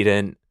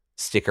didn't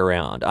stick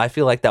around. I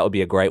feel like that would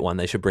be a great one.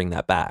 They should bring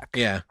that back.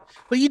 Yeah.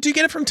 Well, you do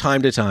get it from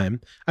time to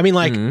time. I mean,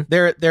 like,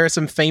 there are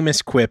some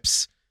famous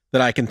quips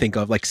that I can think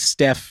of. Like,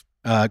 Steph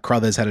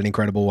Crothers had an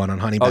incredible one on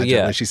Honey Badger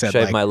where she said,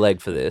 shaved like, my leg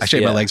for this. I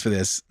shaved my legs for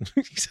this.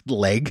 You said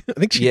leg? I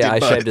think she did I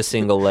both. shaved a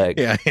single leg.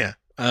 Yeah.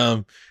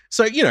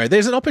 So,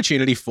 there's an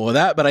opportunity for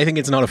that, but I think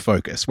it's not a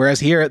focus. Whereas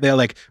here, they're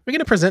like, we're going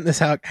to present this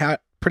how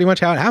pretty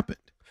much how it happened.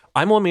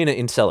 I more mean it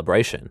in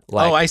celebration.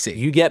 Like, I see.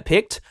 You get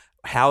picked.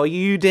 How are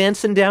you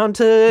dancing down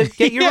to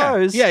get your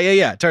rose?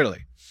 Yeah,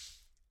 totally.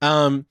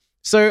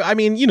 So, I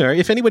mean,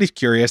 if anybody's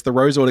curious, the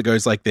rose order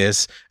goes like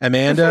this: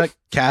 Amanda,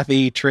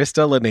 Kathy,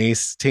 Trista,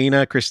 Lanice,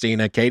 Tina,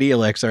 Christina, Katie,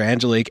 Alexa,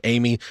 Angelique,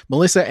 Amy,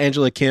 Melissa,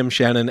 Angela, Kim,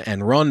 Shannon,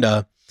 and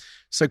Rhonda.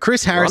 So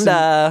Chris Harrison...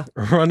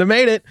 Rhonda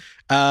made it.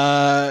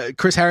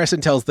 Chris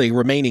Harrison tells the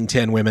remaining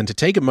 10 women to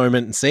take a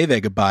moment and say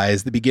their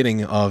goodbyes, the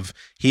beginning of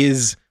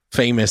his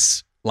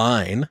famous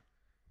line,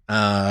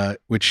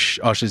 which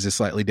Osh's is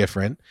slightly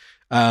different.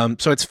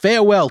 So it's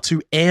farewell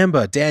to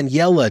Amber,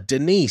 Daniela,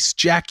 Denise,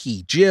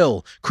 Jackie,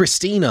 Jill,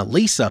 Christina,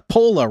 Lisa,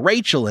 Paula,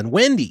 Rachel, and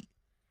Wendy.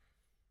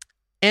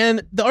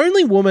 And the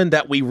only woman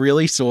that we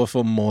really saw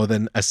for more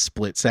than a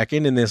split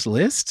second in this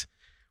list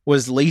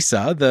was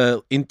Lisa,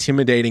 the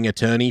intimidating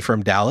attorney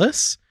from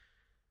Dallas.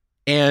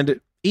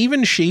 And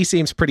even she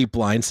seems pretty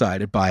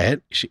blindsided by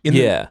it.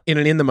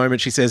 In the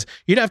moment, she says,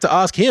 "You'd have to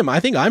ask him. I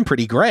think I'm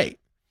pretty great."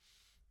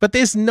 But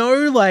there's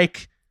no,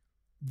 like,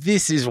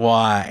 this is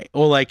why,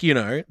 or like,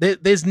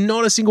 there's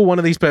not a single one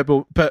of these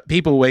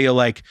people where you're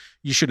like,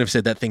 you shouldn't have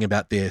said that thing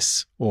about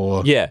this,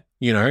 or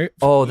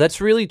Oh,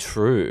 that's really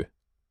true.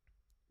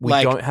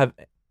 We don't have.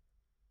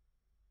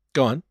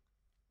 Go on.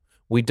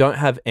 We don't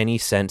have any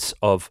sense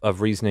of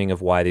reasoning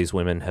of why these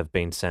women have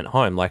been sent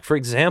home. Like, for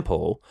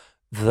example,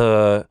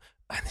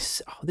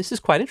 this is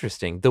quite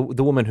interesting. The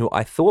woman who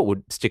I thought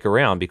would stick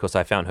around because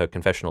I found her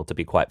confessional to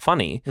be quite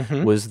funny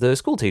was the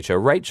school teacher,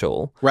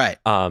 Rachel. Right.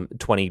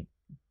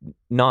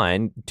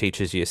 29,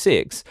 teaches year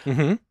 6.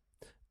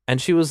 And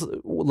she was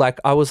like,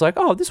 I was like,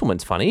 oh, this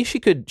woman's funny. She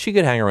could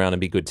hang around and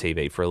be good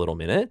TV for a little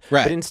minute.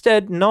 Right. But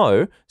instead,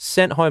 no,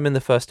 sent home in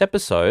the first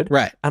episode.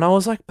 Right. And I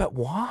was like, but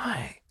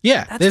why?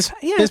 Yeah. There's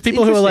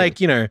people who are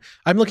like,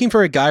 I'm looking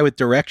for a guy with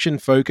direction,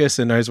 focus,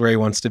 and knows where he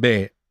wants to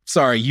be.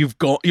 Sorry,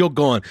 you're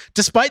gone.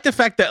 Despite the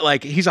fact that,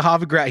 like, he's a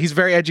Harvard grad, he's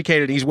very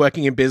educated, he's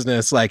working in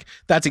business. Like,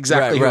 that's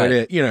exactly who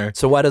it is,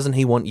 So why doesn't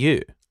he want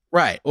you?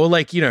 Right. Or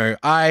like,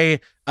 I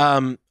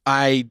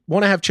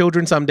want to have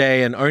children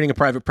someday, and owning a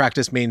private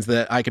practice means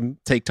that I can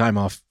take time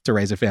off to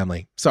raise a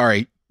family.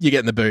 Sorry, you're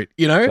getting the boot,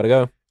 Gotta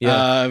go.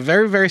 Yeah.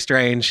 Very, very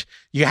strange.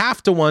 You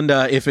have to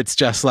wonder if it's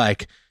just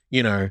like,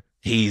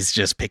 he's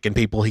just picking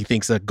people he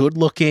thinks are good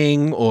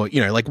looking, or,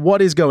 like,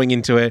 what is going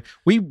into it?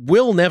 We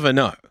will never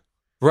know.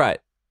 Right.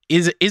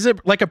 Is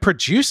it like a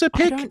producer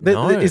pick? I don't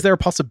know. Is there a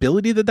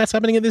possibility that that's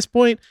happening at this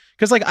point?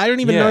 Because, like, I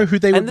don't even know who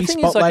they would be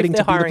spotlighting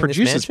to be the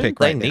producer's pick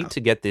right now. They need to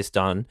get this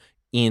done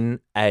in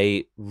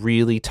a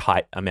really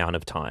tight amount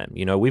of time.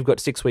 We've got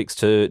 6 weeks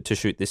to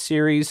shoot this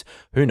series.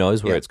 Who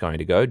knows where it's going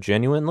to go?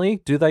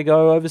 Genuinely, do they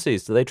go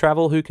overseas? Do they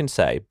travel? Who can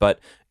say? But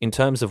in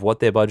terms of what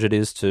their budget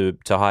is to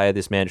hire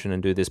this mansion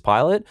and do this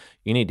pilot,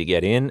 you need to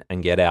get in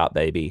and get out,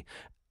 baby.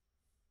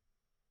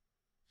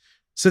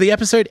 So the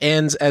episode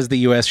ends as the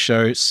US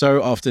show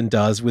so often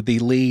does, with the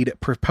lead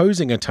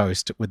proposing a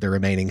toast with the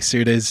remaining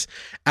suitors.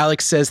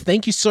 Alex says,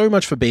 "Thank you so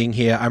much for being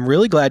here. I'm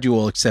really glad you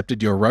all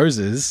accepted your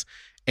roses.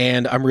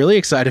 And I'm really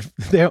excited."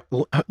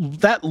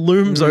 That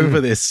looms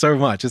over this so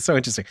much. It's so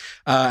interesting.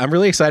 I'm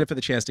really excited for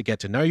the chance to get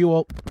to know you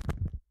all.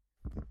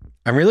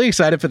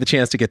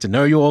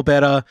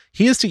 better.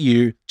 Here's to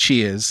you.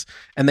 Cheers.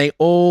 And they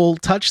all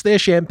touch their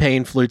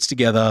champagne flutes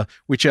together,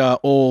 which are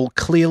all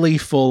clearly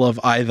full of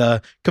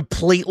either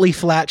completely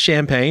flat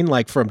champagne,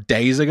 like from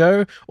days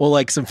ago, or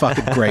like some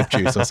fucking grape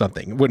juice or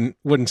something.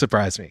 Wouldn't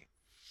surprise me.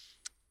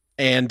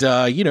 And,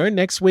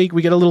 next week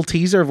we get a little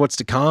teaser of what's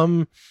to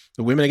come.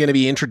 The women are going to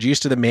be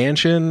introduced to the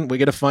mansion. We're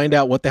going to find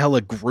out what the hell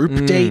a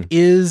group date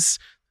is.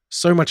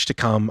 So much to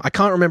come. I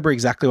can't remember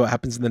exactly what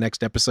happens in the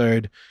next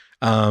episode.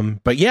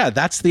 But yeah,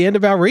 that's the end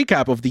of our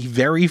recap of the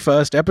very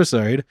first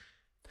episode.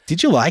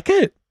 Did you like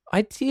it?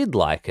 I did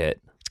like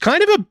it. It's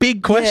kind of a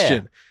big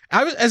question.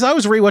 Yeah. As I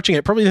was rewatching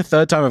it, probably the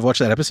third time I've watched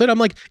that episode, I'm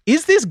like,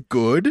 is this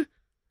good?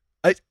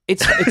 It's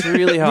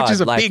really hard. Which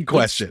is a big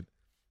question.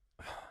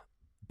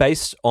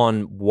 Based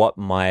on what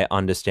my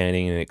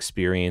understanding and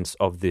experience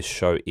of this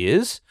show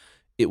is,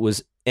 it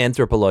was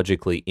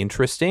anthropologically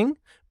interesting,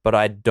 but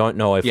I don't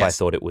know if I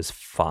thought it was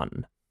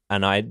fun.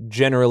 And I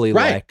generally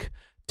like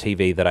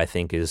TV that I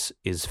think is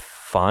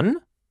fun,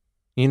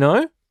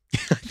 I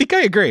think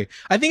I agree.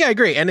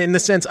 And in the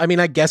sense,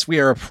 I guess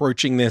we are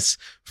approaching this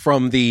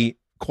from the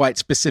quite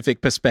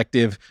specific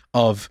perspective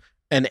of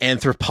an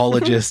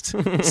anthropologist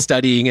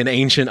studying an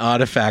ancient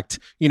artifact.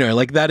 You know,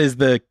 like that is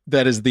the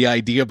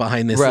idea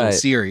behind this little Right.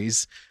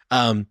 series.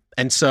 And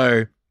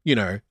so, you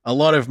know, a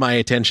lot of my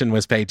attention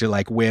was paid to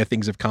like where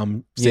things have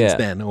come since Yeah.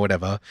 then or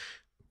whatever.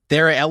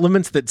 There are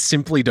elements that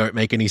simply don't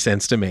make any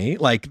sense to me,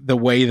 like the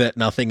way that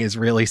nothing is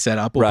really set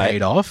up or Right.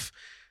 paid off.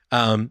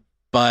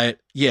 But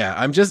yeah,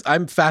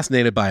 I'm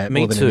fascinated by it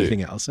Me more than too.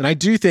 anything else. And I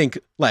do think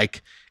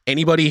like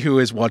anybody who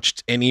has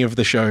watched any of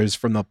the shows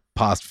from the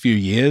past few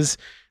years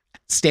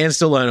stands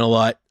to learn a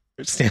lot,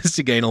 stands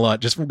to gain a lot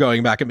just from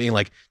going back and being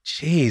like,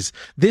 geez,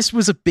 this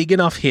was a big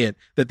enough hit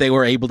that they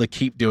were able to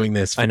keep doing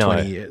this for I know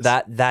 20 years.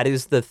 that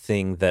is the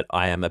thing that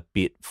I am a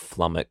bit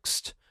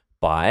flummoxed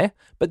by.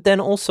 But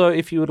then also,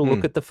 if you were to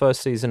look at the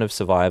first season of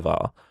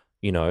Survivor,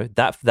 you know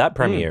that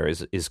premiere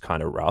is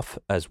kind of rough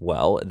as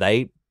well.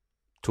 They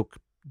took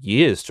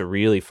years to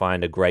really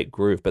find a great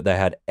groove, but they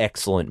had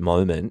excellent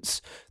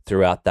moments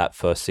throughout that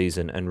first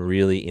season and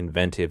really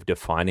inventive,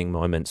 defining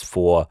moments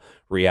for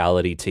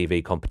reality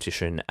TV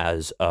competition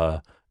as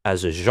a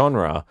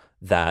genre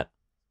that.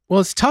 Well,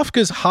 it's tough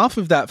because half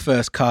of that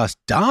first cast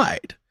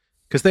died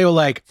because they were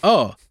like,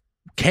 oh,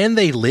 can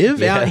they live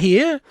Yeah. out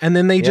here? And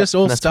then they Yep, just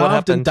all that's what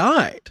starved and happened.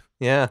 died.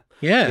 Yeah.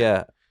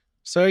 Yeah.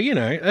 So, you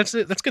know, that's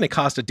going to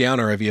cast a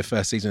downer over your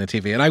first season of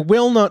TV. And I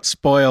will not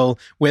spoil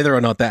whether or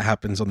not that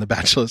happens on The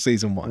Bachelor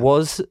season 1.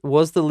 Was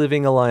the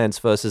Living Alliance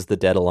versus the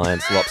Dead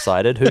Alliance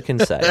lopsided? Who can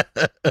say?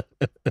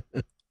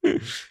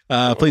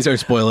 Please don't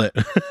spoil it.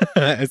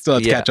 I still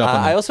have to catch up on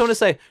I that. also want to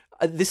say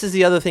this is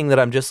the other thing that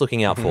I'm just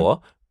looking out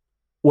for.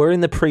 We're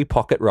in the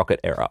pre-Pocket Rocket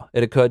era.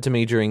 It occurred to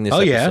me during this Oh,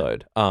 yeah?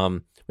 episode.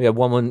 We had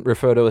one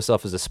refer to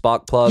herself as a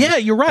spark plug. Yeah,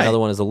 you're right. Another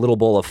one is a little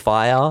ball of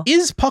fire.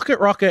 Is Pocket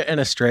Rocket an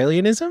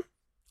Australianism?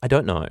 I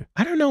don't know.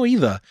 I don't know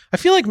either. I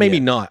feel like maybe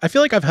Yeah. not. I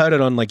feel like I've heard it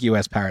on like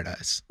US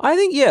Paradise. I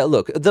think, yeah,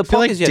 look, the I feel POC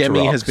like is yet to Demi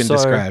rock. has been so-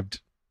 described.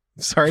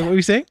 Sorry, what were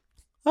you saying?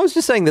 I was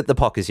just saying that the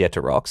POC is yet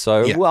to rock,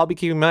 so Yeah. well, I'll be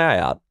keeping my eye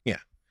out.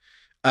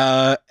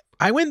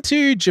 I went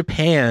to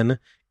Japan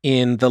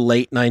in the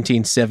late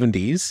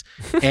 1970s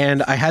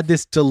and I had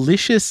this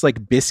delicious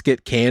like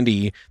biscuit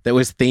candy that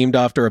was themed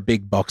after a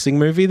big boxing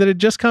movie that had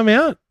just come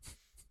out.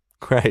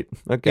 Great.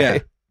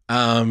 Okay.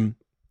 Yeah.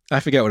 I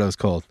forget what it was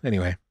called.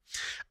 Anyway.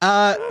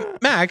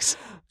 Max,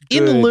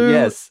 Good.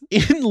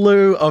 in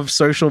lieu of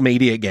social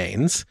media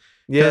gains,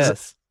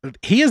 Yes.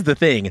 here's the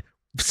thing.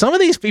 Some of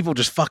these people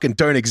just fucking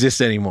don't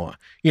exist anymore.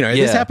 You know,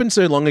 this Yeah. happened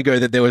so long ago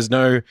that there was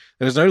no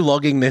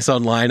logging this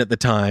online at the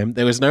time.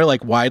 There was no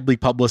like widely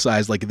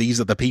publicized like these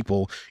are the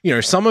people. You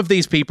know, some of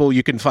these people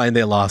you can find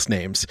their last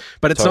names,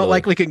 but it's not Totally.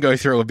 like we can go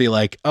through and be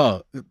like,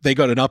 oh, they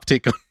got an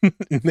uptick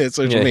in their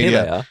social Yeah, media.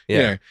 here they are. Yeah.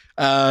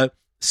 You know,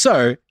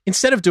 so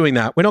instead of doing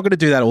that, we're not going to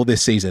do that all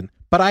this season.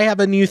 But I have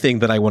a new thing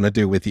that I want to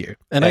do with you,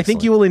 and I think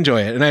Excellent. you will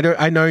enjoy it. And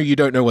I know you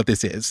don't know what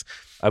this is.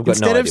 I've got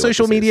Instead no of idea what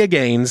social this is. media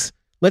gains,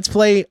 let's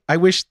play. I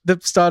wish the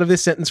start of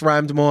this sentence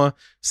rhymed more.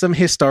 Some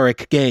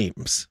historic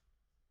games.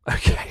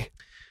 Okay.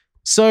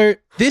 So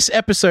this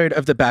episode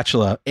of The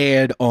Bachelor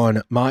aired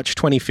on March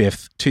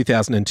 25th,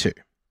 2002.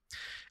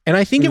 And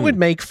I think it would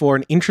make for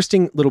an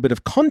interesting little bit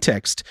of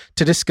context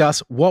to discuss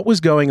what was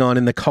going on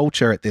in the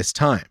culture at this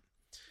time.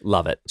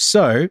 Love it.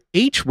 So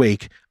each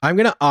week, I'm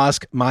going to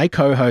ask my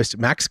co-host,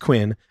 Max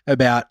Quinn,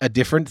 about a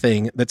different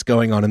thing that's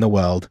going on in the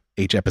world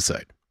each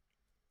episode.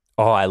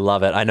 Oh, I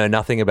love it. I know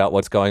nothing about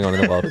what's going on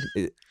in the world.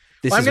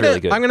 This is really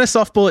good. I'm going to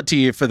softball it to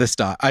you for the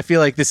start. I feel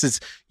like this is,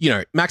 you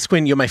know, Max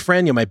Quinn, you're my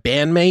friend, you're my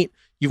bandmate.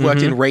 You've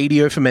worked in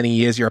radio for many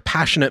years. You're a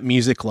passionate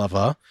music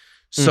lover.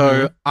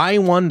 So I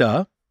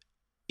wonder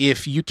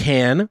if you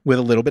can, with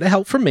a little bit of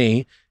help from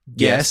me,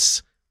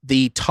 guess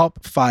the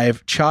top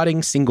 5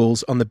 charting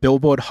singles on the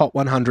Billboard Hot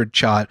 100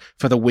 chart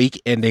for the week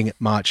ending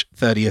March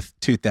 30th,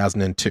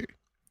 2002.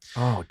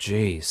 Oh,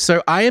 geez.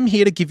 So I am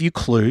here to give you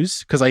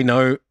clues because I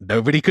know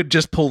nobody could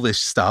just pull this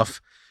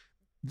stuff.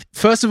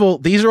 First of all,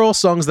 these are all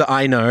songs that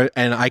I know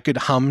and I could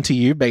hum to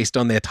you based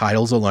on their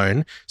titles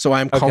alone. So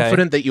I'm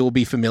confident that you'll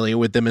be familiar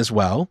with them as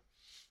well.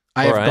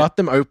 I have got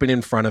them open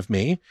in front of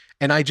me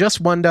and I just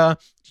wonder,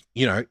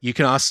 you know, you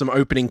can ask some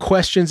opening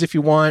questions if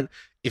you want.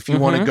 If you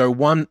want to go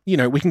one, you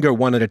know, we can go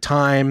one at a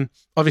time.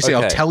 Obviously,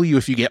 I'll Okay. tell you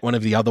if you get one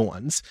of the other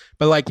ones.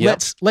 But like,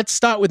 let's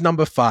start with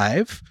number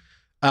 5.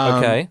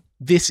 Okay.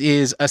 This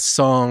is a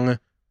song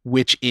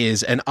which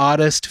is an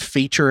artist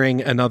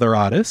featuring another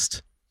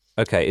artist.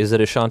 Okay. Is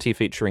it Ashanti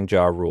featuring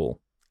Ja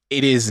Rule?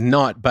 It is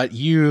not, but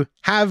you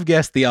have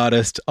guessed the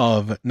artist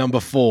of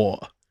number 4.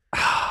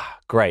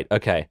 Great.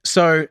 Okay.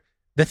 So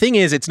the thing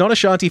is, it's not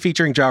Ashanti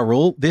featuring Ja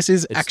Rule. This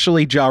is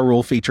actually Ja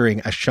Rule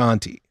featuring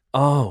Ashanti.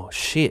 Oh,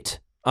 shit.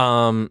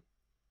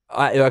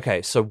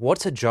 Okay. So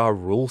what's a Ja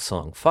Rule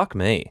song? Fuck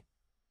me.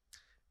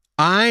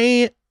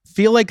 I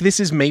feel like this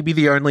is maybe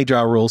the only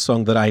Ja Rule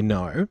song that I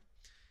know.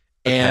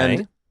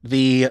 And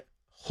the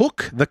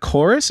hook, the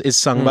chorus, is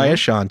sung by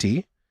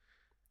Ashanti.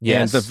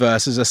 Yes. And the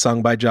verses are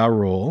sung by Ja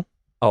Rule.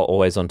 Oh,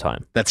 Always on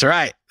Time. That's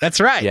right. That's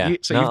right. Yeah.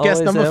 So you've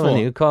guessed number 4. When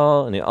you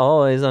call and you're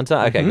always on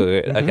time. Okay,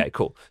 good. Okay,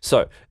 cool.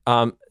 So,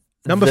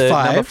 Number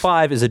 5. Number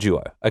 5 is a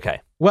duo. Okay.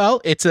 Well,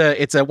 it's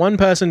a one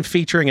person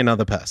featuring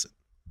another person.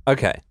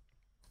 Okay.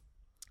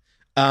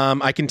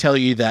 I can tell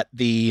you that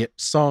the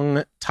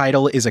song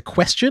title is a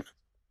question,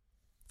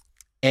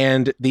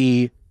 and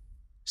the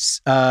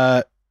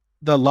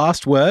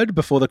last word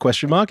before the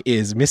question mark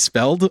is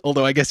misspelled,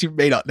 although I guess you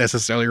may not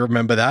necessarily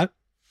remember that.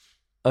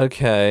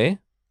 Okay.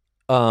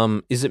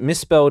 Is it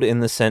misspelled in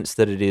the sense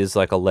that it is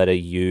like a letter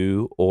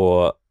U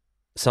or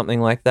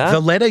something like that? The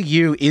letter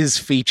U is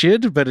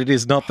featured, but it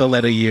is not the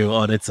letter U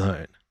on its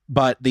own.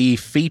 But the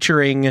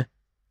featuring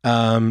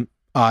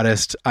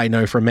artist I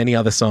know from many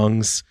other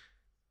songs,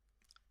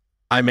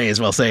 I may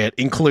as well say it,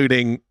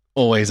 including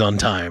Always on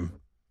Time.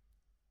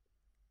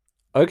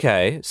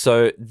 Okay,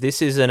 so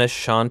this is an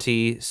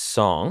Ashanti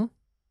song.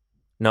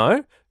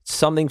 No?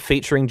 Something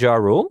featuring Ja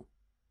Rule?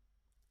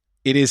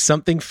 It is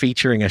something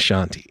featuring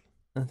Ashanti.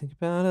 I think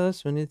about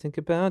us when you think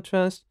about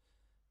trust.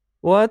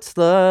 What's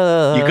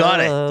love? You got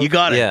it. You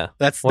got it. Yeah.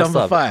 That's What's number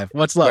love? 5.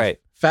 What's love? Great.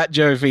 Fat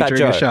Joe featuring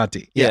Joe.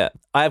 Ashanti. Yeah.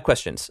 I have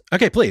questions.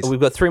 Okay, please. We've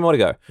got 3 more to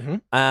go.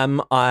 Mhm.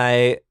 Am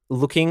I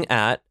looking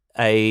at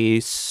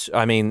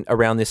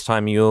around this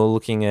time you're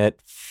looking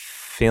at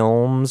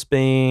film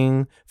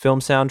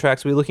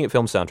soundtracks? We're looking at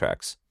film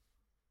soundtracks.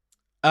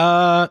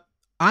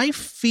 I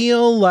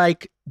feel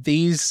like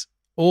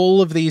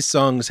all of these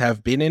songs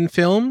have been in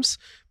films,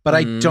 but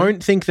I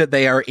don't think that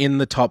they are in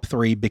the top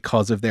 3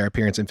 because of their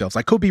appearance in films.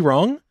 I could be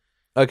wrong.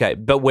 Okay,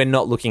 but we're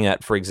not looking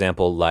at, for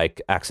example,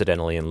 like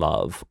Accidentally in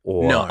Love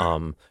or,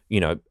 No.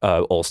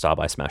 All Star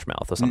by Smash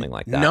Mouth or something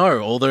like that. No,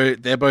 although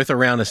they're both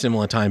around a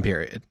similar time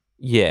period.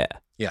 Yeah.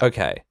 Yeah.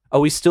 Okay. Are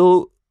we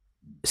still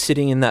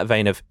sitting in that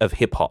vein of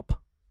hip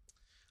hop?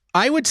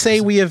 I would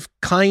say we have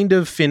kind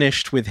of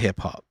finished with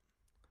hip hop.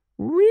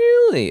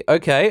 Really?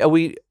 Okay.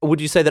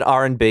 Would you say that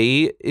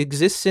R&B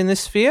exists in this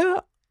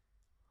sphere?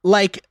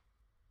 Like,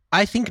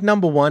 I think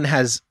number 1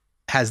 has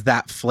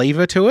that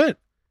flavor to it.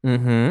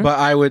 Mm-hmm.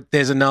 But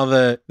there's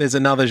another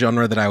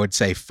genre that I would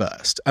say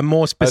first, a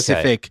more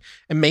specific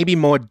and maybe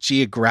more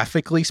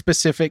geographically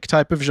specific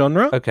type of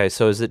genre. Okay,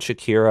 so is it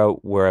Shakira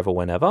Wherever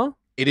Whenever?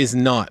 It is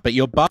not, but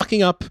you're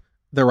barking up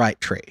the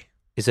right tree.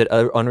 Is it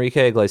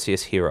Enrique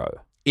Iglesias Hero?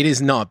 It is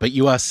not, but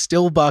you are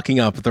still barking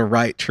up the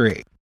right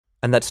tree.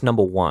 And that's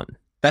number 1.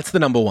 That's the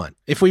number 1.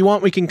 If we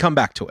want, we can come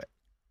back to it.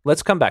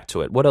 Let's come back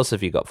to it. What else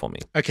have you got for me?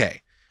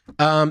 Okay.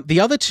 The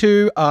other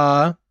 2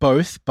 are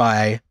both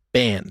by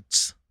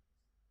bands.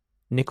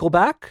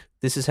 Nickelback?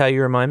 This Is How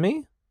You Remind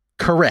Me?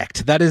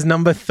 Correct. That is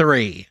number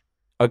 3.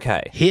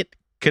 Okay. Hit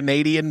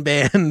Canadian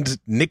band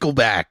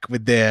Nickelback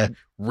with their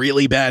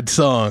really bad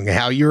song,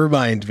 How You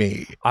Remind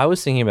Me. I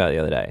was thinking about it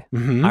the other day.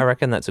 Mhm. I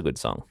reckon that's a good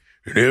song.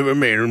 Anyway,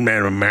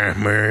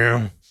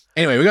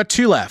 we got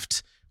 2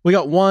 left. We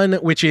got one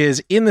which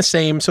is in the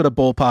same sort of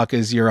ballpark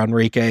as your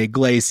Enrique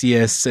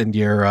Iglesias and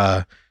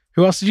your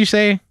who else did you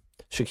say?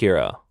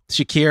 Shakira.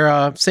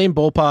 Shakira. Same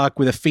ballpark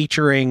with a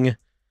featuring,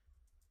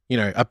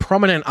 a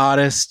prominent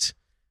artist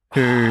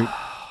who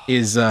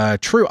is a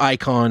true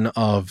icon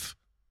of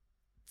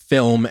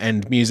film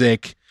and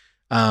music.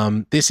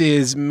 This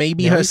is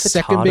maybe Nelly her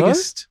second Furtado?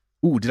 biggest.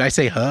 Ooh, did I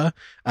say her?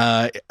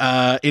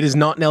 It is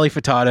not Nelly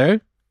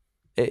Furtado.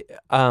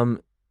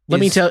 Let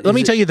me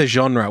tell you the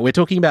genre. We're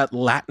talking about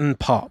Latin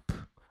pop.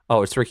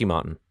 Oh, it's Ricky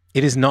Martin.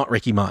 It is not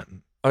Ricky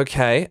Martin.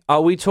 Okay.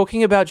 Are we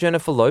talking about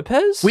Jennifer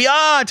Lopez? We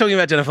are talking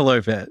about Jennifer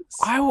Lopez.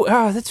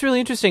 That's really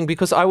interesting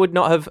because I would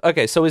not have.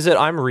 Okay, so is it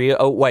I'm Ria?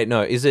 Oh, wait,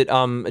 no. Is it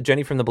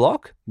Jenny from the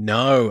Block?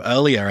 No,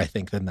 earlier I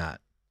think than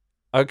that.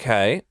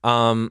 Okay.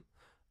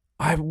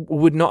 I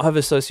would not have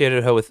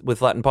associated her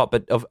with Latin pop,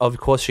 but of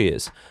course she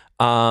is.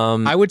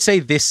 I would say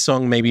this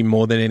song maybe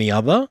more than any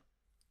other.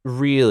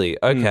 Really?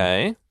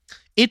 Okay.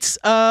 It's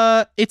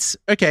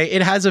okay.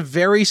 It has a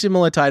very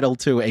similar title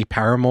to a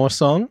Paramore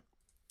song.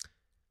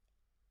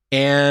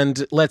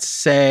 And let's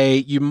say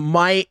you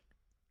might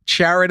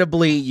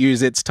charitably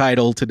use its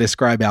title to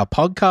describe our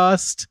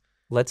podcast.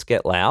 Let's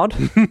Get Loud.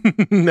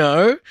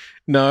 No.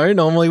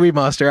 Normally we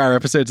master our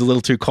episodes a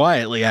little too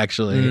quietly,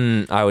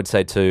 actually. I would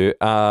say too.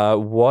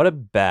 What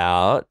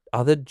about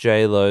other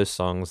J-Lo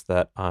songs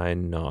that I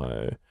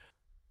know?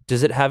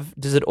 Does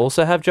it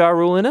also have Ja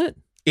Rule in it?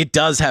 It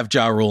does have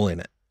Ja Rule in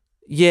it.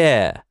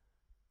 Yeah.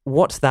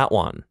 What's that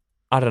one?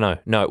 I don't know.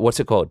 No, what's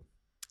it called?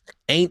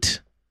 Ain't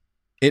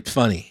It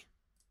Funny?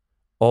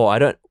 Oh, I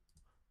don't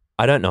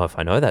know if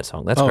I know that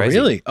song. That's crazy.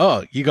 Really?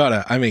 Oh, you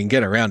gotta,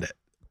 get around it.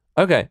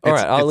 Okay. All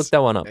right. I'll look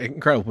that one up.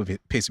 Incredible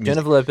piece of music.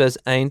 Jennifer Lopez,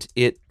 Ain't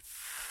It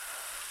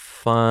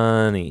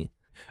Funny?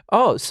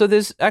 Oh, so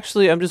there's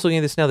actually, I'm just looking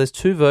at this now. There's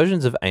 2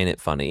 versions of Ain't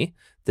It Funny.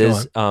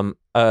 There's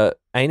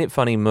Ain't It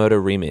Funny Murder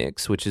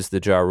Remix, which is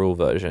the Ja Rule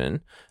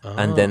version.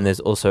 And then there's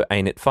also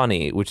Ain't It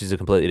Funny, which is a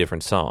completely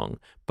different song.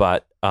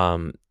 But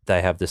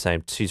they have the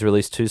same. She's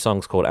released 2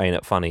 songs called Ain't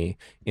It Funny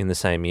in the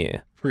same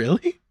year.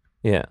 Really?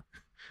 Yeah.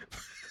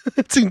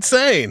 That's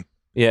insane.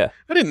 Yeah.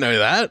 I didn't know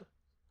that.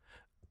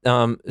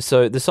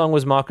 So the song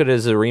was marketed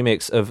as a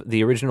remix of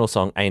the original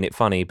song Ain't It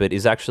Funny, but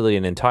is actually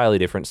an entirely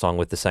different song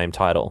with the same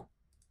title.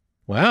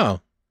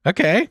 Wow.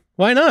 Okay.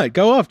 Why not?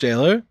 Go off,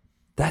 JLo.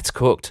 That's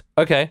cooked.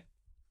 Okay.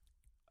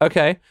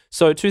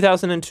 So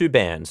 2002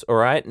 bands, all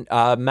right?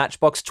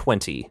 Matchbox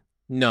 20.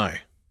 No.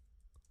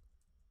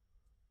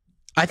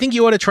 I think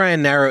you ought to try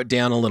and narrow it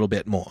down a little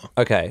bit more.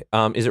 Okay.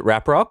 Is it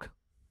rap rock?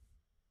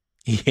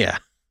 Yeah,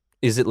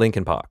 Is it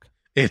Linkin Park?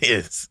 it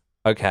is.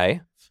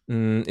 Okay.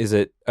 Is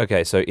it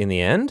okay? So in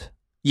the end,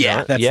 Yeah,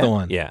 Right? that's Yeah? the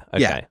one. Yeah.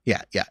 Okay.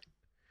 Yeah. I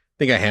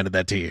think I handed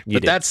that to you. You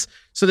But did. that's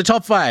so the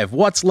top 5.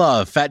 What's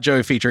Love? Fat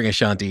Joe featuring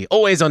Ashanti.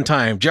 Always on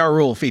Time. Ja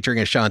Rule featuring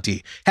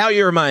Ashanti. How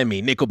You Remind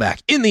Me?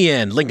 Nickelback. In the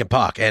End. Linkin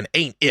Park. And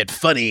Ain't It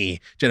Funny?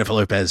 Jennifer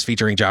Lopez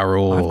featuring Ja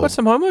Rule. I've got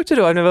some homework to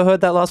do. I've never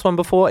heard that last one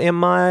before in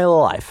my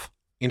life.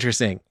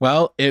 Interesting.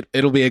 Well,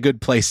 it'll be a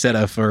good place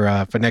setter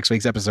for next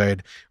week's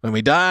episode when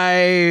we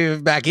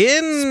dive back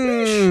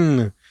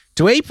in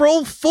to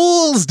April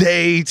Fool's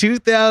Day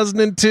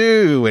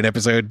 2002 when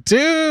episode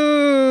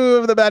 2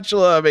 of The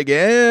Bachelor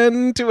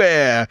began to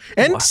air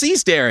and sea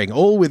staring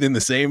all within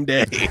the same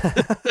day.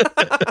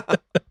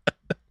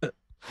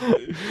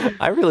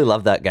 I really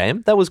love that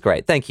game. That was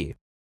great. Thank you.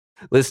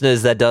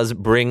 Listeners, that does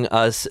bring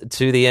us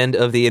to the end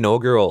of the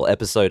inaugural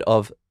episode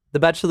of The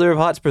Bachelor of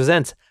Hearts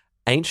Presents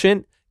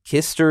Ancient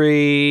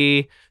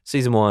History,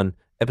 Season 1,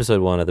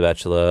 Episode 1 of The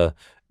Bachelor.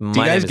 Do you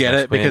guys get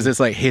it? Because it's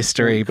like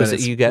history, but Because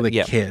it's you get- with a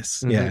yeah.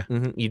 kiss. Yeah.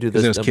 You do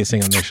Because this. it was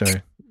kissing on their show.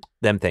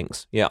 Them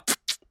things. Yeah.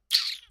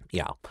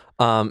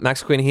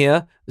 Max Quinn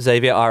here,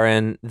 Xavier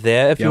RN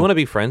there. If you Yep. want to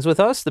be friends with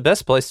us, the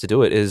best place to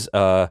do it is,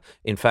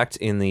 in fact,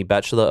 in the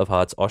Bachelor of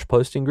Hearts Osh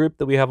posting group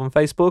that we have on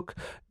Facebook.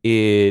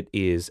 It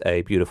is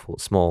a beautiful,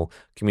 small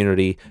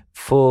community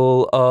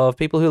full of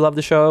people who love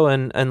the show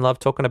and love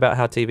talking about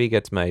how TV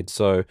gets made.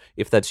 So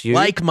if that's you,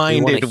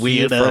 Like-minded we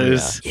wanna hear from ya.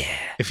 weirdos. Yeah.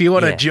 If you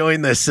want to Yeah.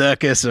 join the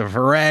circus of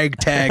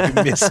ragtag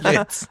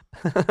misfits,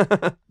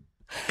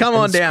 come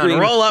on And down. scream,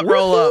 Roll up,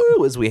 roll up.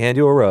 "Woohoo," as we hand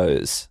you a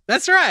rose.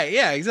 That's right.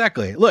 Yeah,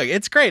 exactly. Look,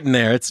 it's great in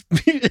there. It's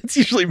it's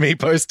usually me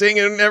posting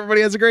and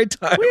everybody has a great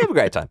time. We have a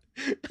great time.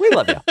 We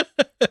love you.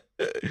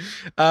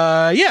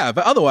 Yeah,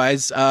 but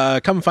otherwise,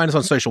 come and find us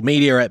on social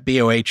media at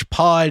BOH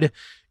Pod.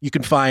 You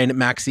can find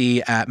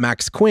Maxie at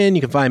Max Quinn.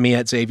 You can find me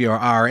at Xavier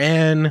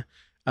RN.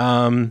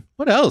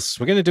 What else?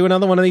 We're going to do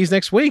another one of these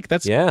next week.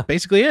 That's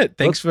basically it.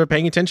 Thanks for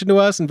paying attention to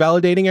us and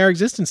validating our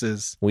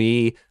existences.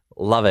 We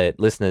love it,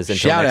 listeners.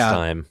 Until Shout next out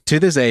time. to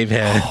the Zave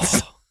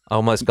heads. I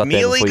almost got there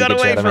Nearly before got you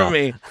could away shout from them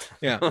me.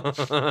 Yeah.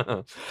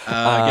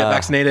 Get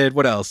vaccinated.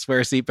 What else? Wear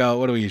a seatbelt.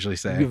 What do we usually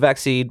say? You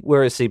vaccine,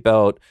 wear a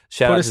seatbelt.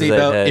 Shout Put out a to the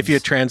seatbelt. heads. If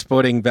you're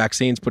transporting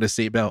vaccines, put a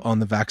seatbelt on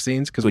the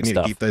vaccines because we Good need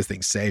stuff. to keep those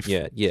things safe.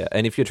 yeah.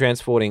 And if you're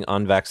transporting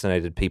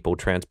unvaccinated people,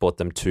 transport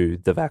them to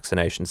the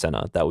vaccination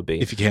center. That would be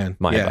If you can.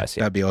 my Yeah, advice.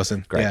 Yeah. that'd be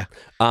awesome. Great. Yeah.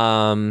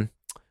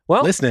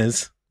 Well,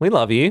 Listeners, we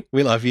love you.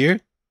 we love you.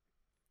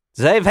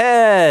 Zave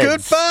heads.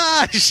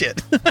 Goodbye.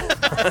 Shit.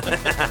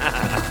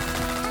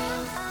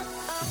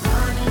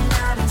 Running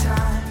out of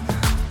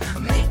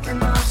time, make the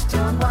most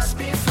of what's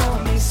before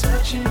me,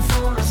 searching for